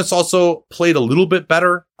thought Sabonis also played a little bit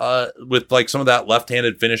better with like some of that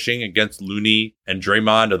left-handed finishing against Looney and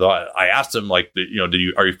Draymond. Although I asked him like,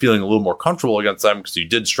 are you feeling a little more comfortable against them? Because you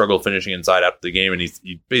did struggle finishing inside after the game. And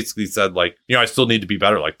he basically said like, I still need to be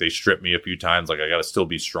better. Like they stripped me a few times. Like I got to still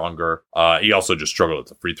be stronger. He also just struggled at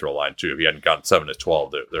the free throw line too. If he hadn't gotten 7 of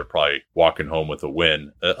 12, they're probably walking home with a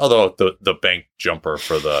win. Although the bank jumper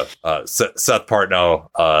for the Seth Partnow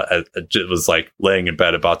was like laying in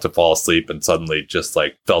bed about to fall asleep and suddenly just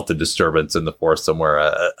like felt a disturbance in the force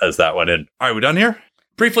somewhere as that went in. All right, we done here?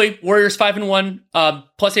 Briefly, Warriors 5-1,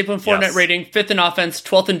 plus 8.4 net rating, 5th in offense,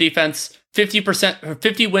 12th in defense, 50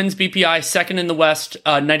 wins BPI, 2nd in the West,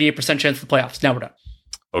 98% chance for the playoffs. Now we're done.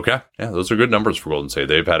 Okay. Yeah, those are good numbers for Golden State.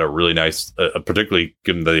 They've had a really nice, particularly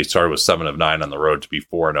given that they started with 7 of 9 on the road, to be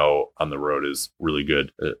 4-0 on the road is really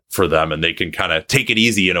good for them. And they can kind of take it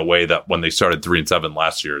easy in a way that when they started 3-7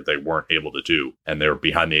 last year, they weren't able to do. And they were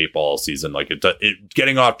behind the 8 ball all season. Like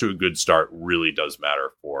getting off to a good start really does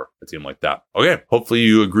matter for a team like that. Okay. Hopefully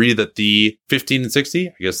you agree that the 15-60,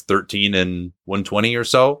 I guess 13-120 or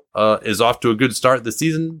so, is off to a good start this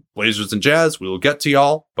season. Blazers and Jazz, we will get to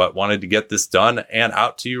y'all, but wanted to get this done and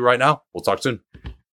out to you right now. We'll talk soon.